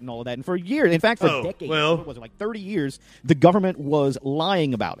 Experiment and all of that. And for years, in fact, for decades, well, was it like 30 years, the government was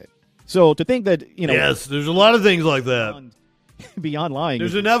lying about it. So to think that, yes, there's a lot of things like that. Beyond lying.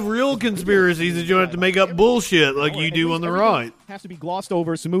 There's enough real conspiracies that you don't have to make up bullshit like you do on the right. Has to be glossed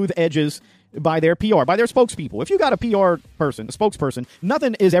over, smooth edges by their PR, by their spokespeople. If you got a PR person, a spokesperson,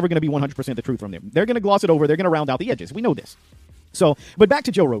 nothing is ever going to be 100% the truth from them. They're going to gloss it over. They're going to round out the edges. We know this. So, but back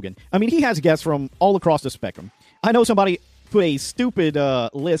to Joe Rogan. I mean, he has guests from all across the spectrum. I know somebody put a stupid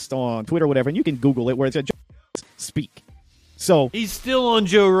list on Twitter or whatever, and you can Google it, where it said, speak. So he's still on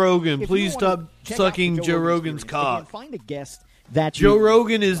Joe Rogan. Please stop sucking Joe Rogan's cock. Find a guest that Joe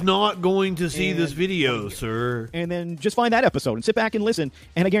Rogan is not going to see this video, sir. And then just find that episode and sit back and listen.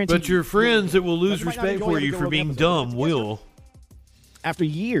 And I guarantee But your friends that will lose respect for you for being dumb will. After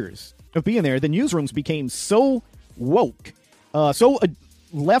years of being there, the newsrooms became so woke,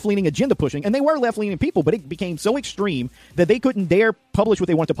 left-leaning agenda pushing, and they were left-leaning people, but it became so extreme that they couldn't dare publish what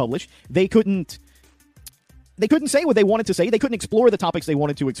they wanted to publish. They couldn't say what they wanted to say. They couldn't explore the topics they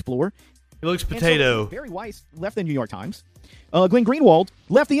wanted to explore. He looks potato. So Barry Weiss left the New York Times. Glenn Greenwald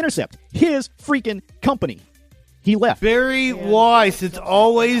left The Intercept. His freaking company. He left. Barry Weiss. It's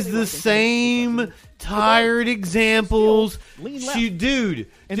always the same tired examples.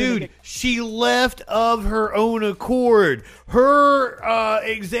 She left of her own accord. Her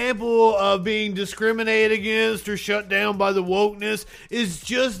example of being discriminated against or shut down by the wokeness is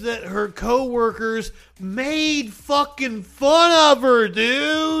just that her coworkers made fucking fun of her,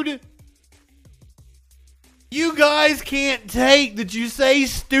 dude. You guys can't take that you say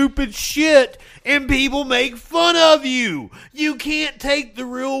stupid shit and people make fun of you. You can't take the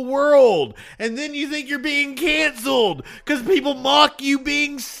real world. And then you think you're being canceled because people mock you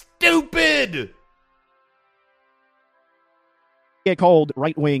being stupid. Get called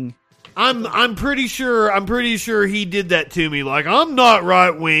right-wing. I'm pretty sure he did that to me. Like, I'm not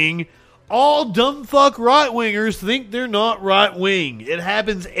right-wing. All dumb fuck right-wingers think they're not right-wing. It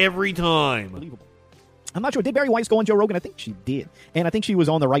happens every time. Unbelievable. I'm not sure. Did Barry Weiss go on Joe Rogan? I think she did. And I think she was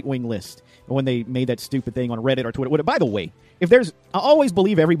on the right-wing list when they made that stupid thing on Reddit or Twitter. By the way, I always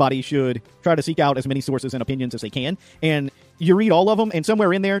believe everybody should try to seek out as many sources and opinions as they can. And you read all of them, and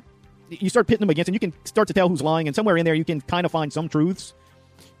somewhere in there, you start pitting them against, and you can start to tell who's lying. And somewhere in there, you can kind of find some truths.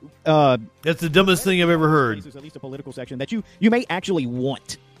 That's the dumbest thing I've ever heard. At least a political section that you may actually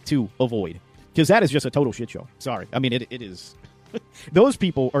want to avoid. Because that is just a total shit show. Sorry. I mean, it is. Those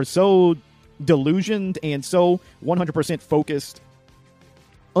people are so delusioned and so 100% focused,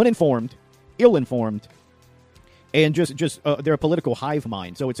 uninformed, ill-informed, and just they're a political hive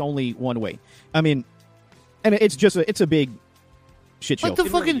mind. So it's only one way. I mean, and it's a big shit show. What the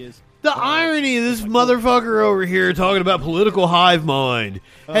fucking the irony of this motherfucker over here talking about political hive mind?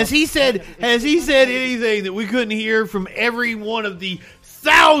 Has he said anything that we couldn't hear from every one of the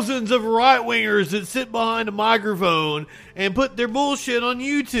thousands of right-wingers that sit behind a microphone and put their bullshit on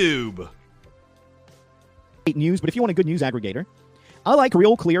YouTube? News, but if you want a good news aggregator, I like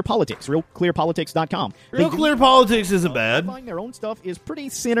Real Clear Politics, realclearpolitics.com. Real Clear Politics isn't bad. Their own stuff is pretty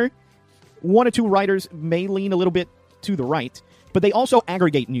center. One or two writers may lean a little bit to the right, but they also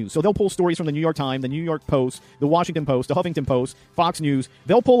aggregate news. So they'll pull stories from the New York Times, the New York Post, the Washington Post, the Huffington Post, Fox News.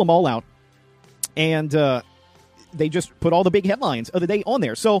 They'll pull them all out, and they just put all the big headlines of the day on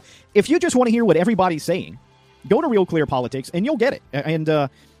there. So if you just want to hear what everybody's saying, go to Real Clear Politics, and you'll get it. And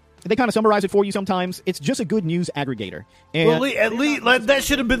they kind of summarize it for you sometimes. It's just a good news aggregator. And well, at least that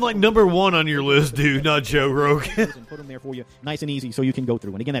should have been like number one on your list, dude, not Joe Rogan. Put them there for you, nice and easy, so you can go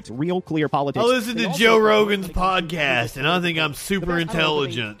through. And again, that's Real Clear Politics. I listen to Joe Rogan's podcast, and I think I'm super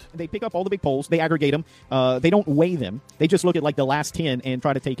intelligent. They pick up all the big polls, they aggregate them. They don't weigh them. They just look at like the last 10 and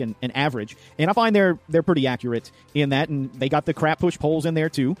try to take an average. And I find they're pretty accurate in that. And they got the crap push polls in there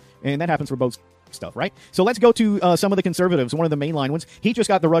too, and that happens for both stuff, right? So let's go to some of the conservatives. One of the mainline ones. He just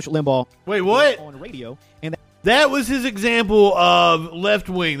got the Rush Limbaugh. Wait, what? On radio, and that was his example of left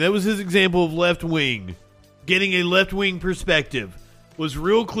wing. That was his example of left wing. Getting a left wing perspective was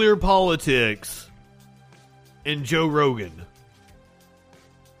Real Clear Politics and Joe Rogan.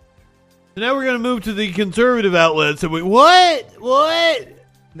 So now we're going to move to the conservative outlets. What?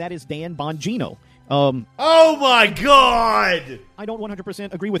 That is Dan Bongino. Oh my God! I don't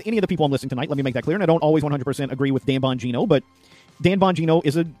 100% agree with any of the people I'm listening tonight. Let me make that clear. And I don't always 100% agree with Dan Bongino, but Dan Bongino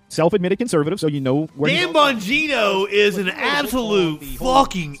is a self-admitted conservative, so you know where Dan Bongino is an absolute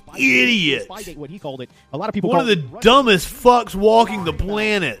fucking idiot. What he called it. A lot of people one of the dumbest fucks walking the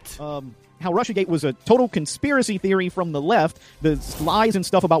planet. How Russiagate was a total conspiracy theory from the left. The lies and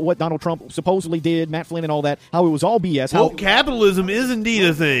stuff about what Donald Trump supposedly did, Matt Flynn and all that, how it was all BS. Well, capitalism is indeed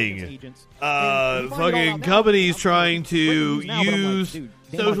a thing. Fucking companies trying to use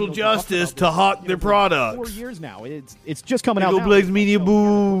social justice to hawk their products. 4 years now. It's just coming out now. Blaze Media,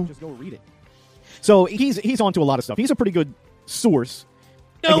 boo. Just go read it. So he's onto a lot of stuff. He's a pretty good source.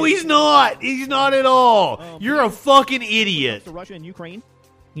 No, he's not. He's not at all. You're a fucking idiot. To Russia and Ukraine.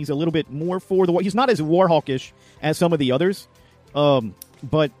 He's a little bit more for the war. He's not as war hawkish as some of the others,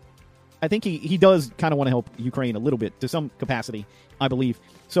 but I think he does kind of want to help Ukraine a little bit to some capacity, I believe.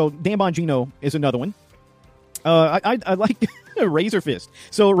 So Dan Bongino is another one. I like Razor Fist.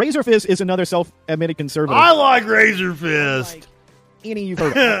 So Razor Fist is another self-admitted conservative. I like Razor Fist. Any you've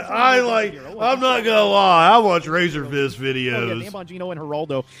heard of. I'm not gonna lie, I watch Razor Fist videos. Oh, yeah, Dan Bongino and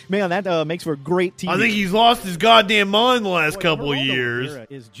Geraldo. Man, that makes for great TV. I think he's lost his goddamn mind the last couple of years.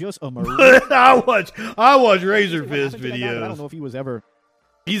 Is just a maroon. I watch Razor Fist videos. I don't know if he was ever.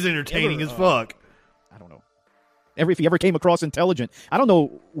 He's entertaining as fuck. I don't know. If he ever came across intelligent. I don't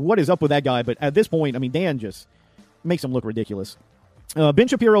know what is up with that guy, but at this point, I mean, Dan just makes him look ridiculous. Ben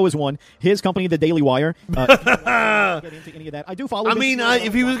Shapiro is one. His company, The Daily Wire. Get into any of that. I do follow. I mean,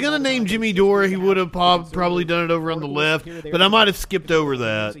 if he was going to name Jimmy Dore, he would have probably done it over on the left, but I might have skipped over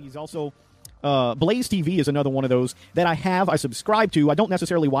that. He's also Blaze TV is another one of those that I subscribe to. I don't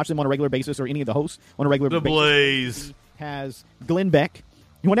necessarily watch them on a regular basis or any of the hosts on a regular basis. The Blaze he has Glenn Beck.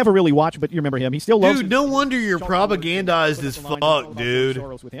 You will never really watch, but you remember him. He still loves. Dude, no wonder you're propagandized as fuck, dude.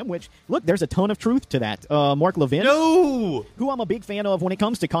 With him, which look, there's a ton of truth to that. Mark Levin, who I'm a big fan of when it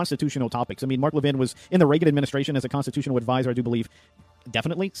comes to constitutional topics. I mean, Mark Levin was in the Reagan administration as a constitutional advisor, I do believe.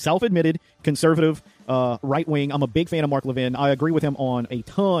 Definitely self-admitted conservative, right wing. I'm a big fan of Mark Levin. I agree with him on a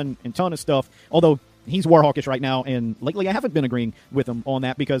ton of stuff. Although he's war hawkish right now, and lately I haven't been agreeing with him on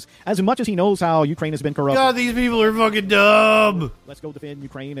that because as much as he knows how Ukraine has been corrupt, God, these people are fucking dumb. Let's go defend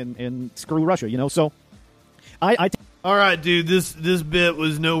Ukraine and screw Russia, you know. So, all right, dude. This bit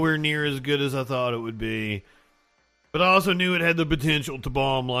was nowhere near as good as I thought it would be, but I also knew it had the potential to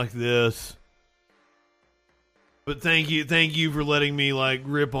bomb like this. But thank you for letting me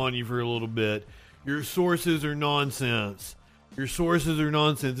rip on you for a little bit. Your sources are nonsense. Your sources are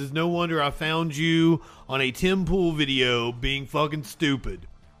nonsense. It's no wonder I found you on a Tim Pool video being fucking stupid.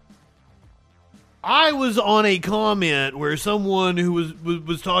 I was on a comment where someone who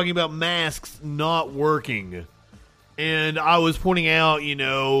was talking about masks not working. And I was pointing out,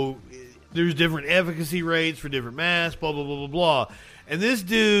 there's different efficacy rates for different masks, blah, blah, blah, blah, blah. And this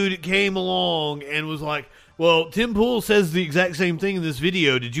dude came along and was like, well, Tim Pool says the exact same thing in this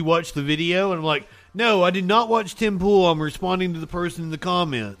video. Did you watch the video? And I'm like, no, I did not watch Tim Pool. I'm responding to the person in the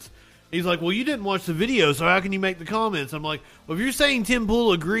comments. He's like, well, you didn't watch the video, so how can you make the comments? I'm like, well, if you're saying Tim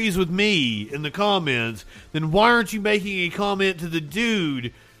Pool agrees with me in the comments, then why aren't you making a comment to the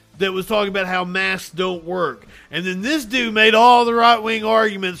dude that was talking about how masks don't work? And then this dude made all the right-wing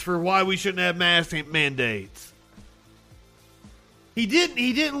arguments for why we shouldn't have mask mandates. He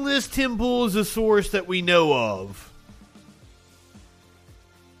didn't list Tim Pool as a source that we know of.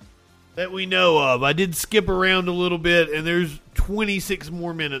 I did skip around a little bit, and there's 26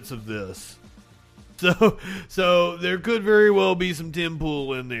 more minutes of this. So there could very well be some Tim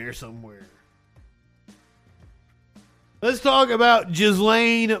Pool in there somewhere. Let's talk about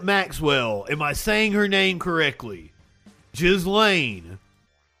Ghislaine Maxwell. Am I saying her name correctly? Ghislaine,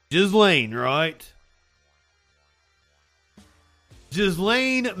 right?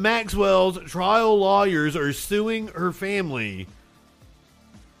 Ghislaine Maxwell's trial lawyers are suing her family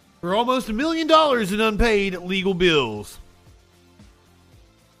for almost $1 million in unpaid legal bills.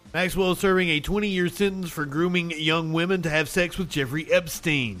 Maxwell is serving a 20-year sentence for grooming young women to have sex with Jeffrey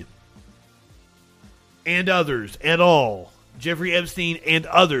Epstein and others et al. Jeffrey Epstein and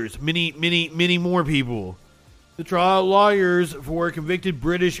others, many more people. The trial lawyers for convicted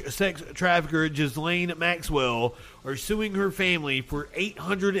British sex trafficker Ghislaine Maxwell are suing her family for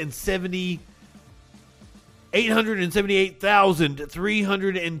 $870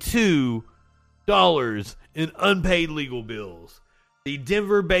 $878,302 in unpaid legal bills. The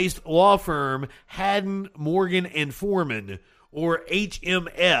Denver-based law firm Haddon, Morgan, and Foreman, or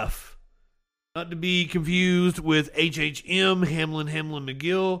HMF, not to be confused with HHM, Hamlin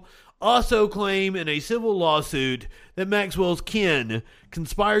McGill, also claim in a civil lawsuit that Maxwell's kin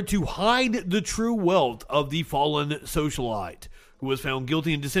conspired to hide the true wealth of the fallen socialite, who was found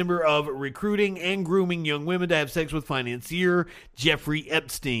guilty in December of recruiting and grooming young women to have sex with financier Jeffrey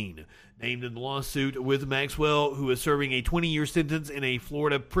Epstein. Named in the lawsuit with Maxwell, who is serving a 20-year sentence in a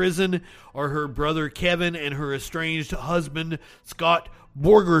Florida prison, are her brother Kevin and her estranged husband Scott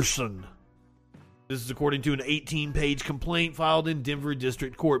Borgerson. This is according to an 18-page complaint filed in Denver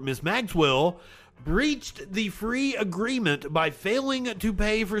District Court. Ms. Maxwell breached the free agreement by failing to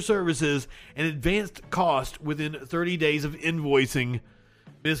pay for services and advanced cost within 30 days of invoicing.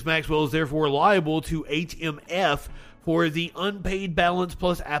 Ms. Maxwell is therefore liable to HMF for the unpaid balance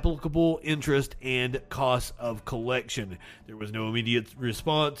plus applicable interest and costs of collection. There was no immediate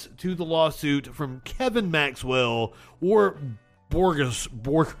response to the lawsuit from Kevin Maxwell or Borgerson.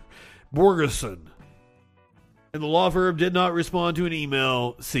 And the law firm did not respond to an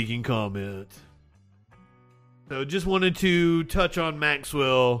email seeking comment. So just wanted to touch on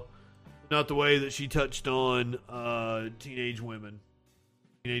Maxwell, not the way that she touched on teenage women.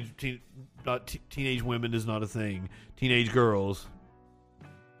 Teenage women is not a thing. Teenage girls.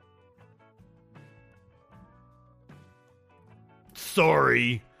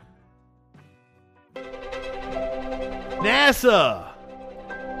 Sorry. NASA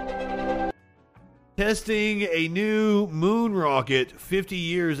testing a new moon rocket 50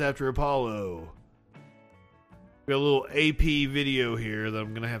 years after Apollo. We got a little AP video here that I'm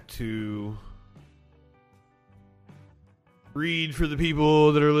going to have to read for the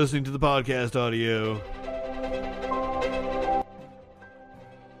people that are listening to the podcast audio.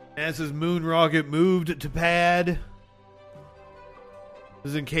 NASA's moon rocket moved to pad.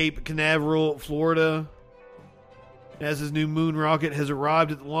 This is in Cape Canaveral, Florida. NASA's new moon rocket has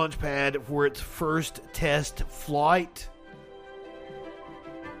arrived at the launch pad for its first test flight.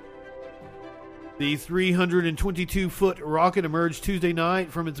 The 322-foot rocket emerged Tuesday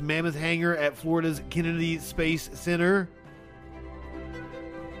night from its mammoth hangar at Florida's Kennedy Space Center.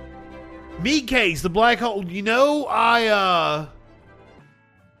 Meat Case, the black hole. You know, I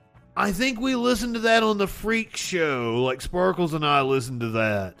think we listened to that on the Freak Show. Like Sparkles and I listened to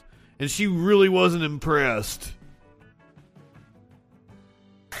that, and she really wasn't impressed.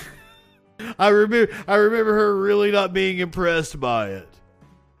 I remember her really not being impressed by it.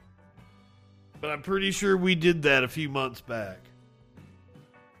 But I'm pretty sure we did that a few months back.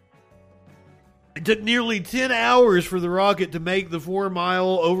 It took nearly 10 hours for the rocket to make the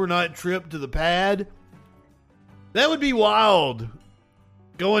 4-mile overnight trip to the pad. That would be wild.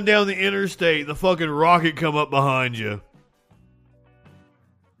 Going down the interstate, the fucking rocket come up behind you.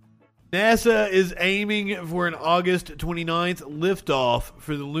 NASA is aiming for an August 29th liftoff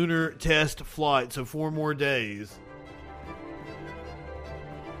for the lunar test flight, so 4 more days.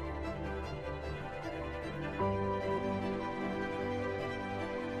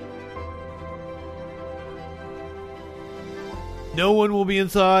 No one will be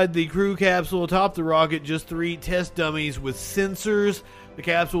inside the crew capsule atop the rocket, just 3 test dummies with sensors. The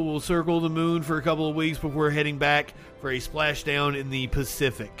capsule will circle the moon for a couple of weeks before heading back for a splashdown in the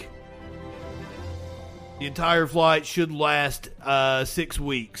Pacific. The entire flight should last 6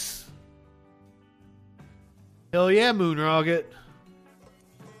 weeks. Hell yeah, moon rocket.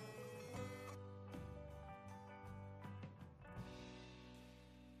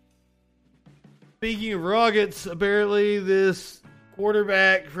 Speaking of rockets, apparently this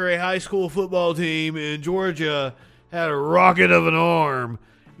quarterback for a high school football team in Georgia had a rocket of an arm.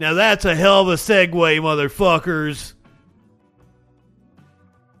 Now that's a hell of a segue, motherfuckers.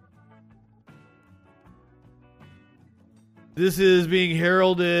 This is being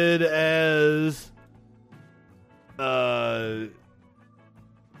heralded as what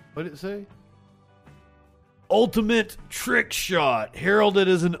did it say? Ultimate trick shot. Heralded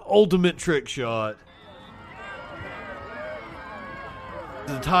as an ultimate trick shot.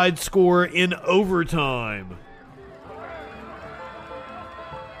 The Tide score in overtime.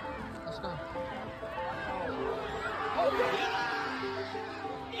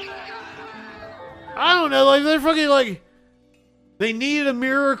 I don't know, like they're fucking like they needed a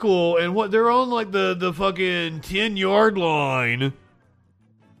miracle, and what they're on like the fucking 10-yard line.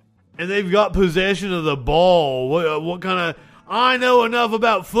 And they've got possession of the ball. What kind of... I know enough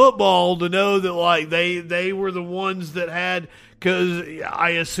about football to know that like they were the ones that had Because I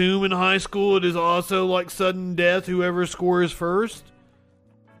assume in high school it is also like sudden death, whoever scores first.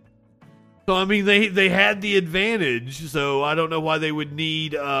 So, I mean, they had the advantage, so I don't know why they would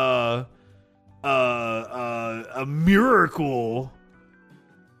need a miracle.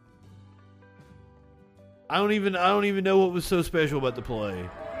 I don't even know what was so special about the play.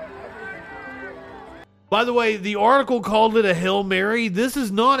 By the way, the article called it a Hail Mary. This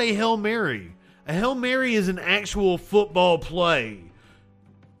is not a Hail Mary. A Hail Mary is an actual football play.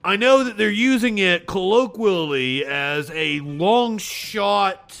 I know that they're using it colloquially as a long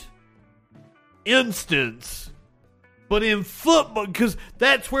shot instance, but in football, because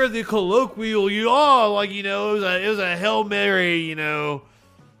that's where the colloquial it was a Hail Mary,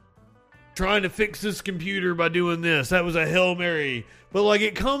 trying to fix this computer by doing this. That was a Hail Mary. But, like,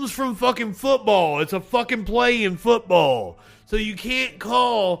 it comes from fucking football. It's a fucking play in football. So you can't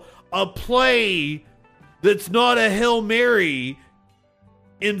call a play that's not a Hail Mary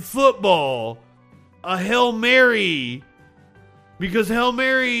in football a Hail Mary, because Hail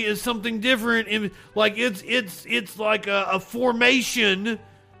Mary is something different. It's like a formation.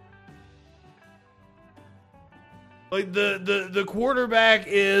 Like, the quarterback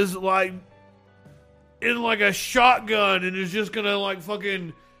is, like, in like a shotgun and is just gonna like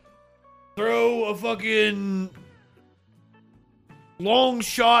fucking throw a fucking long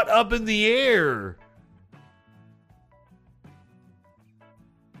shot up in the air.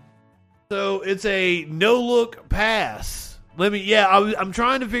 So it's a no-look pass. I'm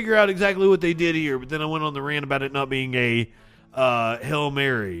trying to figure out exactly what they did here, but then I went on the rant about it not being a Hail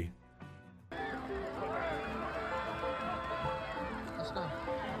Mary.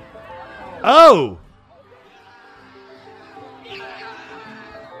 Oh!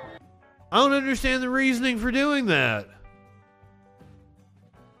 I don't understand the reasoning for doing that.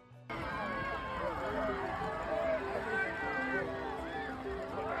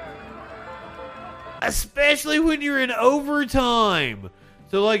 Especially when you're in overtime.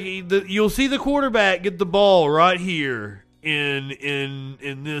 So, like, you'll see the quarterback get the ball right here in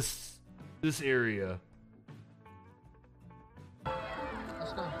this area.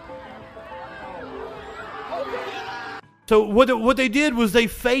 So what they did was they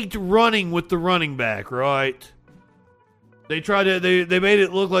faked running with the running back, right? They made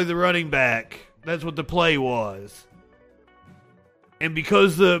it look like the running back. That's what the play was. And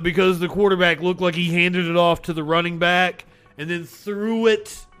because the quarterback looked like he handed it off to the running back and then threw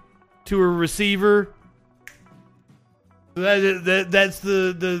it to a receiver, that's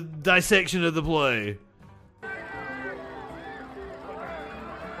the dissection of the play.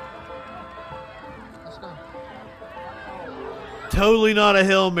 Totally not a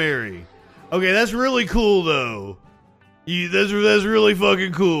Hail Mary. Okay, that's really cool, though. That's really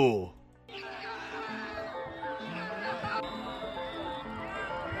fucking cool.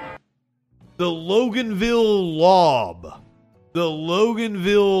 The Loganville Lob. The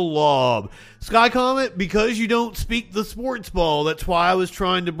Loganville Lob. Sky Comet, because you don't speak the sports ball, that's why I was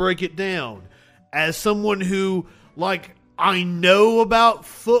trying to break it down. As someone who, like, I know about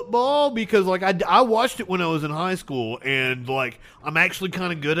football because, like, I watched it when I was in high school, and, like, I'm actually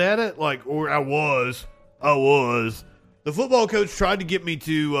kind of good at it. Like, or I was. The football coach tried to get me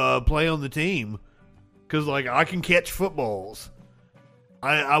to play on the team because, like, I can catch footballs.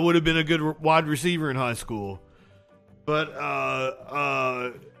 I would have been a good wide receiver in high school. But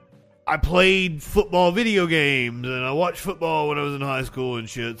I played football video games, and I watched football when I was in high school and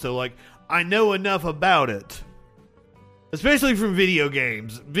shit. So, like, I know enough about it. Especially from video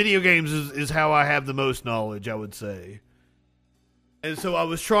games. Video games is how I have the most knowledge, I would say. And so I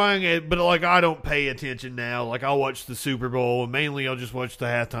was trying it, but, like, I don't pay attention now. Like, I'll watch the Super Bowl, and mainly I'll just watch the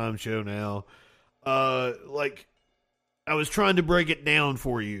halftime show now. Like, I was trying to break it down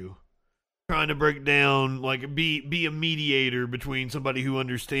for you. Trying to break down, like, be a mediator between somebody who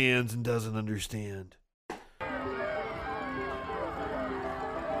understands and doesn't understand.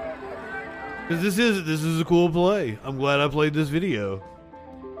 Because this is a cool play. I'm glad I played this video.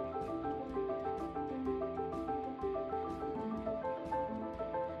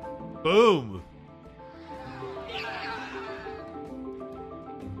 Boom.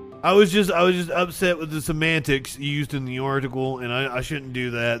 I was just upset with the semantics used in the article, and I shouldn't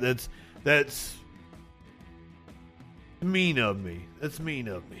do that. That's mean of me. That's mean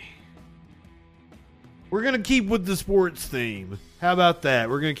of me. We're going to keep with the sports theme. How about that?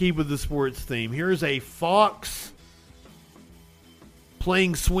 We're going to keep with the sports theme. Here's a fox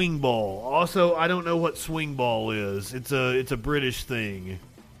playing swing ball. Also, I don't know what swing ball is. It's a British thing.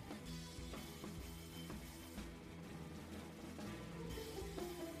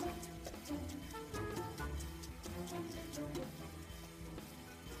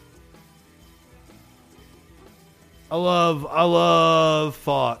 I love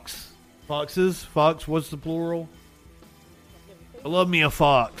fox. Foxes? Fox, what's the plural? I love me a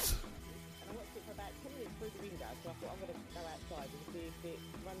fox.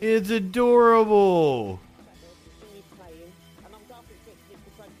 It's adorable.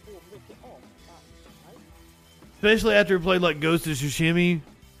 Especially after it played like Ghost of Tsushima.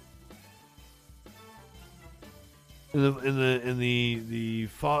 And the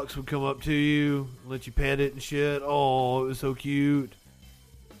fox would come up to you, let you pet it and shit. Oh, it was so cute.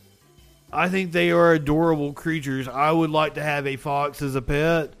 I think they are adorable creatures. I would like to have a fox as a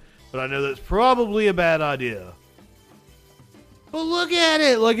pet, but I know that's probably a bad idea. But look at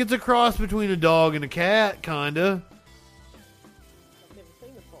it, like it's a cross between a dog and a cat, kinda.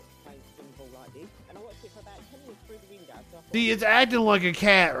 See, it's acting like a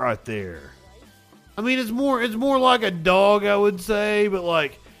cat right there. I mean, it's more like a dog, I would say, but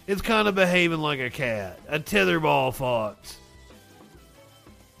like it's kind of behaving like a cat, a tetherball fox.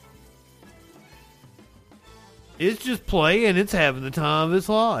 It's just playing. It's having the time of its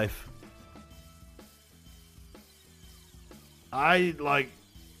life. I'd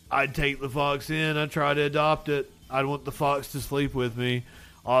take the fox in. I'd try to adopt it. I'd want the fox to sleep with me.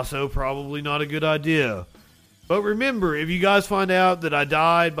 Also, probably not a good idea. But remember, if you guys find out that I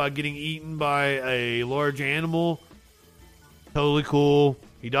died by getting eaten by a large animal, totally cool.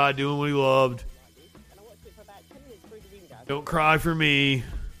 He died doing what he loved. Don't cry for me.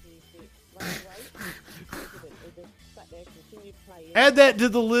 Add that to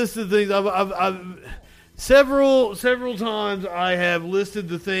the list of things. I've several times I have listed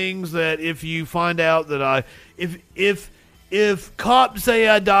the things that if you find out that if cops say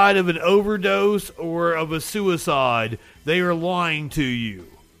I died of an overdose or of a suicide, they are lying to you.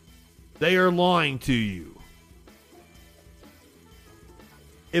 They are lying to you.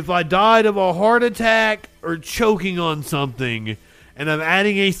 If I died of a heart attack or choking on something, and I'm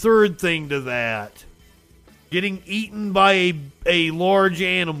adding a third thing to that, getting eaten by a large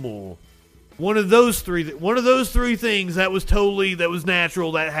animal, one of those three things that was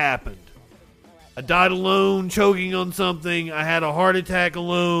natural, that happened. I died alone, choking on something, I had a heart attack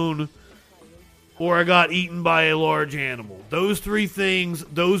alone, or I got eaten by a large animal. Those three things,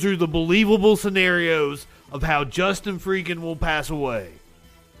 those are the believable scenarios of how Justin freaking will pass away.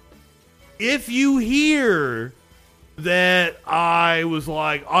 If you hear that I was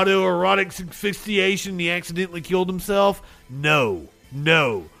like autoerotic asphyxiation, he accidentally killed himself, no,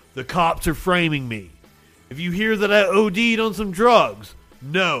 the cops are framing me. If you hear that I OD'd on some drugs,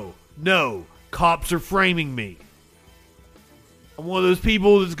 no, cops are framing me. I'm one of those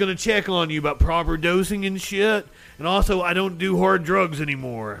people that's going to check on you about proper dosing and shit. And also, I don't do hard drugs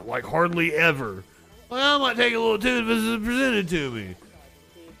anymore. Like, hardly ever. Well, I might take a little too if it's presented to me.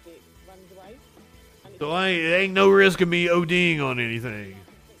 So there ain't no risk of me ODing on anything.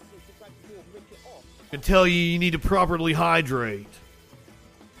 I can tell you need to properly hydrate.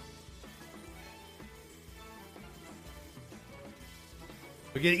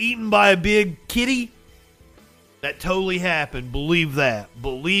 I get eaten by a big kitty? That totally happened. Believe that.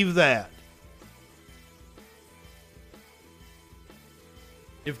 Believe that.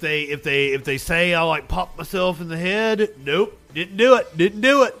 If they say I like pop myself in the head, nope, didn't do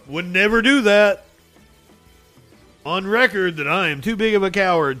it. Would never do that. On record that I am too big of a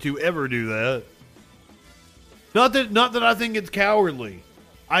coward to ever do that. Not that I think it's cowardly.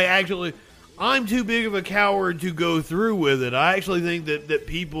 I'm too big of a coward to go through with it. I actually think that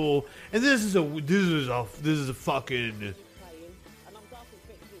people, and this is a fucking,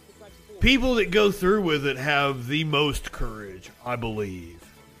 people that go through with it have the most courage, I believe.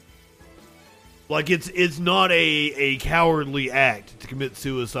 Like it's not a cowardly act to commit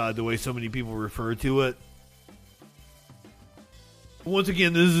suicide the way so many people refer to it. Once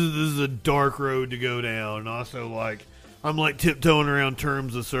again, this is a dark road to go down. And also, like, I'm like tiptoeing around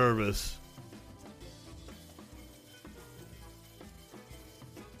terms of service.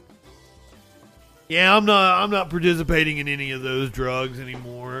 Yeah, I'm not participating in any of those drugs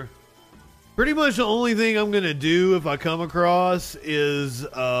anymore. Pretty much the only thing I'm gonna do if I come across is,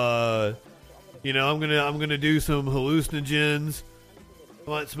 I'm gonna do some hallucinogens. I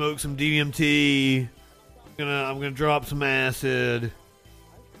might smoke some DMT. I'm gonna drop some acid.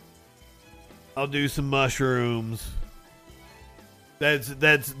 I'll do some mushrooms. That's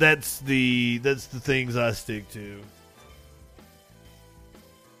the things I stick to.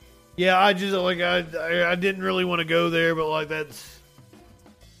 Yeah, I just I didn't really want to go there, but like that's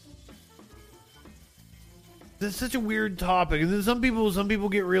such a weird topic, and then some people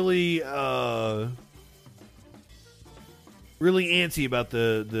get really really antsy about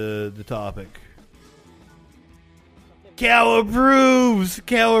the topic. Cal approves.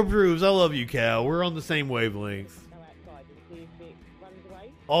 Cal approves. I love you, Cal. We're on the same wavelength.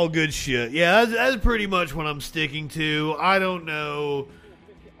 All good shit. Yeah, that's pretty much what I'm sticking to. I don't know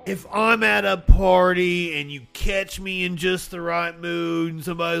if I'm at a party and you catch me in just the right mood and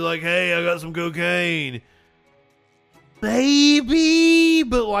somebody's like, hey, I got some cocaine. Maybe,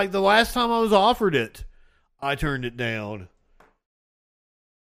 but like the last time I was offered it, I turned it down.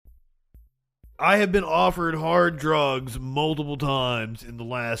 I have been offered hard drugs multiple times in the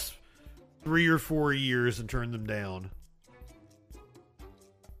last 3 or 4 years and turned them down.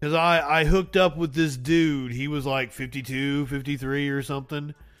 Because I hooked up with this dude. He was like 52, 53 or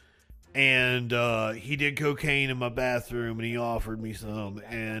something. And he did cocaine in my bathroom and he offered me some.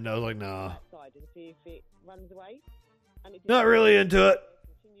 And I was like, nah. Not really into it.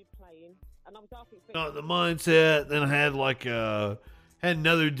 Not in the mindset. Then I had like had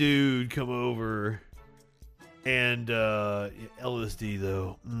another dude come over. And LSD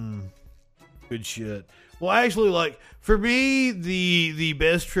though. Good shit. Well, actually, like, for me, the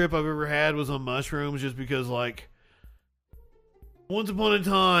best trip I've ever had was on mushrooms just because, like, once upon a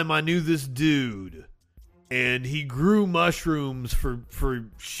time, I knew this dude, and he grew mushrooms for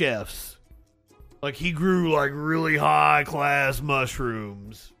chefs. Like, he grew, like, really high-class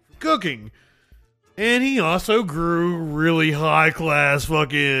mushrooms for cooking. And he also grew really high-class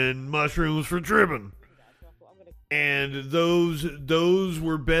fucking mushrooms for tripping. And those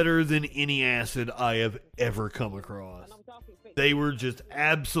were better than any acid I have ever come across. They were just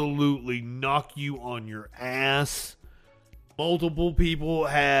absolutely knock you on your ass. Multiple people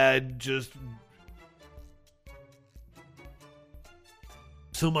had just...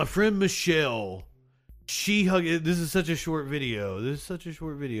 So my friend Michelle, she hugged... This is such a short video.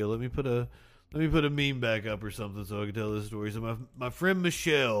 Let me put a meme back up or something so I can tell this story. So my friend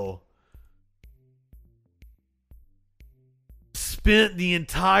Michelle spent the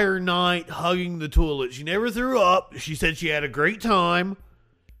entire night hugging the toilet. She never threw up. She said she had a great time,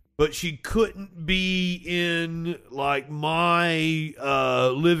 but she couldn't be in like my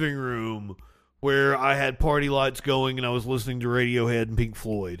living room where I had party lights going and I was listening to Radiohead and Pink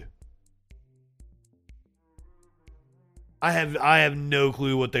Floyd. I have no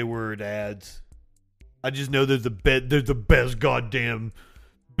clue what they were, dads. I just know they're the best goddamn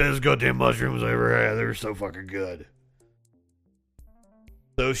mushrooms I ever had. They're so fucking good.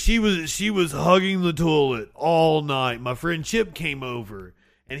 So she was hugging the toilet all night. My friend Chip came over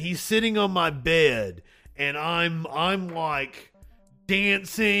and he's sitting on my bed and I'm like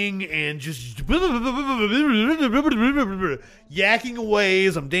dancing and just yakking away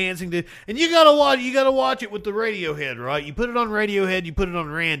as I'm dancing to, and you gotta watch it with the Radiohead, right? You put it on Radiohead, you put it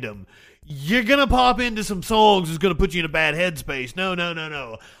on random. You're gonna pop into some songs that's gonna put you in a bad headspace.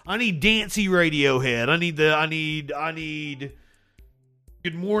 No. I need dancey Radiohead. I need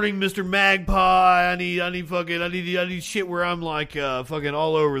Good Morning, Mr. Magpie. I need shit where I'm like fucking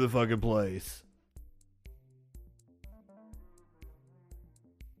all over the fucking place.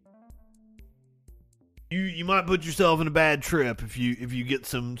 You might put yourself in a bad trip if you get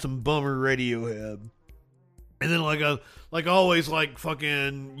some bummer Radiohead. And then like always, like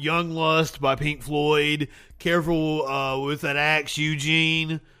fucking Young Lust by Pink Floyd, Careful with That Axe,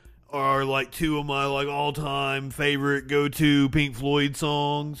 Eugene, are like two of my like all-time favorite go-to Pink Floyd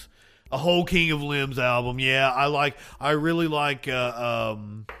songs. A whole King of Limbs album, yeah. I really like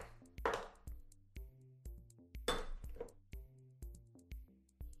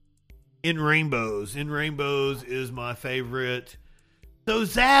In Rainbows. In Rainbows is my favorite. So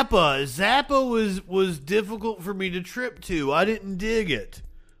Zappa was difficult for me to trip to. I didn't dig it.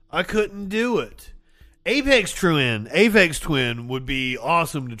 I couldn't do it. Aphex Twin would be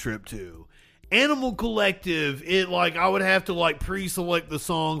awesome to trip to. Animal Collective, I would have to pre-select the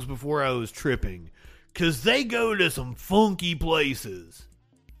songs before I was tripping, cause they go to some funky places.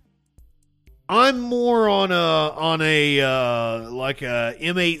 I'm more on a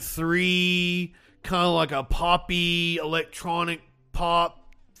M83, kind of like a poppy electronic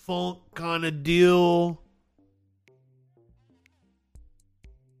pop funk kind of deal.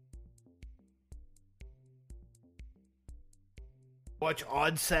 Watch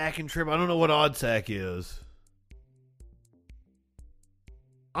Oddsack and trip. I don't know what Oddsack is.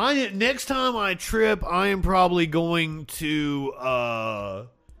 Next time I trip, I am probably going to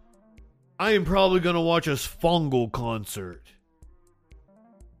watch a Spangle concert.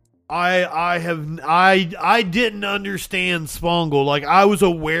 I didn't understand Spangle. Like, I was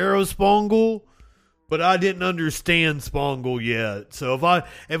aware of Spangle, but I didn't understand Spangle yet. So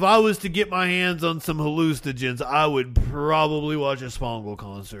if I was to get my hands on some hallucinogens, I would probably watch a Spangle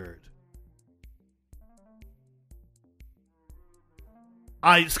concert.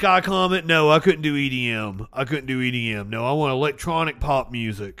 Sky Comet, no, I couldn't do EDM. No, I want electronic pop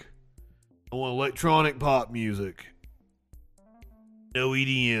music. No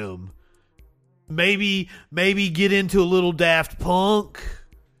EDM. Maybe get into a little Daft Punk.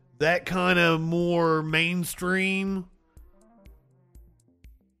 That kind of more mainstream.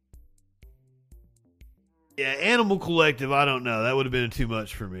 Yeah, Animal Collective, I don't know. That would have been too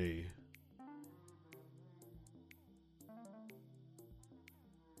much for me.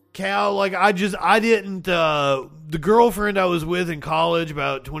 Cal, like, I didn't, the girlfriend I was with in college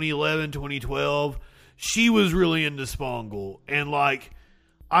about 2011, 2012, she was really into Spangle. And, like,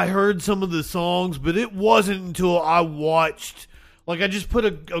 I heard some of the songs, but it wasn't until I watched, like, I just put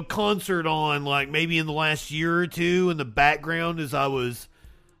a concert on, like, maybe in the last year or two in the background as I was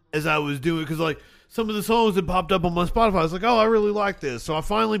doing it. Because, like, some of the songs that popped up on my Spotify, I was like, oh, I really like this. So I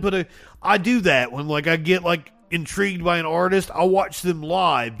finally I do that when, like, I get, like, intrigued by an artist, I'll watch them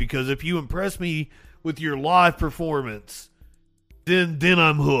live, because if you impress me with your live performance, then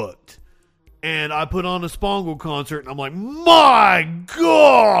I'm hooked. And I put on a Spangle concert and I'm like, my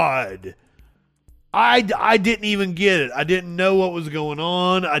God! I didn't even get it. I didn't know what was going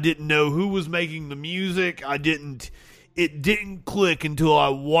on. I didn't know who was making the music. It didn't click until I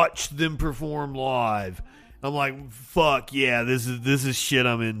watched them perform live. I'm like, fuck yeah, this is shit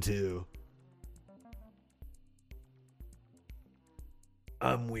I'm into.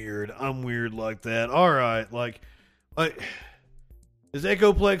 I'm weird like that. All right, like is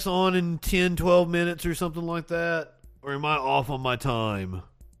Echoplex on in 10, 12 minutes or something like that? Or am I off on my time?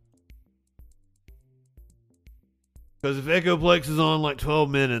 Because if Echoplex is on like 12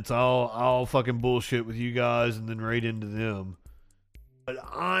 minutes, I'll fucking bullshit with you guys and then raid into them. But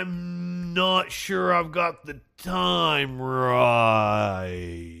I'm not sure I've got the time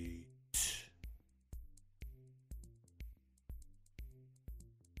right.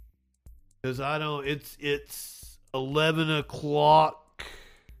 Because I don't, it's 11 o'clock.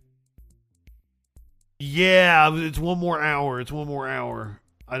 Yeah, it's one more hour.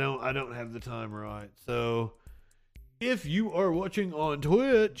 I don't have the time right. So, if you are watching on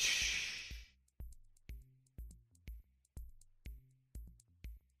Twitch,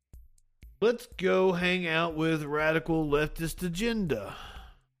 let's go hang out with Radical Leftist Agenda.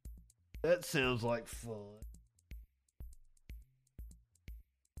 That sounds like fun.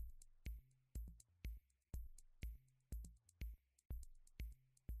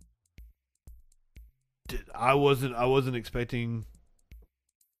 I wasn't expecting.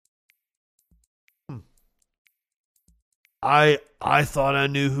 I thought I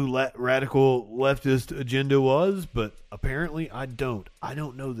knew who Radical Leftist Agenda was, but apparently I don't. I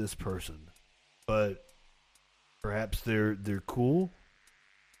don't know this person, but perhaps they're cool.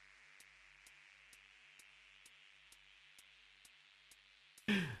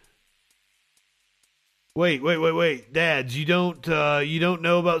 Wait, Dads, you don't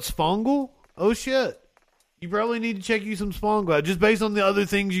know about Spangle? Oh shit. You probably need to check you some Spangle out. Just based on the other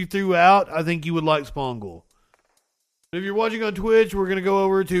things you threw out, I think you would like Spangle. If you're watching on Twitch, we're going to go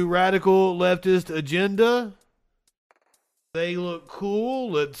over to Radical Leftist Agenda. They look cool.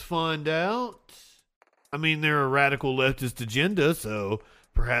 Let's find out. I mean, they're a Radical Leftist Agenda, so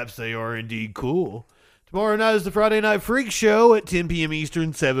perhaps they are indeed cool. Tomorrow night is the Friday Night Freak Show at 10 p.m.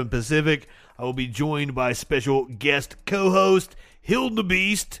 Eastern, 7 Pacific. I will be joined by special guest co-host Hilda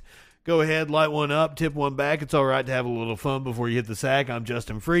Beast. Go ahead, light one up, tip one back. It's all right to have a little fun before you hit the sack. I'm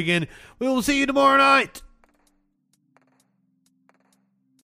Justin Freakin. We will see you tomorrow night.